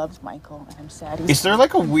 I loved Michael, and I'm sad Is there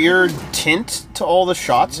like a weird tint to all the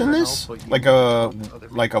shots in this? Like a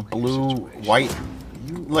blue white.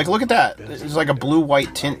 Like look at that. There's like a blue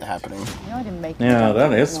white tint happening. You know I didn't make Yeah,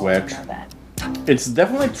 that is No, weird. I know that. It's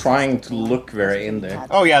definitely trying to look very in there.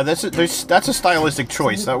 Oh yeah, that's a stylistic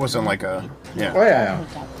choice. That wasn't like a Oh yeah.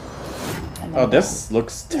 Oh, this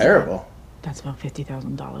looks terrible. That's about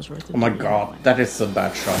 $50,000 worth of Oh my video. god, that is a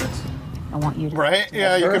bad shot. I want you to... Right?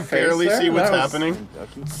 Yeah, you Her can barely face see there? what's That was- happening.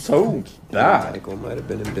 So bad. Michael might have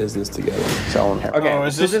been in business together. Selling hair. Okay, Oh,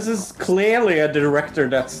 is so this- this is clearly a director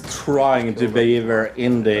that's trying to be very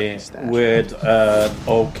indie with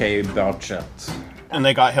okay budget. And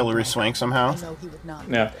they got Hilary Swank somehow. No, he would not.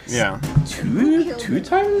 Yeah. Yeah.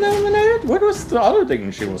 Two-time nominated? What was the other thing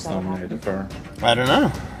she was nominated for? I don't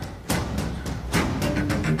know.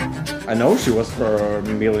 I know she was for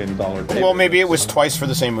 $1 Million Baby. Well, maybe it was twice for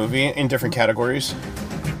the same movie in different categories.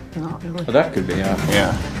 Not really. Oh, that could be, yeah.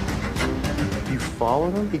 Yeah. You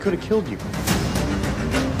followed him? He could have killed you.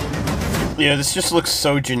 Yeah, this just looks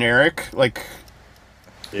so generic. Like,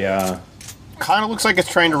 Yeah. kind of looks like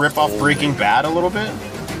it's trying to rip off Breaking Bad a little bit.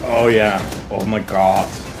 Oh, yeah. Oh my god.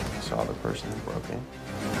 Saw the person who broke in.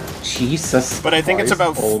 Jesus But I think it's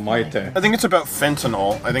Christ about- almighty. I think it's about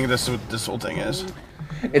fentanyl. I think that's what this whole thing is.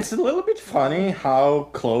 It's a little bit funny how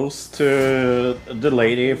close to the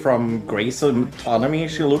lady from Grey's Anatomy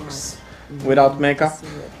she looks without makeup. See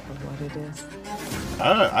it for what it is.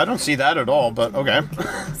 I don't see that at all, but okay.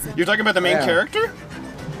 You're talking about the main Yeah. character?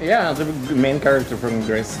 Yeah, the main character from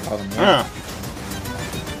Grey's Anatomy. Yeah.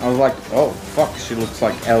 I was like, oh fuck, she looks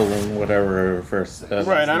like Ellen, whatever her first.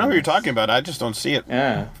 Right, I know who you're talking about. I just don't see it.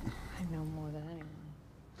 Yeah, I know more than anyone.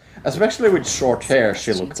 especially with short hair,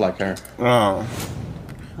 she looks like her. Oh.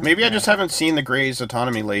 Maybe I just haven't seen the Grey's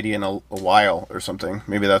Autonomy lady in a while or something.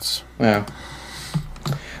 Maybe that's... Yeah.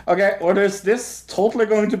 Okay, what is this totally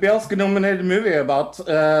going to be Oscar-nominated movie about?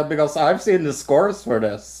 Because I've seen the scores for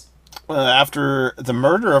this. After the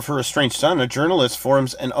murder of her estranged son, a journalist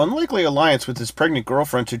forms an unlikely alliance with his pregnant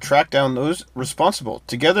girlfriend to track down those responsible.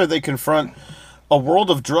 Together they confront a world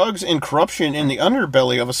of drugs and corruption in the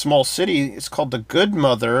underbelly of a small city. It's called The Good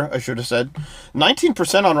Mother, I should have said.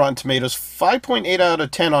 19% on Rotten Tomatoes, 5.8 out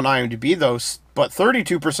of 10 on IMDb, though, but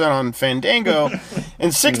 32% on Fandango,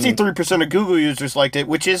 and 63% of Google users liked it,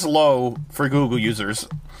 which is low for Google users.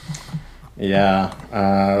 Yeah,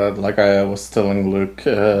 like I was telling Luke,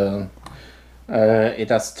 it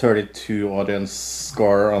has 32 audience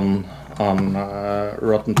score on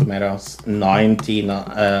Rotten Tomatoes, 19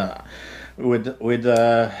 with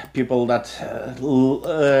people that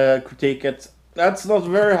critique it. That's not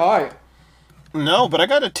very high. No, but I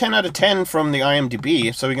got a 10 out of 10 from the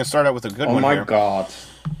IMDb, so we can start out with a good Oh one my here. god,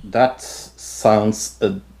 that sounds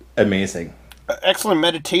amazing. Excellent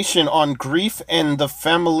meditation on grief and the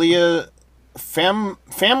family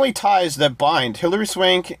ties that bind. Hilary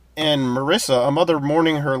Swank and Marissa, a mother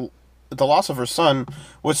mourning the loss of her son,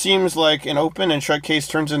 what seems like an open and shut case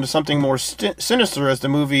turns into something more sinister as the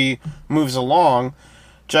movie moves along.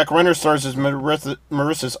 Jack Renner stars as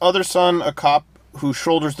Marissa's other son, a cop who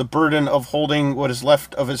shoulders the burden of holding what is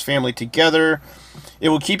left of his family together. It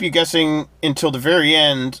will keep you guessing until the very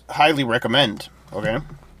end. Highly recommend. Okay.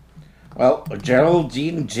 Well,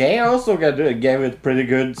 Geraldine J also gave it pretty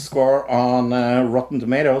good score on Rotten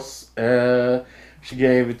Tomatoes. She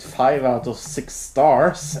gave it 5 out of 6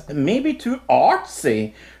 stars. Maybe too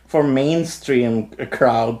artsy for mainstream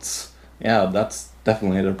crowds. Yeah, that's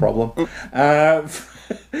definitely the problem.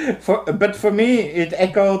 But for me, it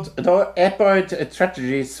echoed the epic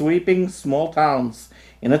tragedy sweeping small towns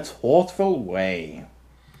in a thoughtful way.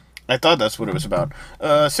 I thought that's what it was about.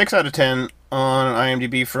 6 out of 10 on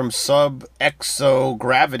IMDb from Sub-Exo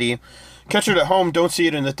Gravity. Catch it at home, don't see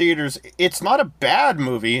it in the theaters. It's not a bad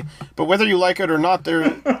movie, but whether you like it or not,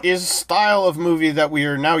 there is a style of movie that we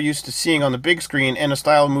are now used to seeing on the big screen and a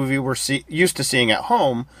style of movie we're used to seeing at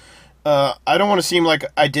home. I don't want to seem like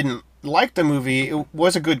I didn't like the movie. It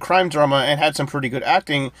was a good crime drama and had some pretty good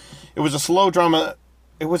acting. It was a slow drama.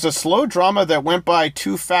 It was a slow drama that went by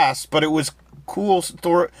too fast, but it was cool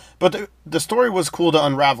story. But the story was cool to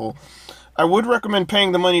unravel. I would recommend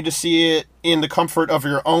paying the money to see it in the comfort of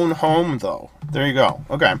your own home, though. There you go.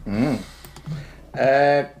 Okay.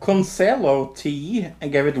 Concelo T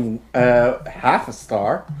gave it half a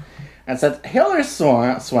star and said, Hilary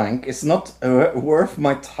Swank is not worth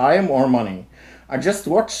my time or money. I just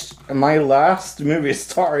watched my last movie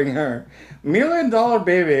starring her. $1 Million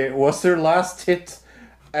Baby was her last hit,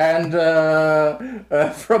 and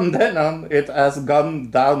from then on it has gone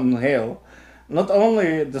downhill. Not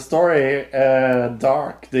only the story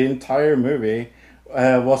dark, the entire movie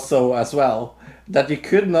was so as well, that you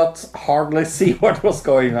could not hardly see what was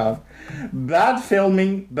going on. Bad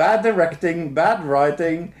filming, bad directing, bad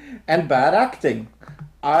writing, and bad acting.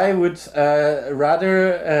 I would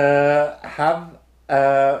rather have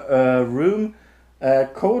a room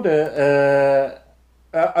coded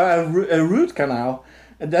a root canal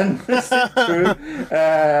And then we sit through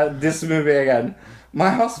this movie again.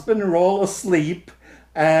 My husband rolled asleep.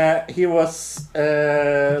 He was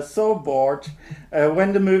so bored.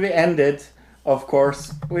 When the movie ended, of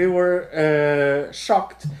course, we were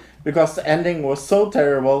shocked because the ending was so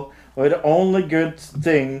terrible. But the only good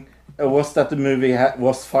thing was that the movie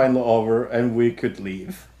was finally over and we could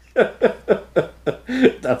leave.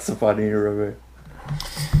 That's a funny review.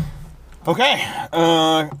 Okay.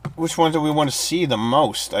 Which one do we want to see the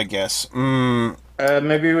most, I guess?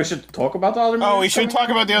 Maybe we should talk about the other movies. Oh, we should talk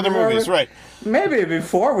about the other movies, right. Maybe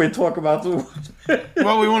before we talk about the...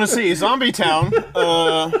 Well, we want to see Zombie Town.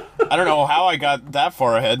 I don't know how I got that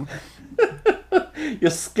far ahead. You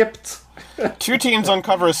skipped. Two teens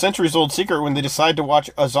uncover a centuries-old secret when they decide to watch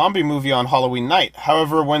a zombie movie on Halloween night.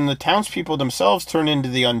 However, when the townspeople themselves turn into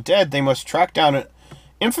the undead, they must track down an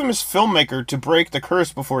infamous filmmaker to break the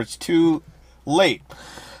curse before it's too late.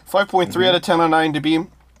 5.3 out of 10 on IMDb.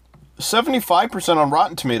 75% on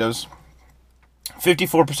Rotten Tomatoes.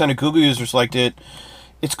 54% of Google users liked it.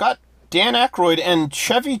 It's got Dan Aykroyd and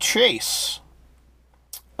Chevy Chase.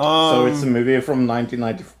 So it's a movie from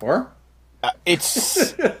 1994?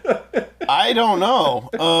 It's... I don't know.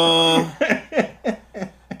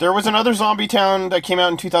 There was another Zombie Town that came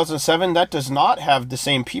out in 2007 that does not have the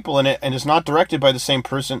same people in it and is not directed by the same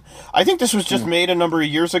person. I think this was just made a number of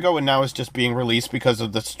years ago and now is just being released because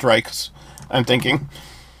of the strikes, I'm thinking.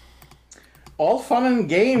 All Fun and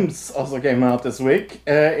Games also came out this week.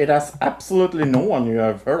 It has absolutely no one you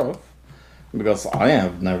have heard of, because I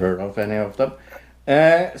have never heard of any of them.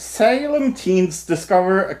 Salem teens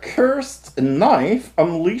discover a cursed knife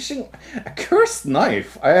unleashing... A cursed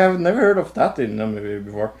knife? I have never heard of that in a movie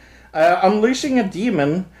before. Unleashing a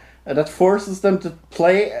demon that forces them to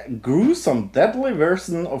play a gruesome, deadly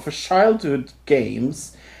version of a childhood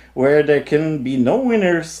games where there can be no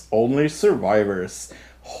winners, only survivors.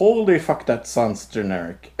 Holy fuck, that sounds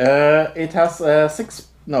generic. It has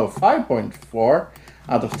 5.4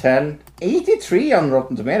 out of 10. 83 on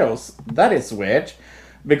Rotten Tomatoes. That is weird.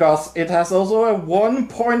 Because it has also a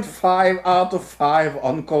 1.5 out of 5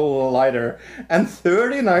 on Collider. And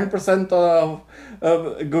 39% of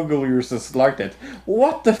Google users liked it.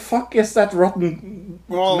 What the fuck is that Rotten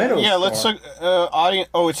Tomatoes yeah, score? let's look.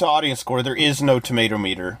 It's an audience score. There is no tomato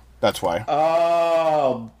meter. That's why.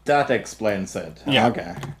 Oh, that explains it. Yeah.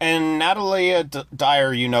 Okay. And Natalia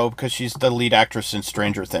Dyer, you know, because she's the lead actress in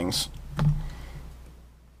Stranger Things.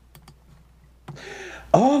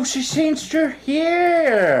 Oh, she changed her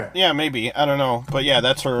hair! Yeah, maybe. I don't know. But yeah,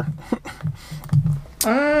 that's her.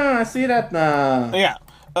 I see that now. Yeah.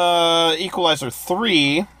 Equalizer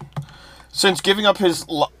 3. Since giving up his...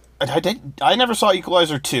 I never saw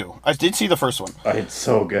Equalizer 2. I did see the first one. Oh, it's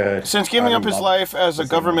so good. Since giving up his life as a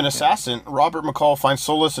government assassin, Robert McCall finds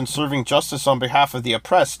solace in serving justice on behalf of the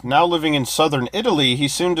oppressed. Now living in southern Italy, he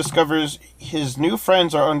soon discovers his new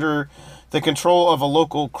friends are under the control of a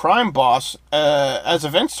local crime boss. As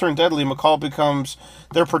events turn deadly, McCall becomes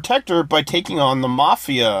their protector by taking on the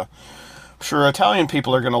mafia. I'm sure Italian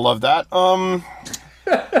people are going to love that.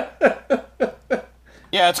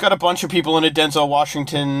 Yeah, it's got a bunch of people in it. Denzel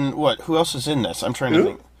Washington. What? Who else is in this? I'm trying to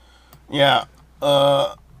think. Yeah.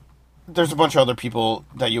 There's a bunch of other people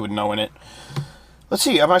that you would know in it. Let's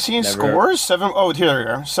see. Am I seeing scores? Here we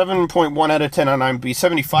are. 7.1 out of 10 on IMDb.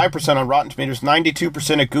 75% on Rotten Tomatoes.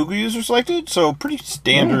 92% of Google users liked it. So pretty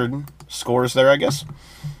standard scores there, I guess.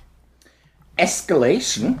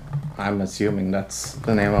 Escalation. I'm assuming that's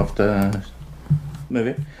the name of the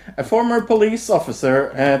movie. A former police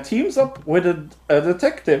officer teams up with a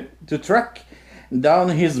detective to track down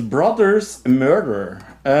his brother's murderer.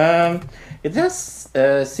 It has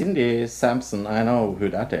Cindy Sampson. I know who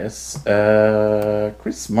that is.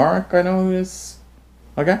 Chris Mark, I know who is.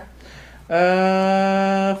 Okay.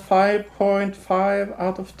 5.5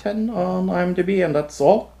 out of 10 on IMDb, and that's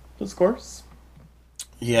all the scores.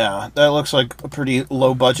 Yeah, that looks like a pretty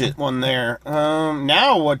low budget one there.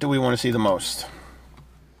 Now, what do we want to see the most?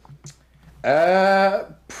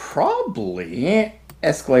 Probably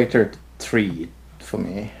Escalator 3 for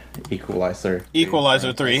me. Equalizer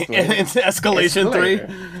 3. It's Escalation 3.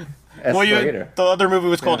 Well, the other movie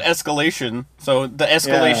was called Escalation, so the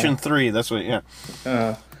Escalation 3. That's what. Yeah.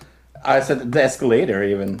 I said the escalator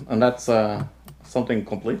even, and that's something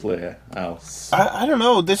completely else. I don't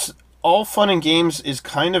know. This All Fun and Games is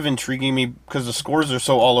kind of intriguing me because the scores are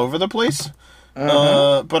so all over the place.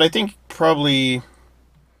 But I think probably.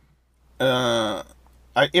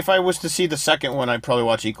 If I was to see the second one, I'd probably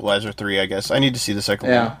watch Equalizer 3, I guess. I need to see the second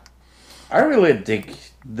one. Yeah. I really dig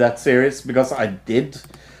that series because I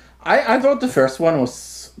thought the first one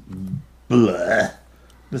was bleh.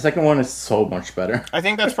 The second one is so much better. I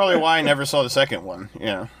think that's probably why I never saw the second one.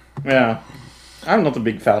 Yeah. Yeah. I'm not a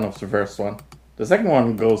big fan of the first one. The second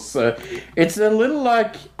one goes... it's a little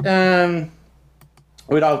like...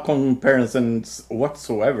 without comparisons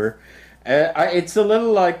whatsoever... it's a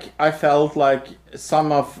little like I felt like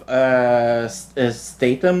some of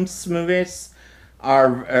Statham's movies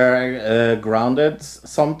are grounded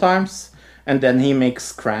sometimes, and then he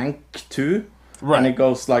makes Crank too, Right. and it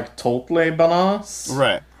goes like totally bananas.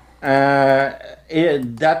 Right. That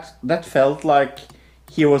felt like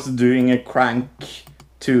he was doing a Crank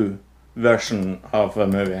 2 version of a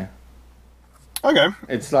movie. Okay.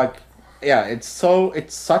 It's like, yeah, it's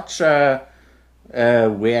such a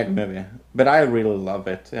weird movie, but I really love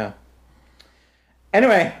it. Yeah.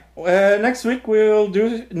 Anyway, next week we will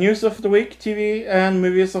do news of the week, TV and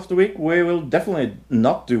movies of the week. We will definitely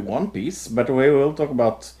not do One Piece, but we will talk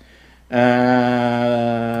about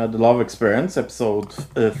the Love Experience episode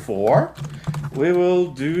 4. We will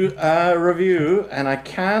do a review, and I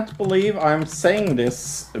can't believe I'm saying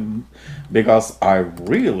this because I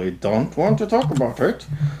really don't want to talk about it.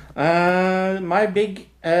 My Big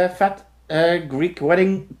Fat Greek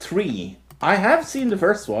Wedding 3. I have seen the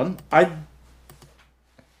first one.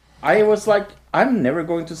 I was like, I'm never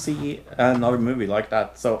going to see another movie like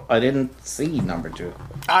that, so I didn't see number 2.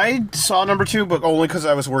 I saw number 2, but only because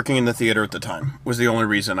I was working in the theater at the time. Was the only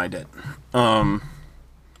reason I did.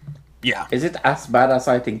 Yeah. Is it as bad as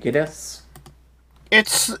I think it is?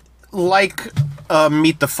 It's like a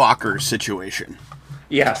Meet the Fockers situation.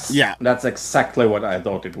 Yes. Yeah. That's exactly what I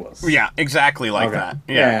thought it was. Yeah, exactly like Okay. that.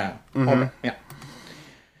 Yeah. Mm-hmm. Okay. Yeah.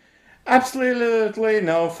 Absolutely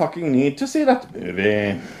no fucking need to see that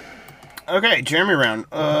movie. Okay, Jeremy round.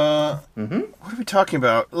 What are we talking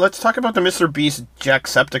about? Let's talk about the Mr. Beast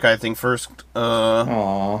Jacksepticeye thing first.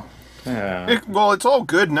 Aww. Yeah. Well, it's all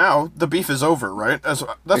good now. The beef is over, right? That's It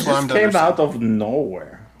what I'm just done. came out of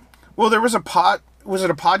nowhere. Well, there was was it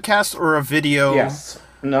a podcast or a video? Yes.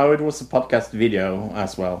 No, it was a podcast video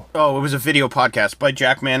as well. Oh, it was a video podcast by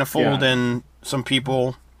Jack Manifold and some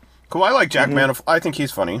people. Cool, I like Jack Manifold. I think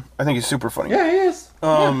he's funny. I think he's super funny. Yeah, he is.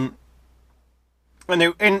 And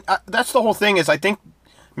that's the whole thing is I think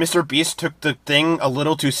Mr. Beast took the thing a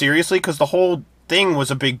little too seriously because the whole thing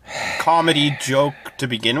was a big comedy joke to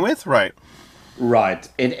begin with, right? Right.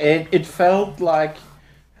 It felt like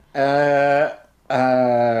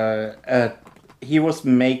he was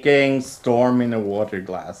making Storm in a water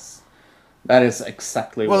glass. That is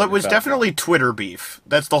exactly what Well, it was felt definitely like. Twitter beef.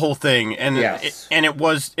 That's the whole thing. And Yes.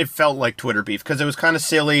 it felt like Twitter beef because it was kind of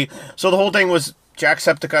silly. So the whole thing was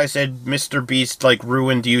Jacksepticeye said Mr. Beast like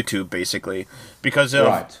ruined YouTube basically because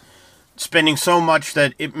of spending so much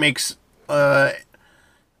that it makes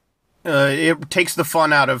it takes the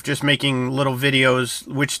fun out of just making little videos,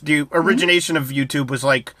 which the origination of YouTube was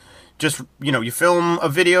like just, you film a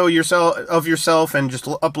video yourself and just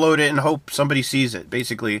upload it and hope somebody sees it,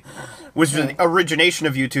 basically. Was the origination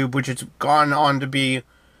of YouTube, which has gone on to be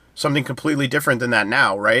something completely different than that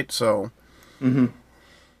now, right? So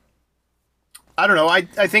I don't know. I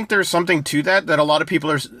think there's something to that a lot of people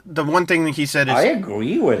are... The one thing that he said is... I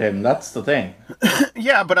agree with him. That's the thing.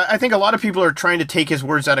 Yeah, but I think a lot of people are trying to take his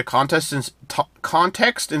words out of context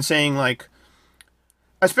and saying, like...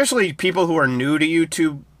 Especially people who are new to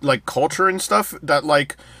YouTube, like, culture and stuff, that,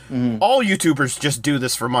 like, all YouTubers just do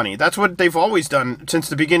this for money. That's what they've always done since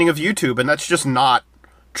the beginning of YouTube, and that's just not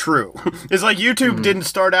true. It's like YouTube didn't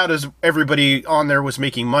start out as everybody on there was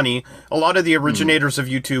making money. A lot of the originators of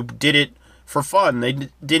YouTube did it for fun. They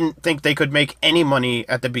didn't think they could make any money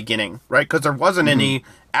at the beginning, right? Because there wasn't any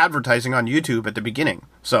advertising on YouTube at the beginning.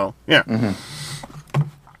 So, yeah.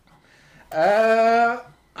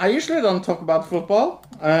 I usually don't talk about football,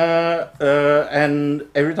 and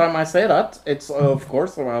every time I say that, it's of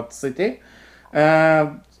course about City.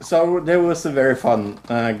 So there was a very fun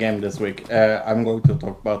game this week. I'm going to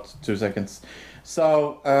talk about 2 seconds.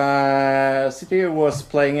 So City was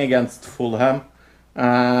playing against Fulham,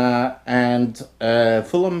 and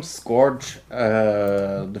Fulham scored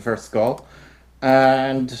the first goal,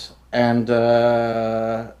 and when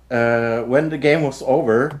the game was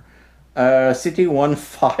over, City won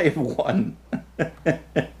 5-1,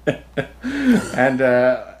 and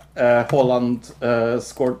Holland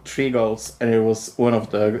scored 3 goals, and it was one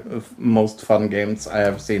of the most fun games I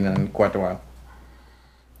have seen in quite a while.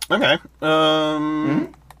 Okay.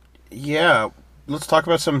 Yeah. Let's talk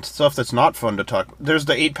about some stuff that's not fun to talk. There's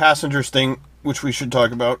the 8 passengers thing, which we should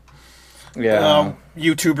talk about. Yeah.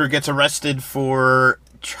 YouTuber gets arrested for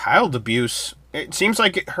child abuse. It seems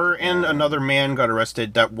like her and another man got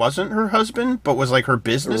arrested that wasn't her husband, but was like her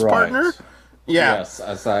business partner. Yeah. Yes,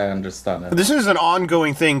 as I understand it. This is an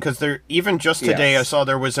ongoing thing because there. Even just today, Yes. I saw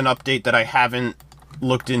there was an update that I haven't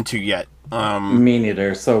looked into yet. Me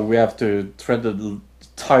neither. So we have to tread a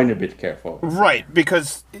tiny bit careful. Right,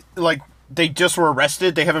 because like they just were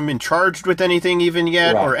arrested. They haven't been charged with anything even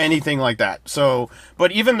yet or Right. anything like that. So,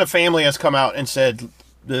 but even the family has come out and said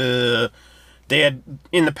they had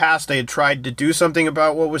in the past they had tried to do something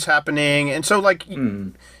about what was happening, and so like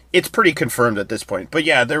it's pretty confirmed at this point. But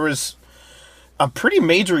yeah, there was a pretty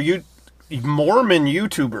major Mormon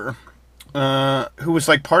YouTuber who was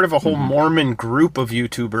like part of a whole Mormon group of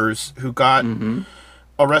YouTubers who got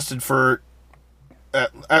arrested for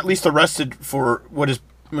at least arrested for what is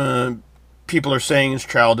people are saying is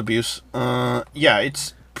child abuse. Yeah,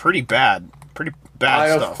 it's pretty bad I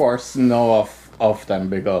stuff. of course know of them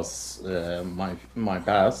because my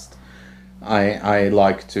past. I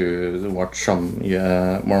like to watch some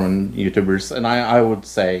Mormon YouTubers, and I would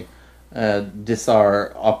say these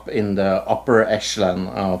are up in the upper echelon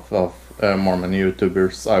of Mormon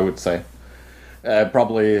YouTubers. I would say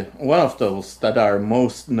probably one of those that are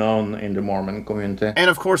most known in the Mormon community. And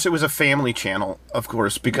of course, it was a family channel, of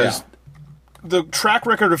course, because the track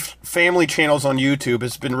record of family channels on YouTube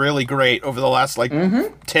has been really great over the last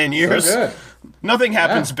 10 years. So good. Nothing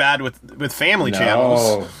happens bad with family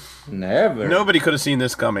channels. Never. Nobody could have seen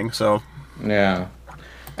this coming. So Yeah.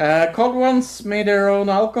 Cold Ones made their own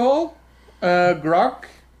alcohol. Grog.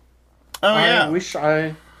 oh yeah, I wish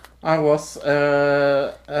I was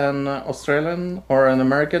an Australian or an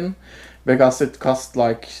American, because it cost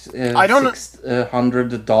like I don't know-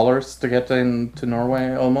 $600 to get into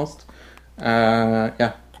Norway almost.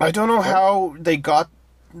 Yeah. I don't know how they got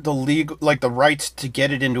the the rights to get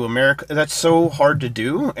it into America. That's so hard to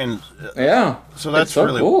do, and Yeah. so that's it's so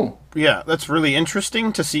really cool. Yeah, that's really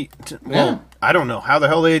interesting to see. Yeah. I don't know how the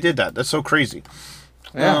hell they did that. That's so crazy.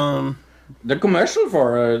 Yeah. The commercial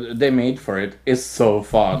for they made for it is so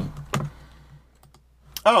fun.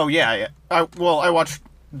 Oh yeah. I watched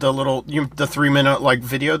the the 3-minute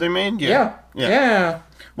video they made. Yeah.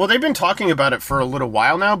 Well, they've been talking about it for a little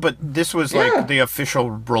while now, but this was Yeah. the official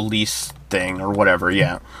release thing or whatever.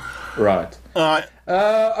 Yeah. Right.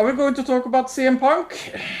 Are we going to talk about CM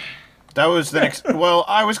Punk? That was the next. Well,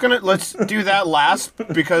 I was let's do that last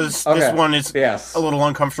because this Okay. one is Yes. a little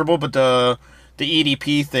uncomfortable. But the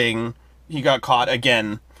EDP thing, he got caught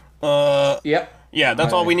again. Yep. Yeah,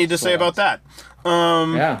 that's all we need to say about that.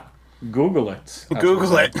 Yeah. Google it.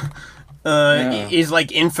 Google it. He's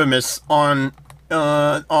infamous on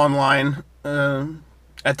online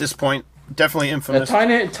at this point. Definitely A infamous.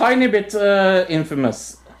 tiny bit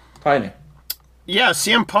infamous. Tiny. Yeah,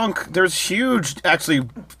 CM Punk, there's actually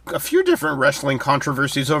a few different wrestling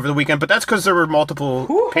controversies over the weekend, but that's because there were multiple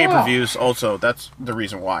Hoo-ha! pay-per-views also. That's the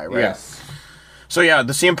reason why, right? Yes. So yeah,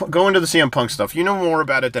 go into the CM Punk stuff. You know more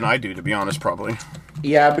about it than I do, to be honest, probably.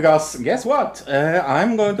 Yeah, because guess what?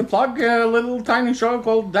 I'm going to plug a little tiny show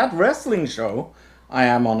called That Wrestling Show. I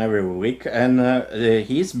am on every week, and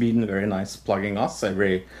he's been very nice plugging us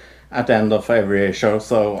at the end of every show.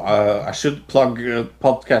 So I should plug a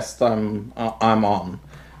podcast I'm on.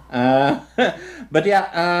 But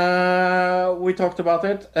yeah, we talked about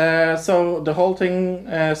it. So the whole thing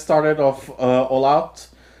started off All Out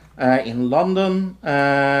in London.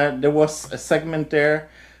 There was a segment there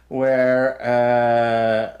where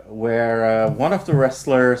one of the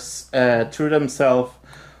wrestlers threw themselves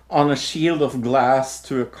on a shield of glass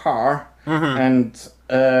to a car and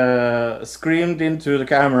screamed into the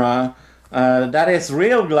camera, "That is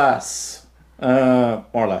real glass," more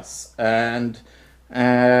or less. And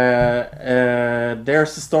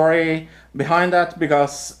there's a story behind that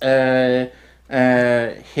because him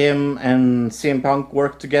and CM Punk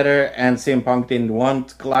worked together, and CM Punk didn't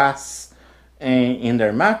want glass in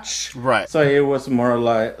their match. Right. So it was more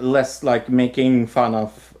less like making fun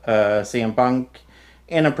of CM Punk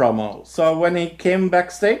in a promo. So when he came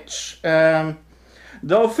backstage, the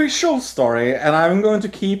official story, and I'm going to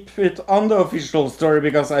keep it on the official story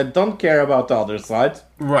because I don't care about the other side,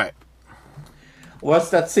 Right. was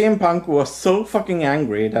that CM Punk was so fucking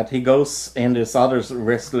angry that he goes in this other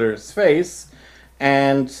wrestler's face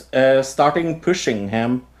and starting pushing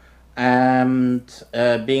him and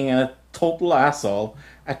being a total asshole,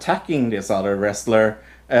 attacking this other wrestler,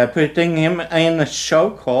 putting him in a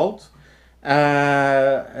chokehold.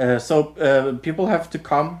 So people have to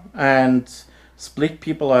come and split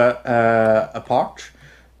people apart.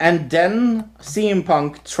 And then CM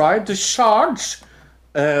Punk tried to charge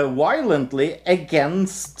violently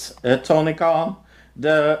against Tony Khan,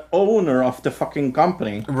 the owner of the fucking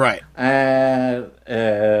company. Right.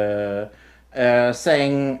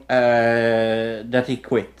 saying that he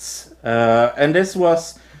quits. And this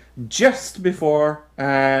was just before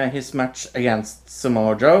his match against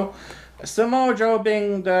Samoa Joe. Samoa Joe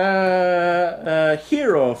being the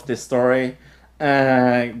hero of this story,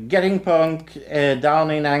 getting Punk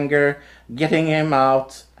down in anger, getting him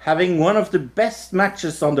out, having one of the best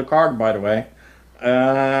matches on the card, by the way,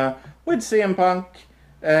 with CM Punk.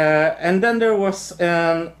 And then there was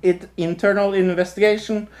an internal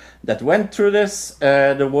investigation that went through this.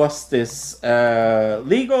 There was this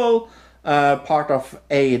legal part of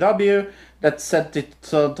AEW that said to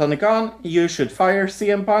Tony Khan, you should fire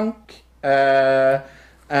CM Punk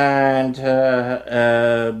and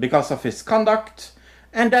because of his conduct.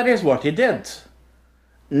 And that is what he did.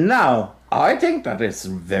 Now, I think that is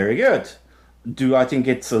very good. Do I think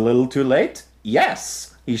it's a little too late?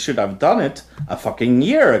 Yes. He should have done it a fucking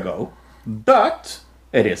year ago. But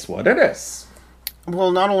it is what it is.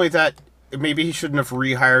 Well, not only that, maybe he shouldn't have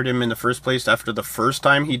rehired him in the first place after the first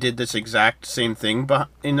time he did this exact same thing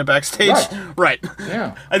in the backstage. Right.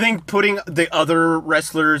 Yeah. I think putting the other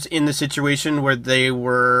wrestlers in the situation where they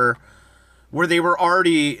were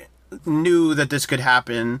already knew that this could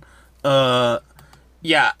happen.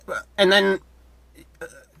 Yeah. And then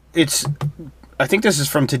I think this is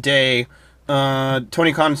from today.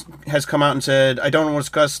 Tony Khan has come out and said, I don't want to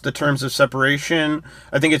discuss the terms of separation.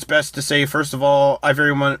 I think it's best to say, first of all, I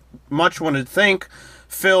very much want to thank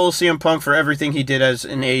Phil CM Punk for everything he did as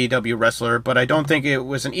an AEW wrestler, but I don't think it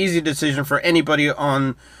was an easy decision for anybody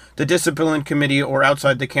on the discipline committee or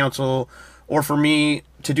outside the council or for me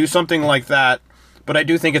to do something like that, but I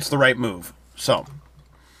do think it's the right move. So,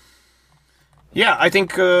 yeah, I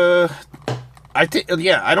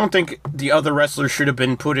don't think the other wrestlers should have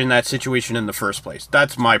been put in that situation in the first place.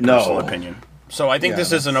 That's my personal opinion. So I think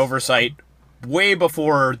this is an oversight way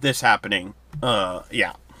before this happening.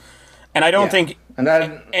 Yeah. And I don't think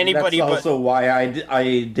anybody... That's also why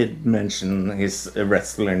I did mention his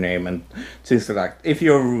wrestler name and things like that. If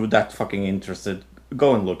you're that fucking interested,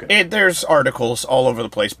 go and look at it. There's articles all over the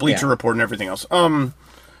place, Bleacher Report and everything else.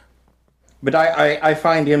 But I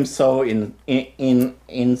find him so innocent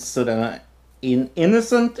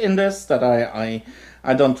in this that I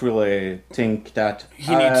don't really think that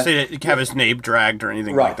he needs to have his name dragged or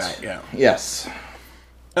anything like that. Yeah. Yes.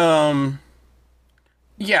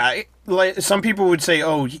 Yeah. Like some people would say,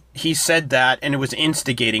 "Oh, he said that, and it was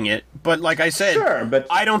instigating it." But like I said, sure, but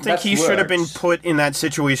I don't think he should have been put in that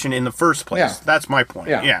situation in the first place. Yeah. That's my point.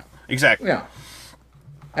 Yeah. Exactly. Yeah.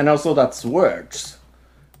 And also, that's words.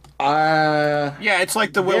 Yeah, it's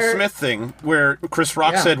like the Will Smith thing where Chris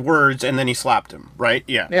Rock said words and then he slapped him, right?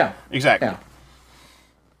 Yeah. Yeah. Exactly. Yeah.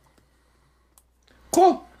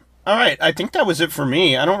 Cool. All right, I think that was it for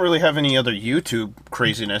me. I don't really have any other YouTube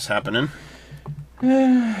craziness happening.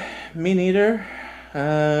 Me neither.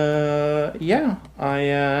 Yeah,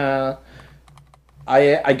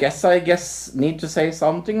 I guess need to say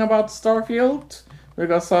something about Starfield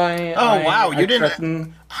because you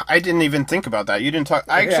didn't. I didn't even think about that. You didn't talk.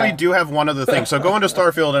 I actually do have one other thing. So go into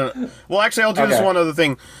Starfield and I'll do this one other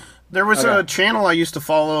thing. There was a channel I used to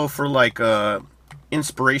follow for like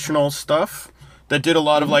inspirational stuff that did a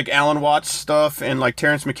lot of like Alan Watts stuff and like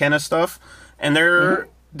Terrence McKenna stuff, and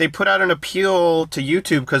they put out an appeal to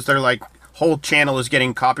YouTube because their like whole channel is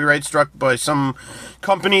getting copyright struck by some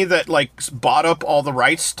company that like bought up all the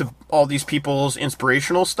rights to all these people's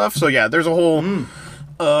inspirational stuff. So yeah, there's a whole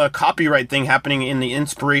copyright thing happening in the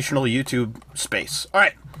inspirational YouTube space. All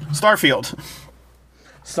right, Starfield.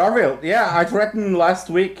 Yeah, I threatened last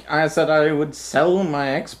week. I said I would sell my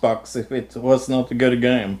Xbox if it was not a good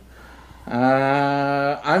game.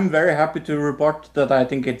 I'm very happy to report that I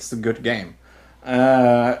think it's a good game.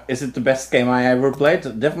 Is it the best game I ever played?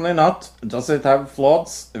 Definitely not. Does it have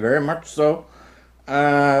flaws? Very much so.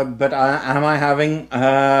 But am I having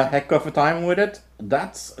a heck of a time with it?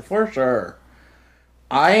 That's for sure.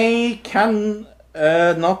 I can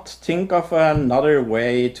not think of another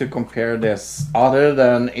way to compare this other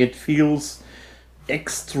than it feels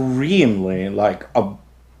extremely like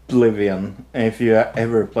Oblivion. If you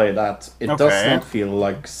ever play that, it does not feel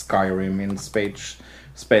like Skyrim in space.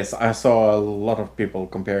 I saw a lot of people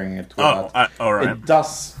comparing it to that. All right.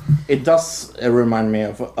 It does remind me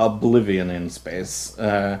of Oblivion in space,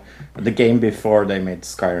 the game before they made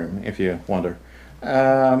Skyrim, if you wonder.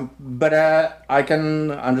 But I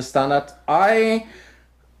can understand that. I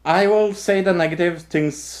will say the negative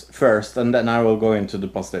things first, and then I will go into the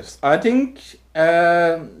positives. I think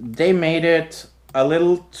they made it a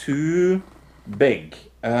little too big,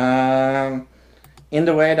 in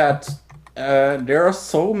the way that there are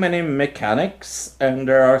so many mechanics, and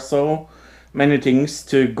there are so many things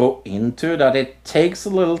to go into that it takes a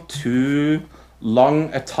little too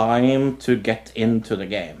long a time to get into the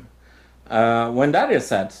game. When that is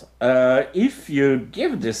said, if you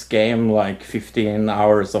give this game like 15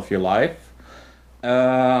 hours of your life,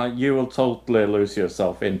 you will totally lose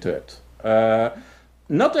yourself into it.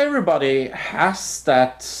 Not everybody has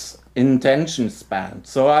that intention span,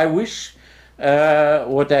 so I wish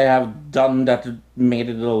what they have done that made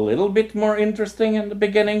it a little bit more interesting in the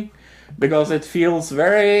beginning, because it feels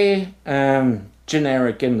very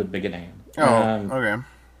generic in the beginning. Okay.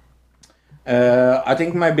 I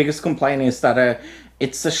think my biggest complaint is that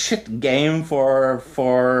it's a shit game for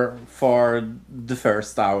the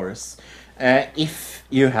first hours. If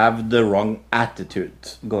you have the wrong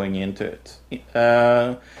attitude going into it.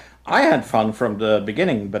 I had fun from the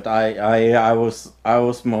beginning, but I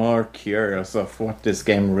was more curious of what this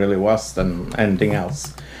game really was than anything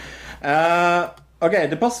else. Okay,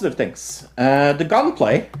 the positive things. The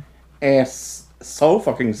gunplay is so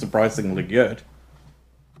fucking surprisingly good.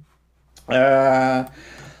 I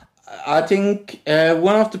think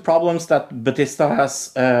one of the problems that Bethesda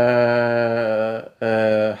has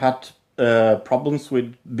had problems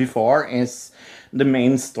with before is the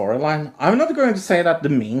main storyline. I'm not going to say that the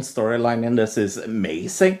main storyline in this is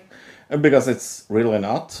amazing, because it's really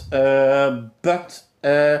not. But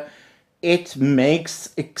it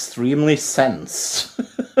makes extremely sense.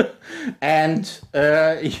 And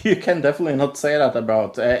you can definitely not say that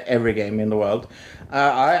about every game in the world.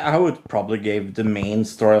 I would probably give the main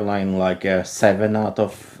storyline like a 7 out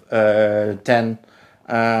of 10.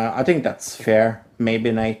 I think that's fair. Maybe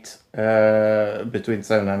an 8. Between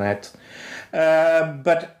 7 and 8.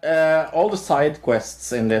 But all the side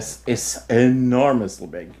quests in this is enormously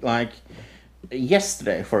big. Like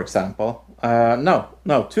yesterday, for example. No,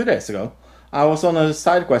 2 days ago. I was on a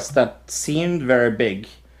side quest that seemed very big.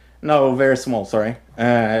 No, very small, sorry.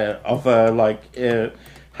 Of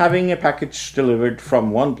having a package delivered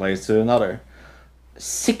from one place to another.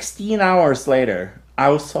 16 hours later, I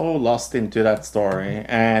was so lost into that story,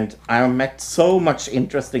 and I met so much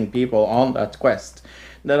interesting people on that quest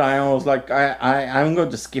that I was like, I'm going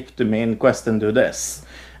to skip the main quest and do this.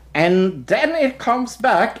 And then it comes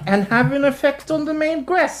back and have an effect on the main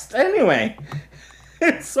quest anyway.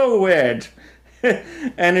 It's so weird.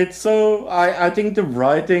 And it's so... I think the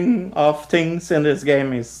writing of things in this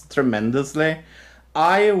game is tremendously.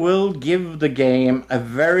 I will give the game a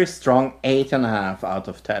very strong 8.5 out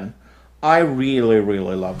of 10. I really,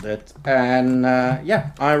 really loved it. And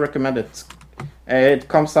yeah, I recommend it. It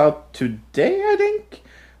comes out today, I think.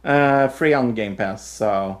 Free on Game Pass,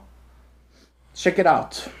 so check it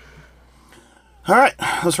out. Alright,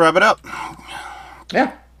 let's wrap it up.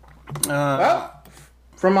 Yeah. Well,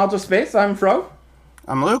 from outer space, I'm Fro.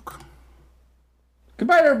 I'm Luke.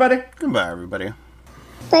 Goodbye, everybody. Goodbye, everybody.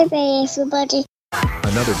 Bye-bye, everybody.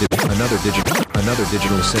 Another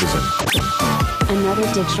digital citizen. Another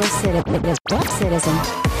digital citizen.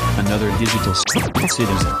 Another digital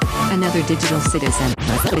citizen. Another digital citizen.